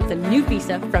year with a new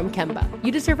visa from Kemba.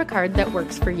 You deserve a card that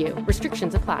works for you.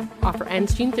 Restrictions apply. Offer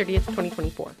ends June 30th,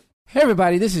 2024. Hey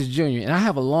everybody, this is Junior, and I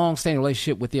have a long-standing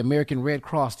relationship with the American Red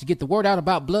Cross to get the word out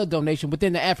about blood donation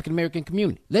within the African American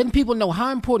community, letting people know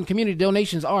how important community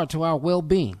donations are to our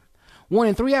well-being. 1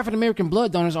 in 3 African American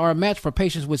blood donors are a match for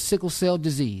patients with sickle cell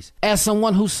disease. As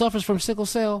someone who suffers from sickle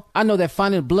cell, I know that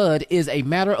finding blood is a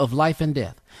matter of life and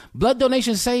death. Blood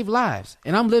donations save lives,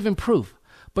 and I'm living proof.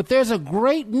 But there's a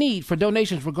great need for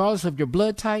donations regardless of your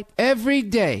blood type. Every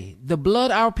day, the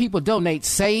blood our people donate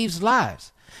saves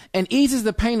lives and eases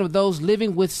the pain of those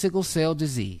living with sickle cell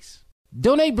disease.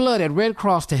 Donate blood at Red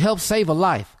Cross to help save a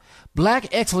life.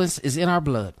 Black excellence is in our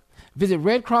blood. Visit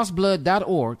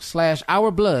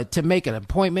redcrossblood.org/ourblood to make an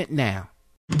appointment now.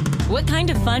 What kind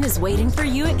of fun is waiting for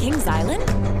you at Kings Island?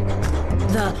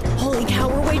 The holy cow,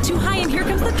 we're way too high and here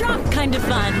comes the drop kind of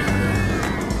fun.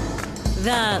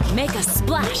 The make a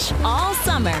splash all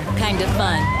summer kind of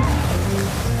fun.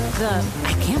 The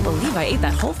I can't believe I ate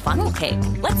that whole funnel cake.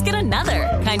 Let's get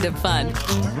another kind of fun.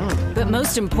 But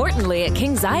most importantly, at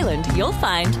Kings Island, you'll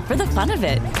find for the fun of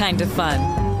it kind of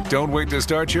fun. Don't wait to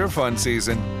start your fun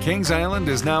season. Kings Island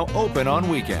is now open on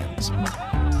weekends.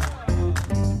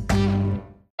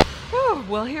 Whew,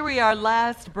 well, here we are,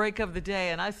 last break of the day,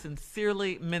 and I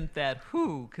sincerely meant that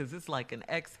because it's like an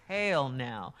exhale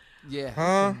now. Yeah.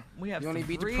 Huh? We have you only some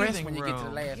be depressed breathing when you get to the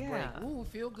room. last Yeah. break. Ooh,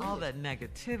 feel good. All that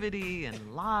negativity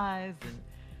and lies and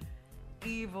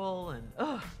evil and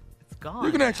it's gone.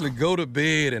 You can actually go to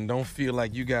bed and don't feel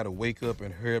like you got to wake up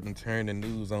and hurry up and turn the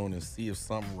news on and see if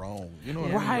something wrong. You know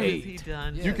what I mean? What has he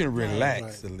done? You can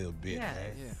relax a little bit. Yes.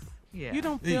 Man. Yeah. You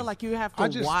don't feel like you have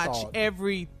to watch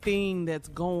everything that's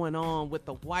going on with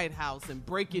the White House and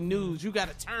breaking news. You got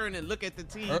to turn and look at the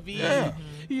TV. Yeah.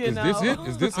 You know? This it?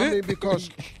 Is this I it? mean, because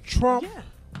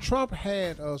Trump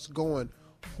had us going,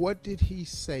 what did he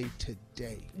say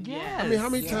today? Yes. I mean, how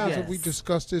many times have we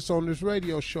discussed this on this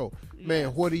radio show?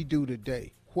 Man, what did he do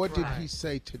today? What did he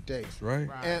say today? That's right.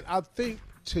 And I think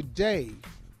today,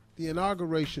 the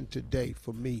inauguration today,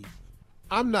 for me,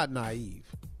 I'm not naive.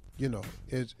 You know,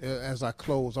 as I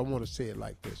close, I want to say it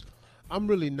like this. I'm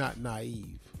really not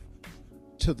naive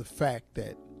to the fact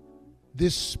that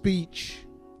this speech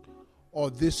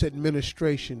or this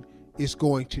administration is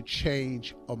going to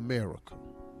change America.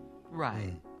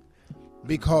 Right.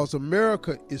 Because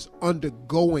America is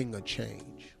undergoing a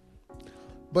change.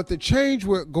 But the change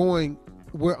we're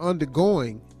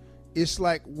undergoing, it's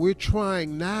like we're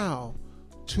trying now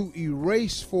to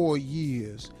erase 4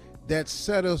 years that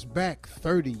set us back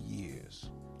 30 years.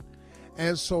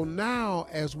 And so now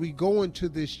as we go into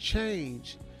this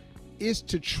change, it's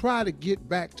to try to get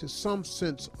back to some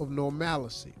sense of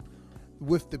normalcy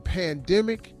with the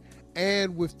pandemic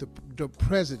and with the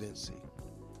presidency.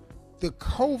 The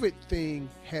COVID thing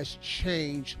has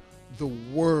changed the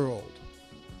world.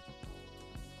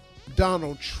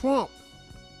 Donald Trump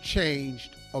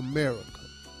changed America.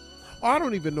 I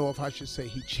don't even know if I should say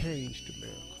he changed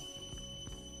America.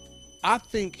 I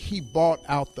think he bought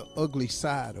out the ugly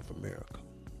side of America.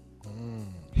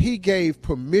 He gave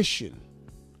permission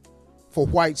for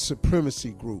white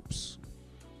supremacy groups,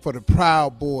 for the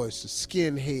Proud Boys, the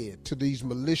skinhead, to these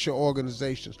militia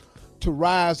organizations to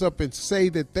rise up and say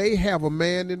that they have a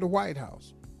man in the White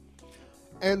House.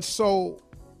 And so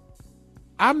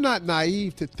I'm not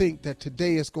naive to think that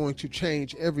today is going to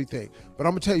change everything. But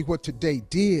I'm going to tell you what today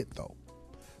did, though.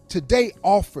 Today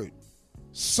offered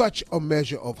such a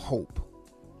measure of hope.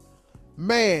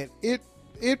 Man,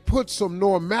 it put some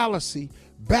normalcy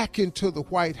back into the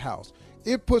White House.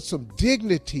 It put some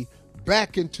dignity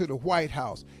back into the White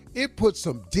House. It put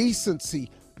some decency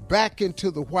back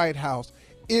into the White House.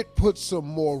 It put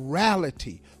some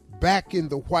morality back in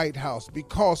the White House,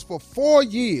 because for 4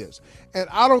 years, and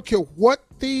I don't care what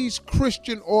these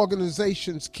Christian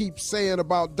organizations keep saying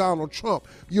about Donald Trump,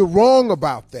 you're wrong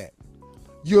about that.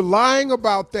 You're lying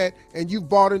about that, and you've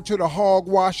bought into the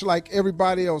hogwash like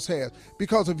everybody else has.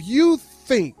 Because if you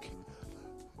think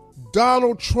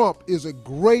Donald Trump is a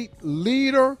great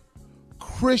leader,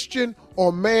 Christian,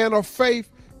 or man of faith,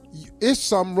 it's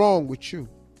something wrong with you.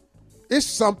 It's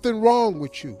something wrong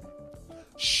with you.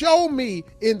 Show me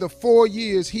in the 4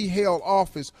 years he held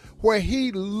office where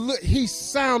he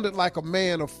sounded like a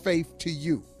man of faith to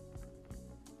you.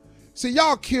 See,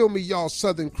 y'all kill me, y'all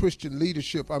Southern Christian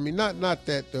leadership. I mean, not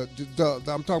that,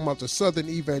 I'm talking about the Southern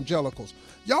evangelicals.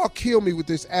 Y'all kill me with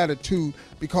this attitude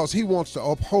because he wants to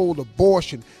uphold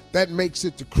abortion. That makes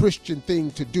it the Christian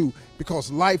thing to do because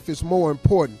life is more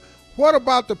important. What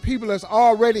about the people that's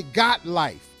already got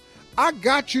life? I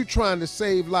got you trying to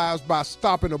save lives by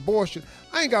stopping abortion.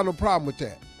 I ain't got no problem with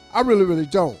that. I really, really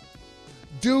don't.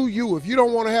 Do you? If you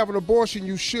don't want to have an abortion,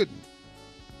 you shouldn't.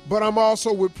 But I'm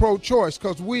also with pro-choice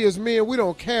because we as men, we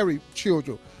don't carry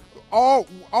children. All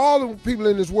the people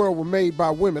in this world were made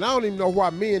by women. I don't even know why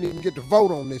men even get to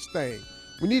vote on this thing.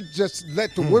 We need to just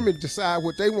let the women decide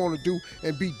what they want to do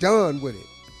and be done with it.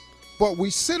 But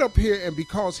we sit up here, and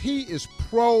because he is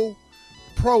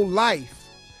pro-life,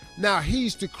 now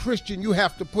he's the Christian you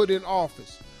have to put in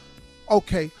office.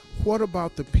 Okay, what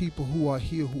about the people who are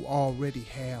here who already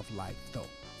have life, though?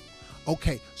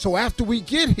 Okay, so after we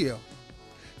get here,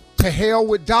 to hell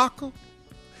with DACA.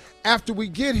 After we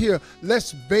get here,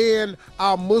 let's ban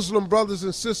our Muslim brothers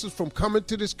and sisters from coming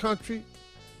to this country.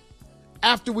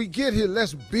 After we get here,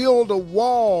 let's build a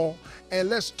wall and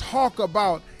let's talk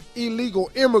about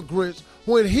illegal immigrants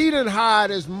when he done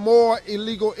hired as more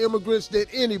illegal immigrants than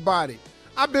anybody.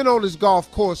 I've been on his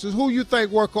golf courses. Who you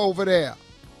think work over there?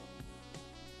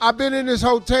 I've been in his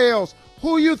hotels.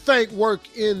 Who you think work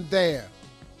in there?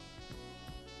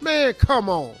 Man, come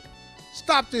on.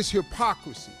 Stop this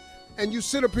hypocrisy. And you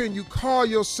sit up here and you call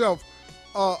yourself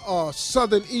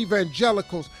Southern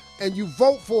evangelicals and you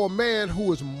vote for a man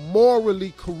who is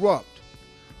morally corrupt.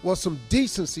 Well, some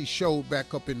decency showed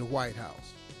back up in the White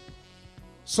House.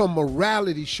 Some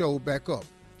morality showed back up.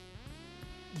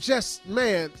 Just,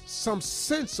 man, some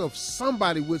sense of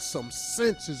somebody with some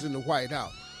senses in the White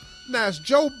House. Now, is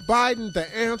Joe Biden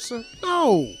the answer?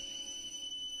 No.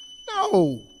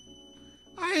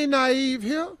 I ain't naive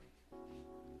here.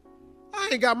 I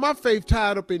ain't got my faith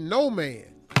tied up in no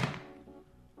man.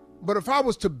 But if I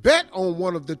was to bet on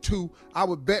one of the two, I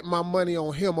would bet my money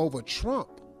on him over Trump,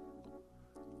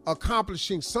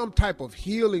 accomplishing some type of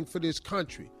healing for this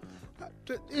country.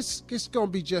 It's going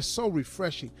to be just so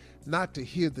refreshing not to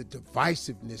hear the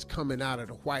divisiveness coming out of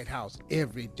the White House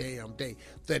every damn day.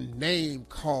 The name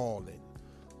calling,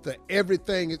 the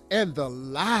everything, and the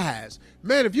lies.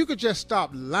 Man, if you could just stop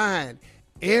lying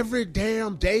every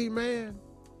damn day, man.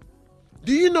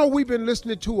 Do you know we've been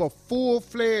listening to a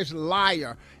full-fledged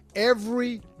liar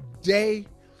every day?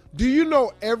 Do you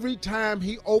know every time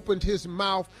he opened his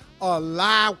mouth, a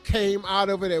lie came out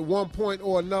of it at one point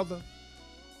or another?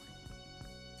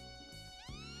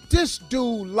 This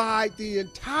dude lied the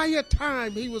entire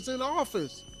time he was in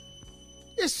office.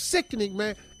 It's sickening,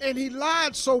 man. And he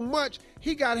lied so much,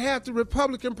 he got half the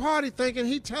Republican Party thinking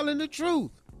he telling the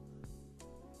truth.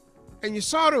 And you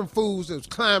saw them fools that was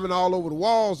climbing all over the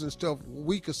walls and stuff a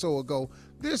week or so ago.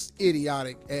 This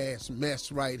idiotic ass mess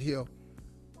right here.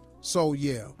 So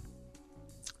yeah,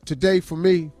 today for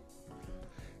me,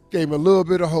 gave me a little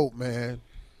bit of hope, man.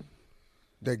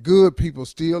 That good people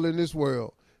still in this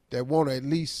world that want to at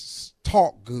least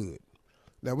talk good.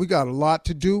 Now, we got a lot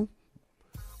to do,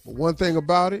 but one thing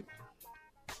about it,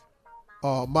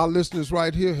 my listeners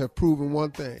right here have proven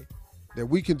one thing, that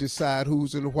we can decide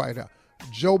who's in the White House.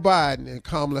 Joe Biden and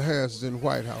Kamala Harris is in the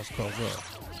White House comes up.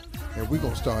 And we're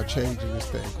going to start changing this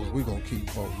thing because we're going to keep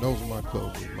voting. Those are my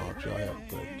closing remarks. Y'all have a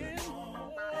great day.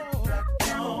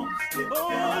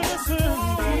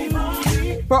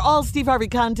 For all Steve Harvey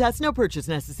contests, no purchase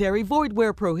necessary, void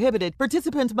where prohibited.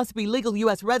 Participants must be legal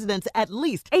U.S. residents at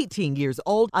least 18 years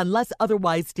old unless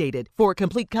otherwise stated. For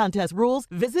complete contest rules,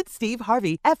 visit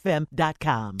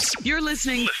SteveHarveyFM.com. You're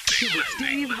listening to the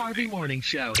Steve Harvey Morning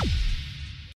Show.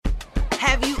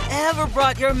 Have you ever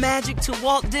brought your magic to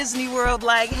Walt Disney World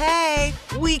like, hey,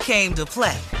 we came to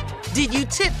play? Did you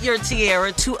tip your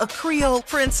tiara to a Creole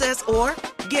princess or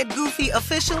get goofy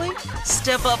officially?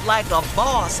 Step up like a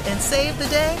boss and save the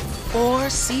day? Or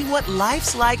see what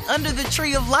life's like under the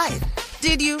tree of life?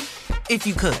 Did you? If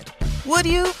you could. Would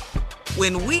you?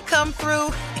 When we come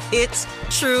through, it's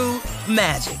true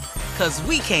magic. 'Cause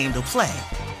we came to play.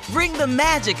 Bring the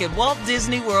magic at Walt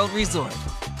Disney World Resort.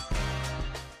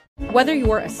 Whether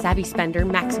you're a savvy spender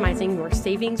maximizing your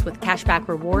savings with cashback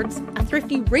rewards, a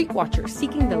thrifty rate watcher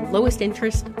seeking the lowest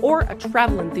interest, or a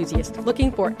travel enthusiast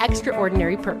looking for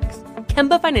extraordinary perks,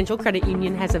 Kemba Financial Credit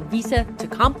Union has a visa to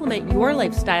complement your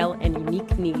lifestyle and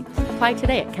unique needs. Apply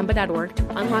today at Kemba.org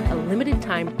to unlock a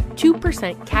limited-time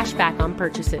 2% cash back on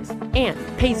purchases and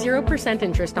pay 0%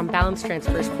 interest on balance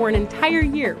transfers for an entire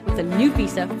year with a new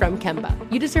visa from Kemba.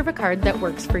 You deserve a card that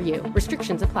works for you.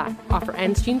 Restrictions apply. Offer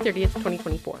ends June 30th,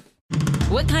 2024.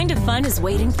 What kind of fun is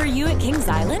waiting for you at Kings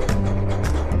Island?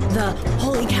 The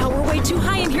holy cow, we're way too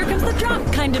high and here comes the drop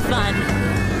kind of fun.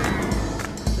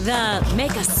 The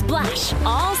make a splash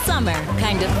all summer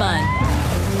kind of fun.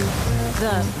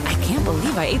 The I can't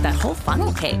believe I ate that whole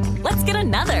funnel cake. Let's get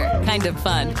another kind of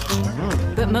fun.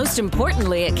 But most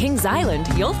importantly at Kings Island,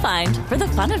 you'll find for the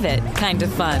fun of it kind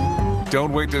of fun.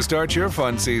 Don't wait to start your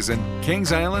fun season.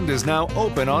 Kings Island is now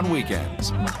open on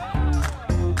weekends.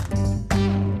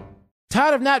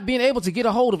 Tired of not being able to get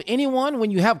a hold of anyone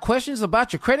when you have questions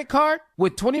about your credit card?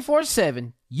 With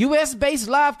 24/7 U.S.-based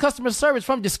live customer service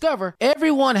from Discover,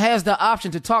 everyone has the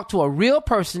option to talk to a real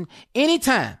person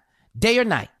anytime, day or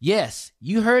night. Yes,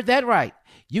 you heard that right.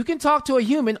 You can talk to a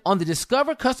human on the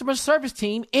Discover customer service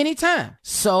team anytime.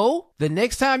 So, the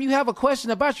next time you have a question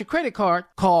about your credit card,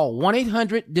 call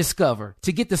 1-800-DISCOVER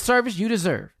to get the service you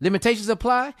deserve. Limitations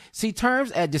apply. See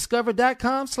terms at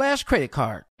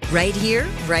discover.com/creditcard. Right here,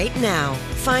 right now.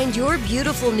 Find your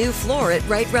beautiful new floor at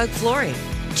Right Rug Flooring.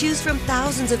 Choose from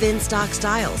thousands of in-stock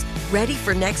styles, ready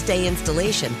for next day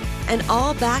installation, and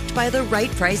all backed by the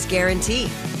right price guarantee.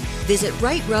 Visit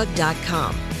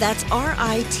rightrug.com. That's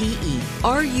RITERUG.com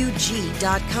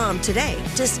today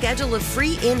to schedule a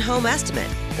free in-home estimate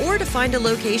or to find a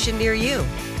location near you.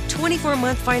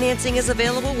 24-month financing is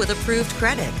available with approved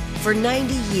credit. For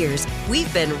 90 years,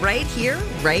 we've been right here,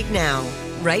 right now.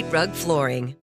 Right Rug Flooring.